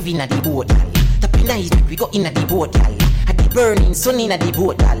the boat, gal. Tap inna his we go inna the boat, gal. At the burning sun inna the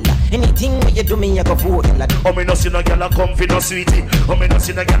boat, gal. Anything where you do me, you go vote, gal. Oh, me no see no gal a comfy, no sweetie. Oh, me no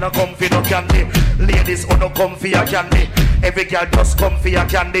see no gal a comfy, no candy. Ladies, oh no comfy a candy. Every girl just comfy a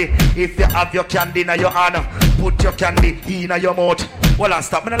candy. If you have your candy in your hand, put your candy in your mouth. Well, I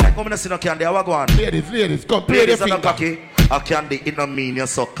stop. Me no like how me no see no candy. How I go on? Ladies, come play the finger. Cocky. A candy in no mean you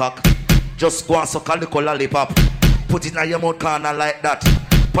suck cock. Just go and suck a little lollipop. Put it in your mouth corner like that.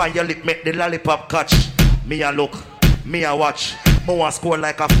 Pan your lip, make the lollipop catch. Me a look, me a watch. Me want score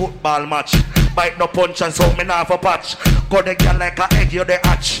like a football match. Bite no punch and so me not have a patch. Go the girl like a egg, you the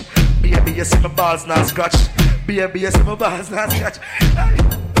hatch. Baby, you see my balls not scratch. Baby, you see my balls not scratch.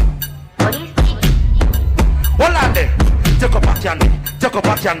 Hold on there. Take up a candy.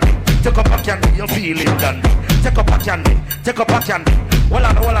 You feel it, dandy. Take up a candy. Hold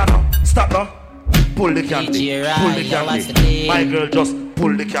on. Stop now. Pull the candy. My girl just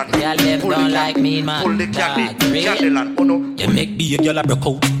pull the candy. Girl, them don't like me, man. Pull the candy. Candyland. Oh no. They make me a girl a broke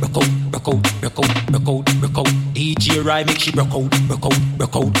out. DJ Rai make she broke out.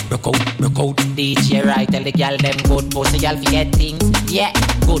 DJ Rai tell the girl them good pussy girl forget things. Yeah,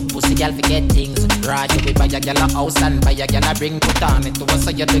 good pussy girl forget things. Right, you buy a girl a house and buy a girl a ring. Put on it to us so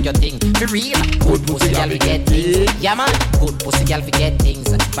you do your thing. For real, good pussy girl forget things. Yeah man, good pussy girl forget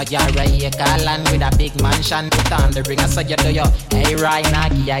things. Buy a car land with a big mansion. Put on the ring so you do your. Hey Rai, nah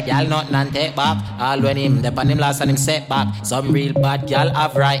give a girl nothing and take back. All when him dep on him last and him set back. Some real bad girl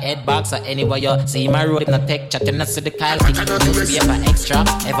have right head back. So anyway you see my road, no take chat, you not see the Kyle kick. Newspaper extra,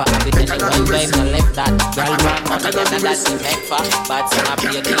 ever have it anyone time, no left that. Girl rock, but that's the make for. But some have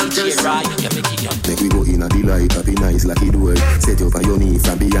your DJ Rai, you make it young. Make we go in a delight, happy nice like it do. Set you on your knee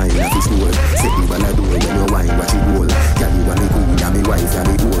from behind a fish bowl. Set you on a door when you wine, watch it roll. Can you want me cool, and me wife, and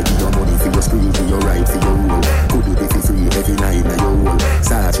me gold. Give your money for your screen, for your right, for your roll. Could do the free every night, now your roll.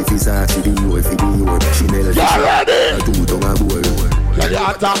 Sachi, the old, for the old. Chanel, the two to a goal. You're the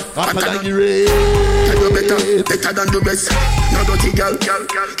hotter than the rain. You better than the best. No dirty girl,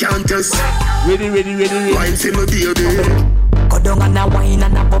 can't test. Ready. Wine for my baby. Go down and a wine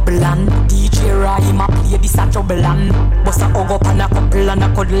and a bubble and DJ Rai ma play this a trouble and bust a hug up and a couple and a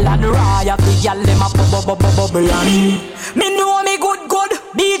cuddle and Rai a big gal dem a bubble and me know me good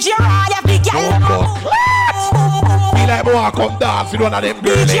DJ Rai a big gal dem a me like boy come dance with one of them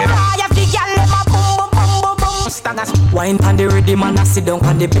girls. DJ Rai a big gal dem a staggers. Wine pan the rhythm and a sit down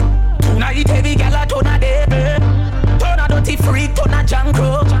on the bed. Tonight every gal a turn a devil. Turn a dirty freak, turn a junk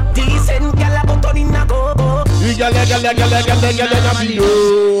crow. Decent gal a go turn in a go-go. Gal,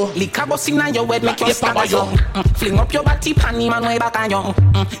 liquor bust inna your head make you stagger young. Fling up your body pan him and way back on young.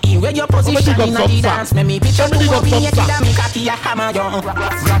 In where your position inna the dance. Make me picture you moving your kid and make a key a hammer young.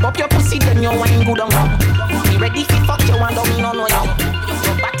 Grab up your pussy then you wine good on young. Me ready fi fuck you and don't me no young.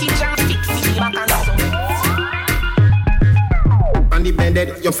 Your body jam fit fi back and down. On the bed,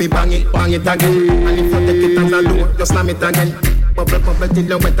 you fi bang it again. And if you take it as a load, you slam it again. Bubble till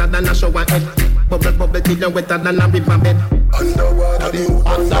you wetter than a shower head. Bubble till you wetter than a river bed. Underwater.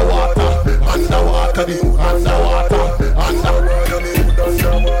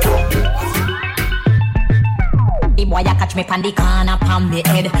 The boy a catch me pan the corner pan me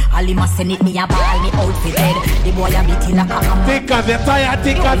head. All him a send it me a ball me out fi dead. The boy a beat in a cock. Think as you tired.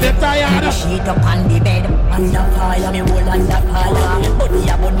 Me sheet up on the bed. Under fire, me roll under fire.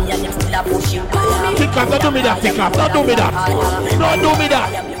 Bunny and you still a push you higher. Think as don't do me that.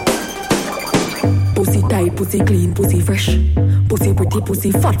 Pussy tight, pussy clean, pussy fresh. Pussy pretty,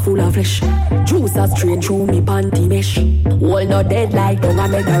 pussy fat, full of flesh. Juice a strain through me panty mesh. All not dead like don't I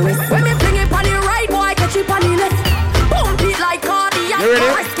make a rest. When me fling it on the right, boy catch it on the left. Pump it like cardiac.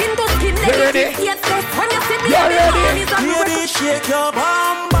 Skin to skin, negative. Yes, yes. When you see me, baby, shake your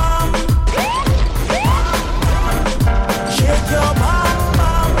bum bum. Shake your bum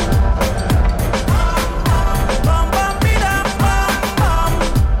bum. Bum bum bidam bum bum.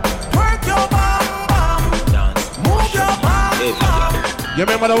 Work your bum bum. Move your bum bum. You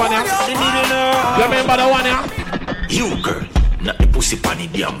remember the one, yeah? You remember the one, yeah? You girl, not the pussy pan the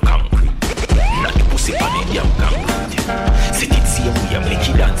damn concrete. Not the pussy pan the damn concrete. Sit it see we are make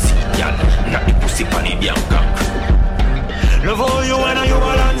it dance, y'all. Not the pussy pan the damn concrete. Love how you wanna you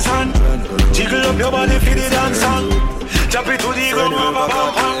balance and jiggle up your body for the dance and jump it to the ground,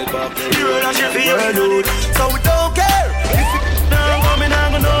 you will not shake your head. So we don't care if you now coming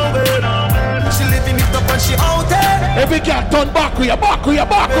out of nowhere. She living it up and she out there. Every girl turn back with you, back with you,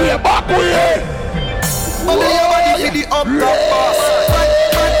 back with you, back with you. Only your body for the up top boss.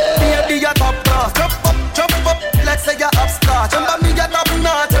 Baby, you're top class. Jump up, let's say you're upstart. Jump on me, you're top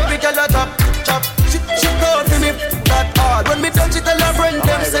notch. Every girl you're top chop. She called for me that hard. When me touch it, tell her friend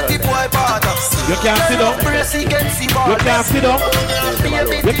them set the boy part. You can't sit down. You can't sit down.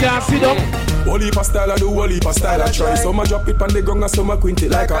 You can't sit down. Whole heap of style I do, whole heap of style I try. Some a drop it on the ground and some a quint it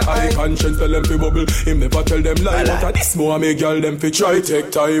like a high conscience. Tell them fi bubble, him never tell them lie. But at this more make y'all them fi try.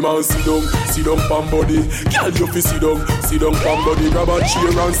 Take time and sit down pan body. Girl you fi sit down pan body. Grab a chair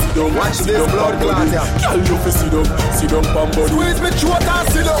and sit down pan body. Girl you fi sit down pan body. Squeeze me throat and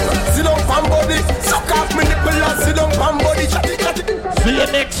sit down pan body. Suck off me nipple and sit down pan body. See you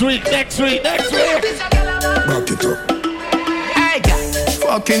next week. Back it up.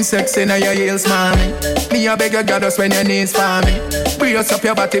 Fucking sexy now your heels, mommy. Me a beg your goddess when your knees for me. Brace up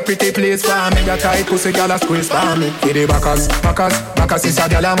your body, pretty please for me. Your tight pussy, girl a squeeze for me. Get the backers is a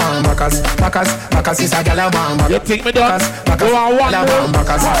gyal a man. Backers is a gyal a man. You think me done? Go on one more.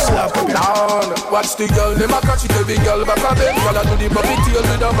 Watch the girl, them a catch it every girl back of them. Girl a do the puppy tail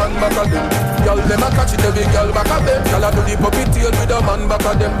with a man back of them. Girl, them a catch it every girl back of them. Girl a do the puppy tail with a man back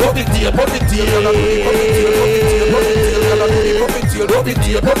of them. Puppy tail. Girl a do the puppy tail.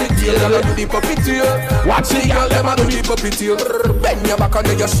 Girl a do the puppy tail. Watch the girl, them a do the puppy tail. Bend your back and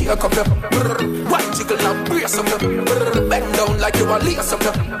then you shake up your. One jiggle and brace up your. Bend down like you a lace up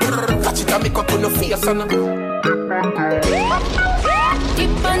your. Touch it and make up on your face and.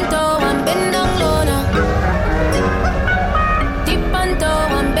 Dip and toe and bend down low now. Dip and toe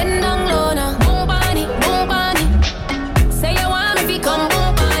and bend down low now. Boom body. Say you want me fi come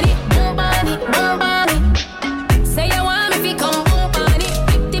boom body. Say you want me fi come boom body.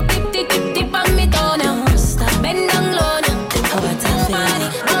 Dip on me toe now. Bend down low now.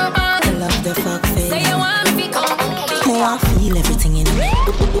 I love the fuck face. Say you want me fi come boom body. I feel everything in me.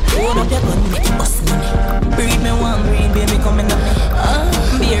 Hold up your gun, make it bust in me. Breathe me one, breathe, baby, coming up me.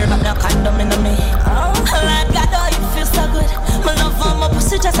 Beer, but no condom in me. Like God, oh, you feel so good. My love for my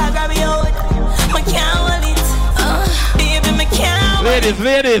pussy, just I grab you out. I can't hold it. Baby, I can't.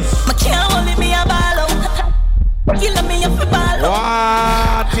 Ladies. I can't hold it, me a ball out. You love me up a ball out.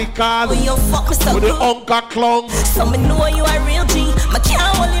 What? Because when you fuck me so with good. the Uncle Clong. So me know you a real G. I can't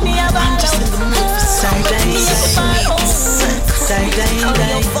hold it, me a ball out.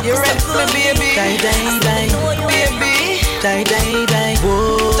 You ready for me, baby? Baby.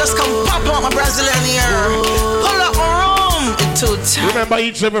 Just come pop on my Brazilian here. Pull up my room. It's too tight. Remember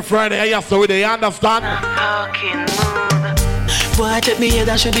each every Friday I have to with you understand? Boy, take me head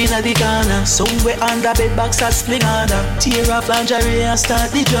and should be in the corner. Somewhere under bed box at spling order. Tear off lingerie and start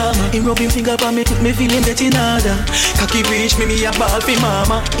the drama. Him rubbing finger on me, put me feeling get in order. Cocky reach me a ball for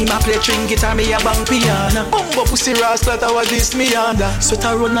mama. Him a play string guitar, me a bang piano. Bumbo pussy rasta, that was this me under. Sweat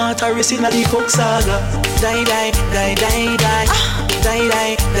a run out a race in the coke saga. Die. Die.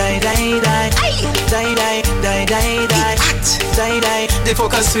 The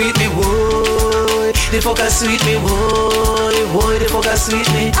fucker sweet me, boy. The fucker sweet me, boy. The fucker sweet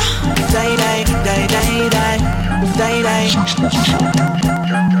me. Die.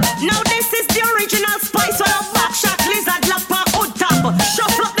 Now this is the original spice on a back shot, lizard, lock, park, hood top.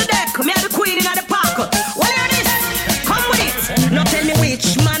 Shuffle up the deck, me are the queen in the park. What hear this? Come with it. Now tell me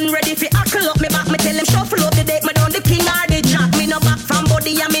which man ready for hackle up me back. Me tell him shuffle up the deck, me down the king or the jack. Me no back from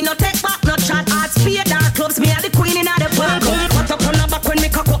body and me no take back no chat. Hard speed, dark clubs, me are the queen in the park. What up on the back when me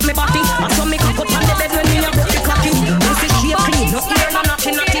cock up me body? I saw me cock up on the bed when me a broke the cocky. This is shape clean, no ear, no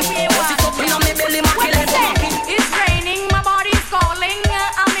nothing. Put it up in on me belly, my kill it. It's raining, my body's calling.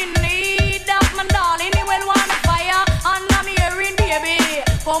 I'm in need of my darling. He will want a fire, and I'm hearing baby.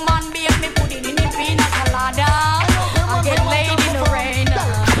 Come on, babe, me put it in the pin.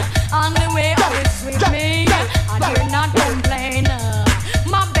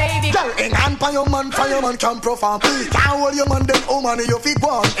 pan your man can perform. Can't hold your man, then oh man, you fi go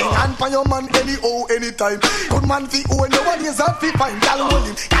on. Hand pan your man anytime. Good man fi own, nobody is up fi fine. Girl hold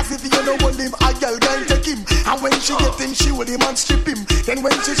him, cause if you don't hold him, a girl can take him. And when she get him, she hold him and strip him. Then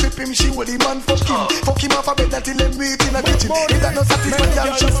when she strip him, she hold him and fuck him. Fuck him off a bed until him meet in a kitchen. If that not satisfied,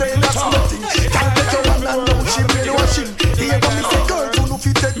 girl, she say that's nothing. Can't take your man and now she brain washing. Here come me say girl, you know fi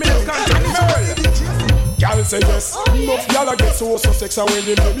take me. Girl say yes. Enough y'all get so sex and when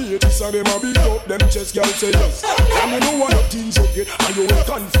they baby it is and them a big up them chest. Girl say yes. And you know what the things you get and you will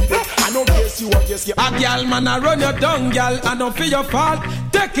confident. I know guess you what yes. A girl man a run your down, girl, and don't feel your fault.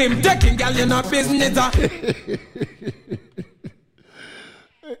 Take him, girl, you not business.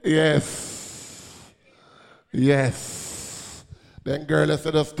 Yes. Then girl, let's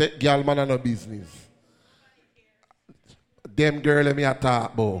just take girl man and no business. Them girl let me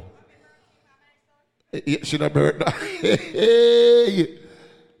attack, boy. She no bird. Hey,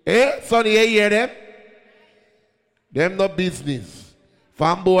 Sonny, you hear them? Them no business.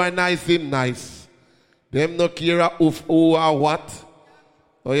 Fanboy nice, him nice. Them no care who or what.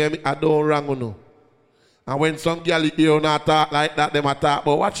 Oh yeah, I don't wrong no. And when some girl hear not talk like that, them attack.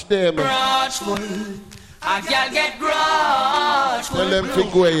 But watch them. Grudgeful. A girl get grudgeful. Tell them fi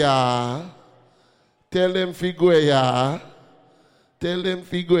go ya. Tell them fi go ya. Tell them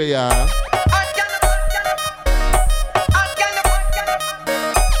fi go ya.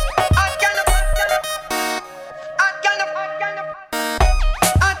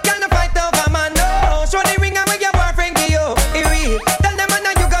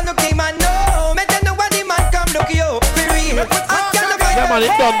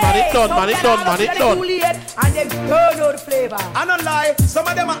 It done. And they turn out the flavor. I don't lie, some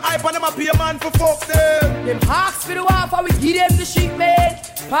of them are hype and them are pay a man for fuck them. Them hawks for the waff and we give them the shit, man.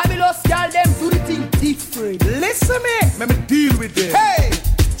 Fabulous girl, them do the thing different. Listen me, let me deal with them. Hey,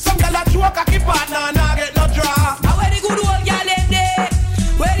 some girl that joke a keep partner and I get no draw. And where the good old girl them there?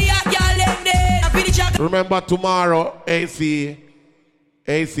 Where the hot girl them there? I finish up. Remember tomorrow, AC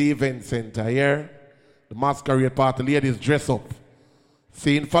Event Center here. The masquerade party, ladies dress up.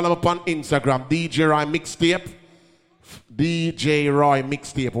 See, follow me up on Instagram, DJ Roy Mixtape. DJ Roy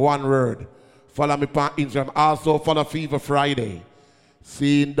Mixtape, one word. Follow me on Instagram. Also follow Fever Friday.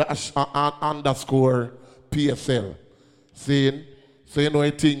 See, underscore PSL. See, so you know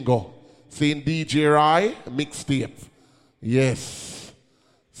a thing go. See, DJ Roy Mixtape. Yes.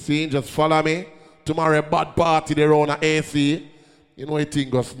 See, just follow me. Tomorrow a bad party there on AC. You know a thing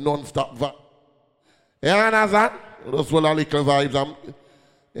goes non-stop. You understand? Just one little vibes.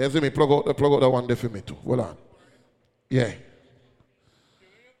 You see me plug out the one there for me too. Hold on. Yeah.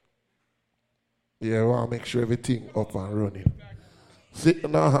 Yeah, I want to make sure everything up and running. See,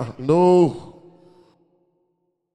 no.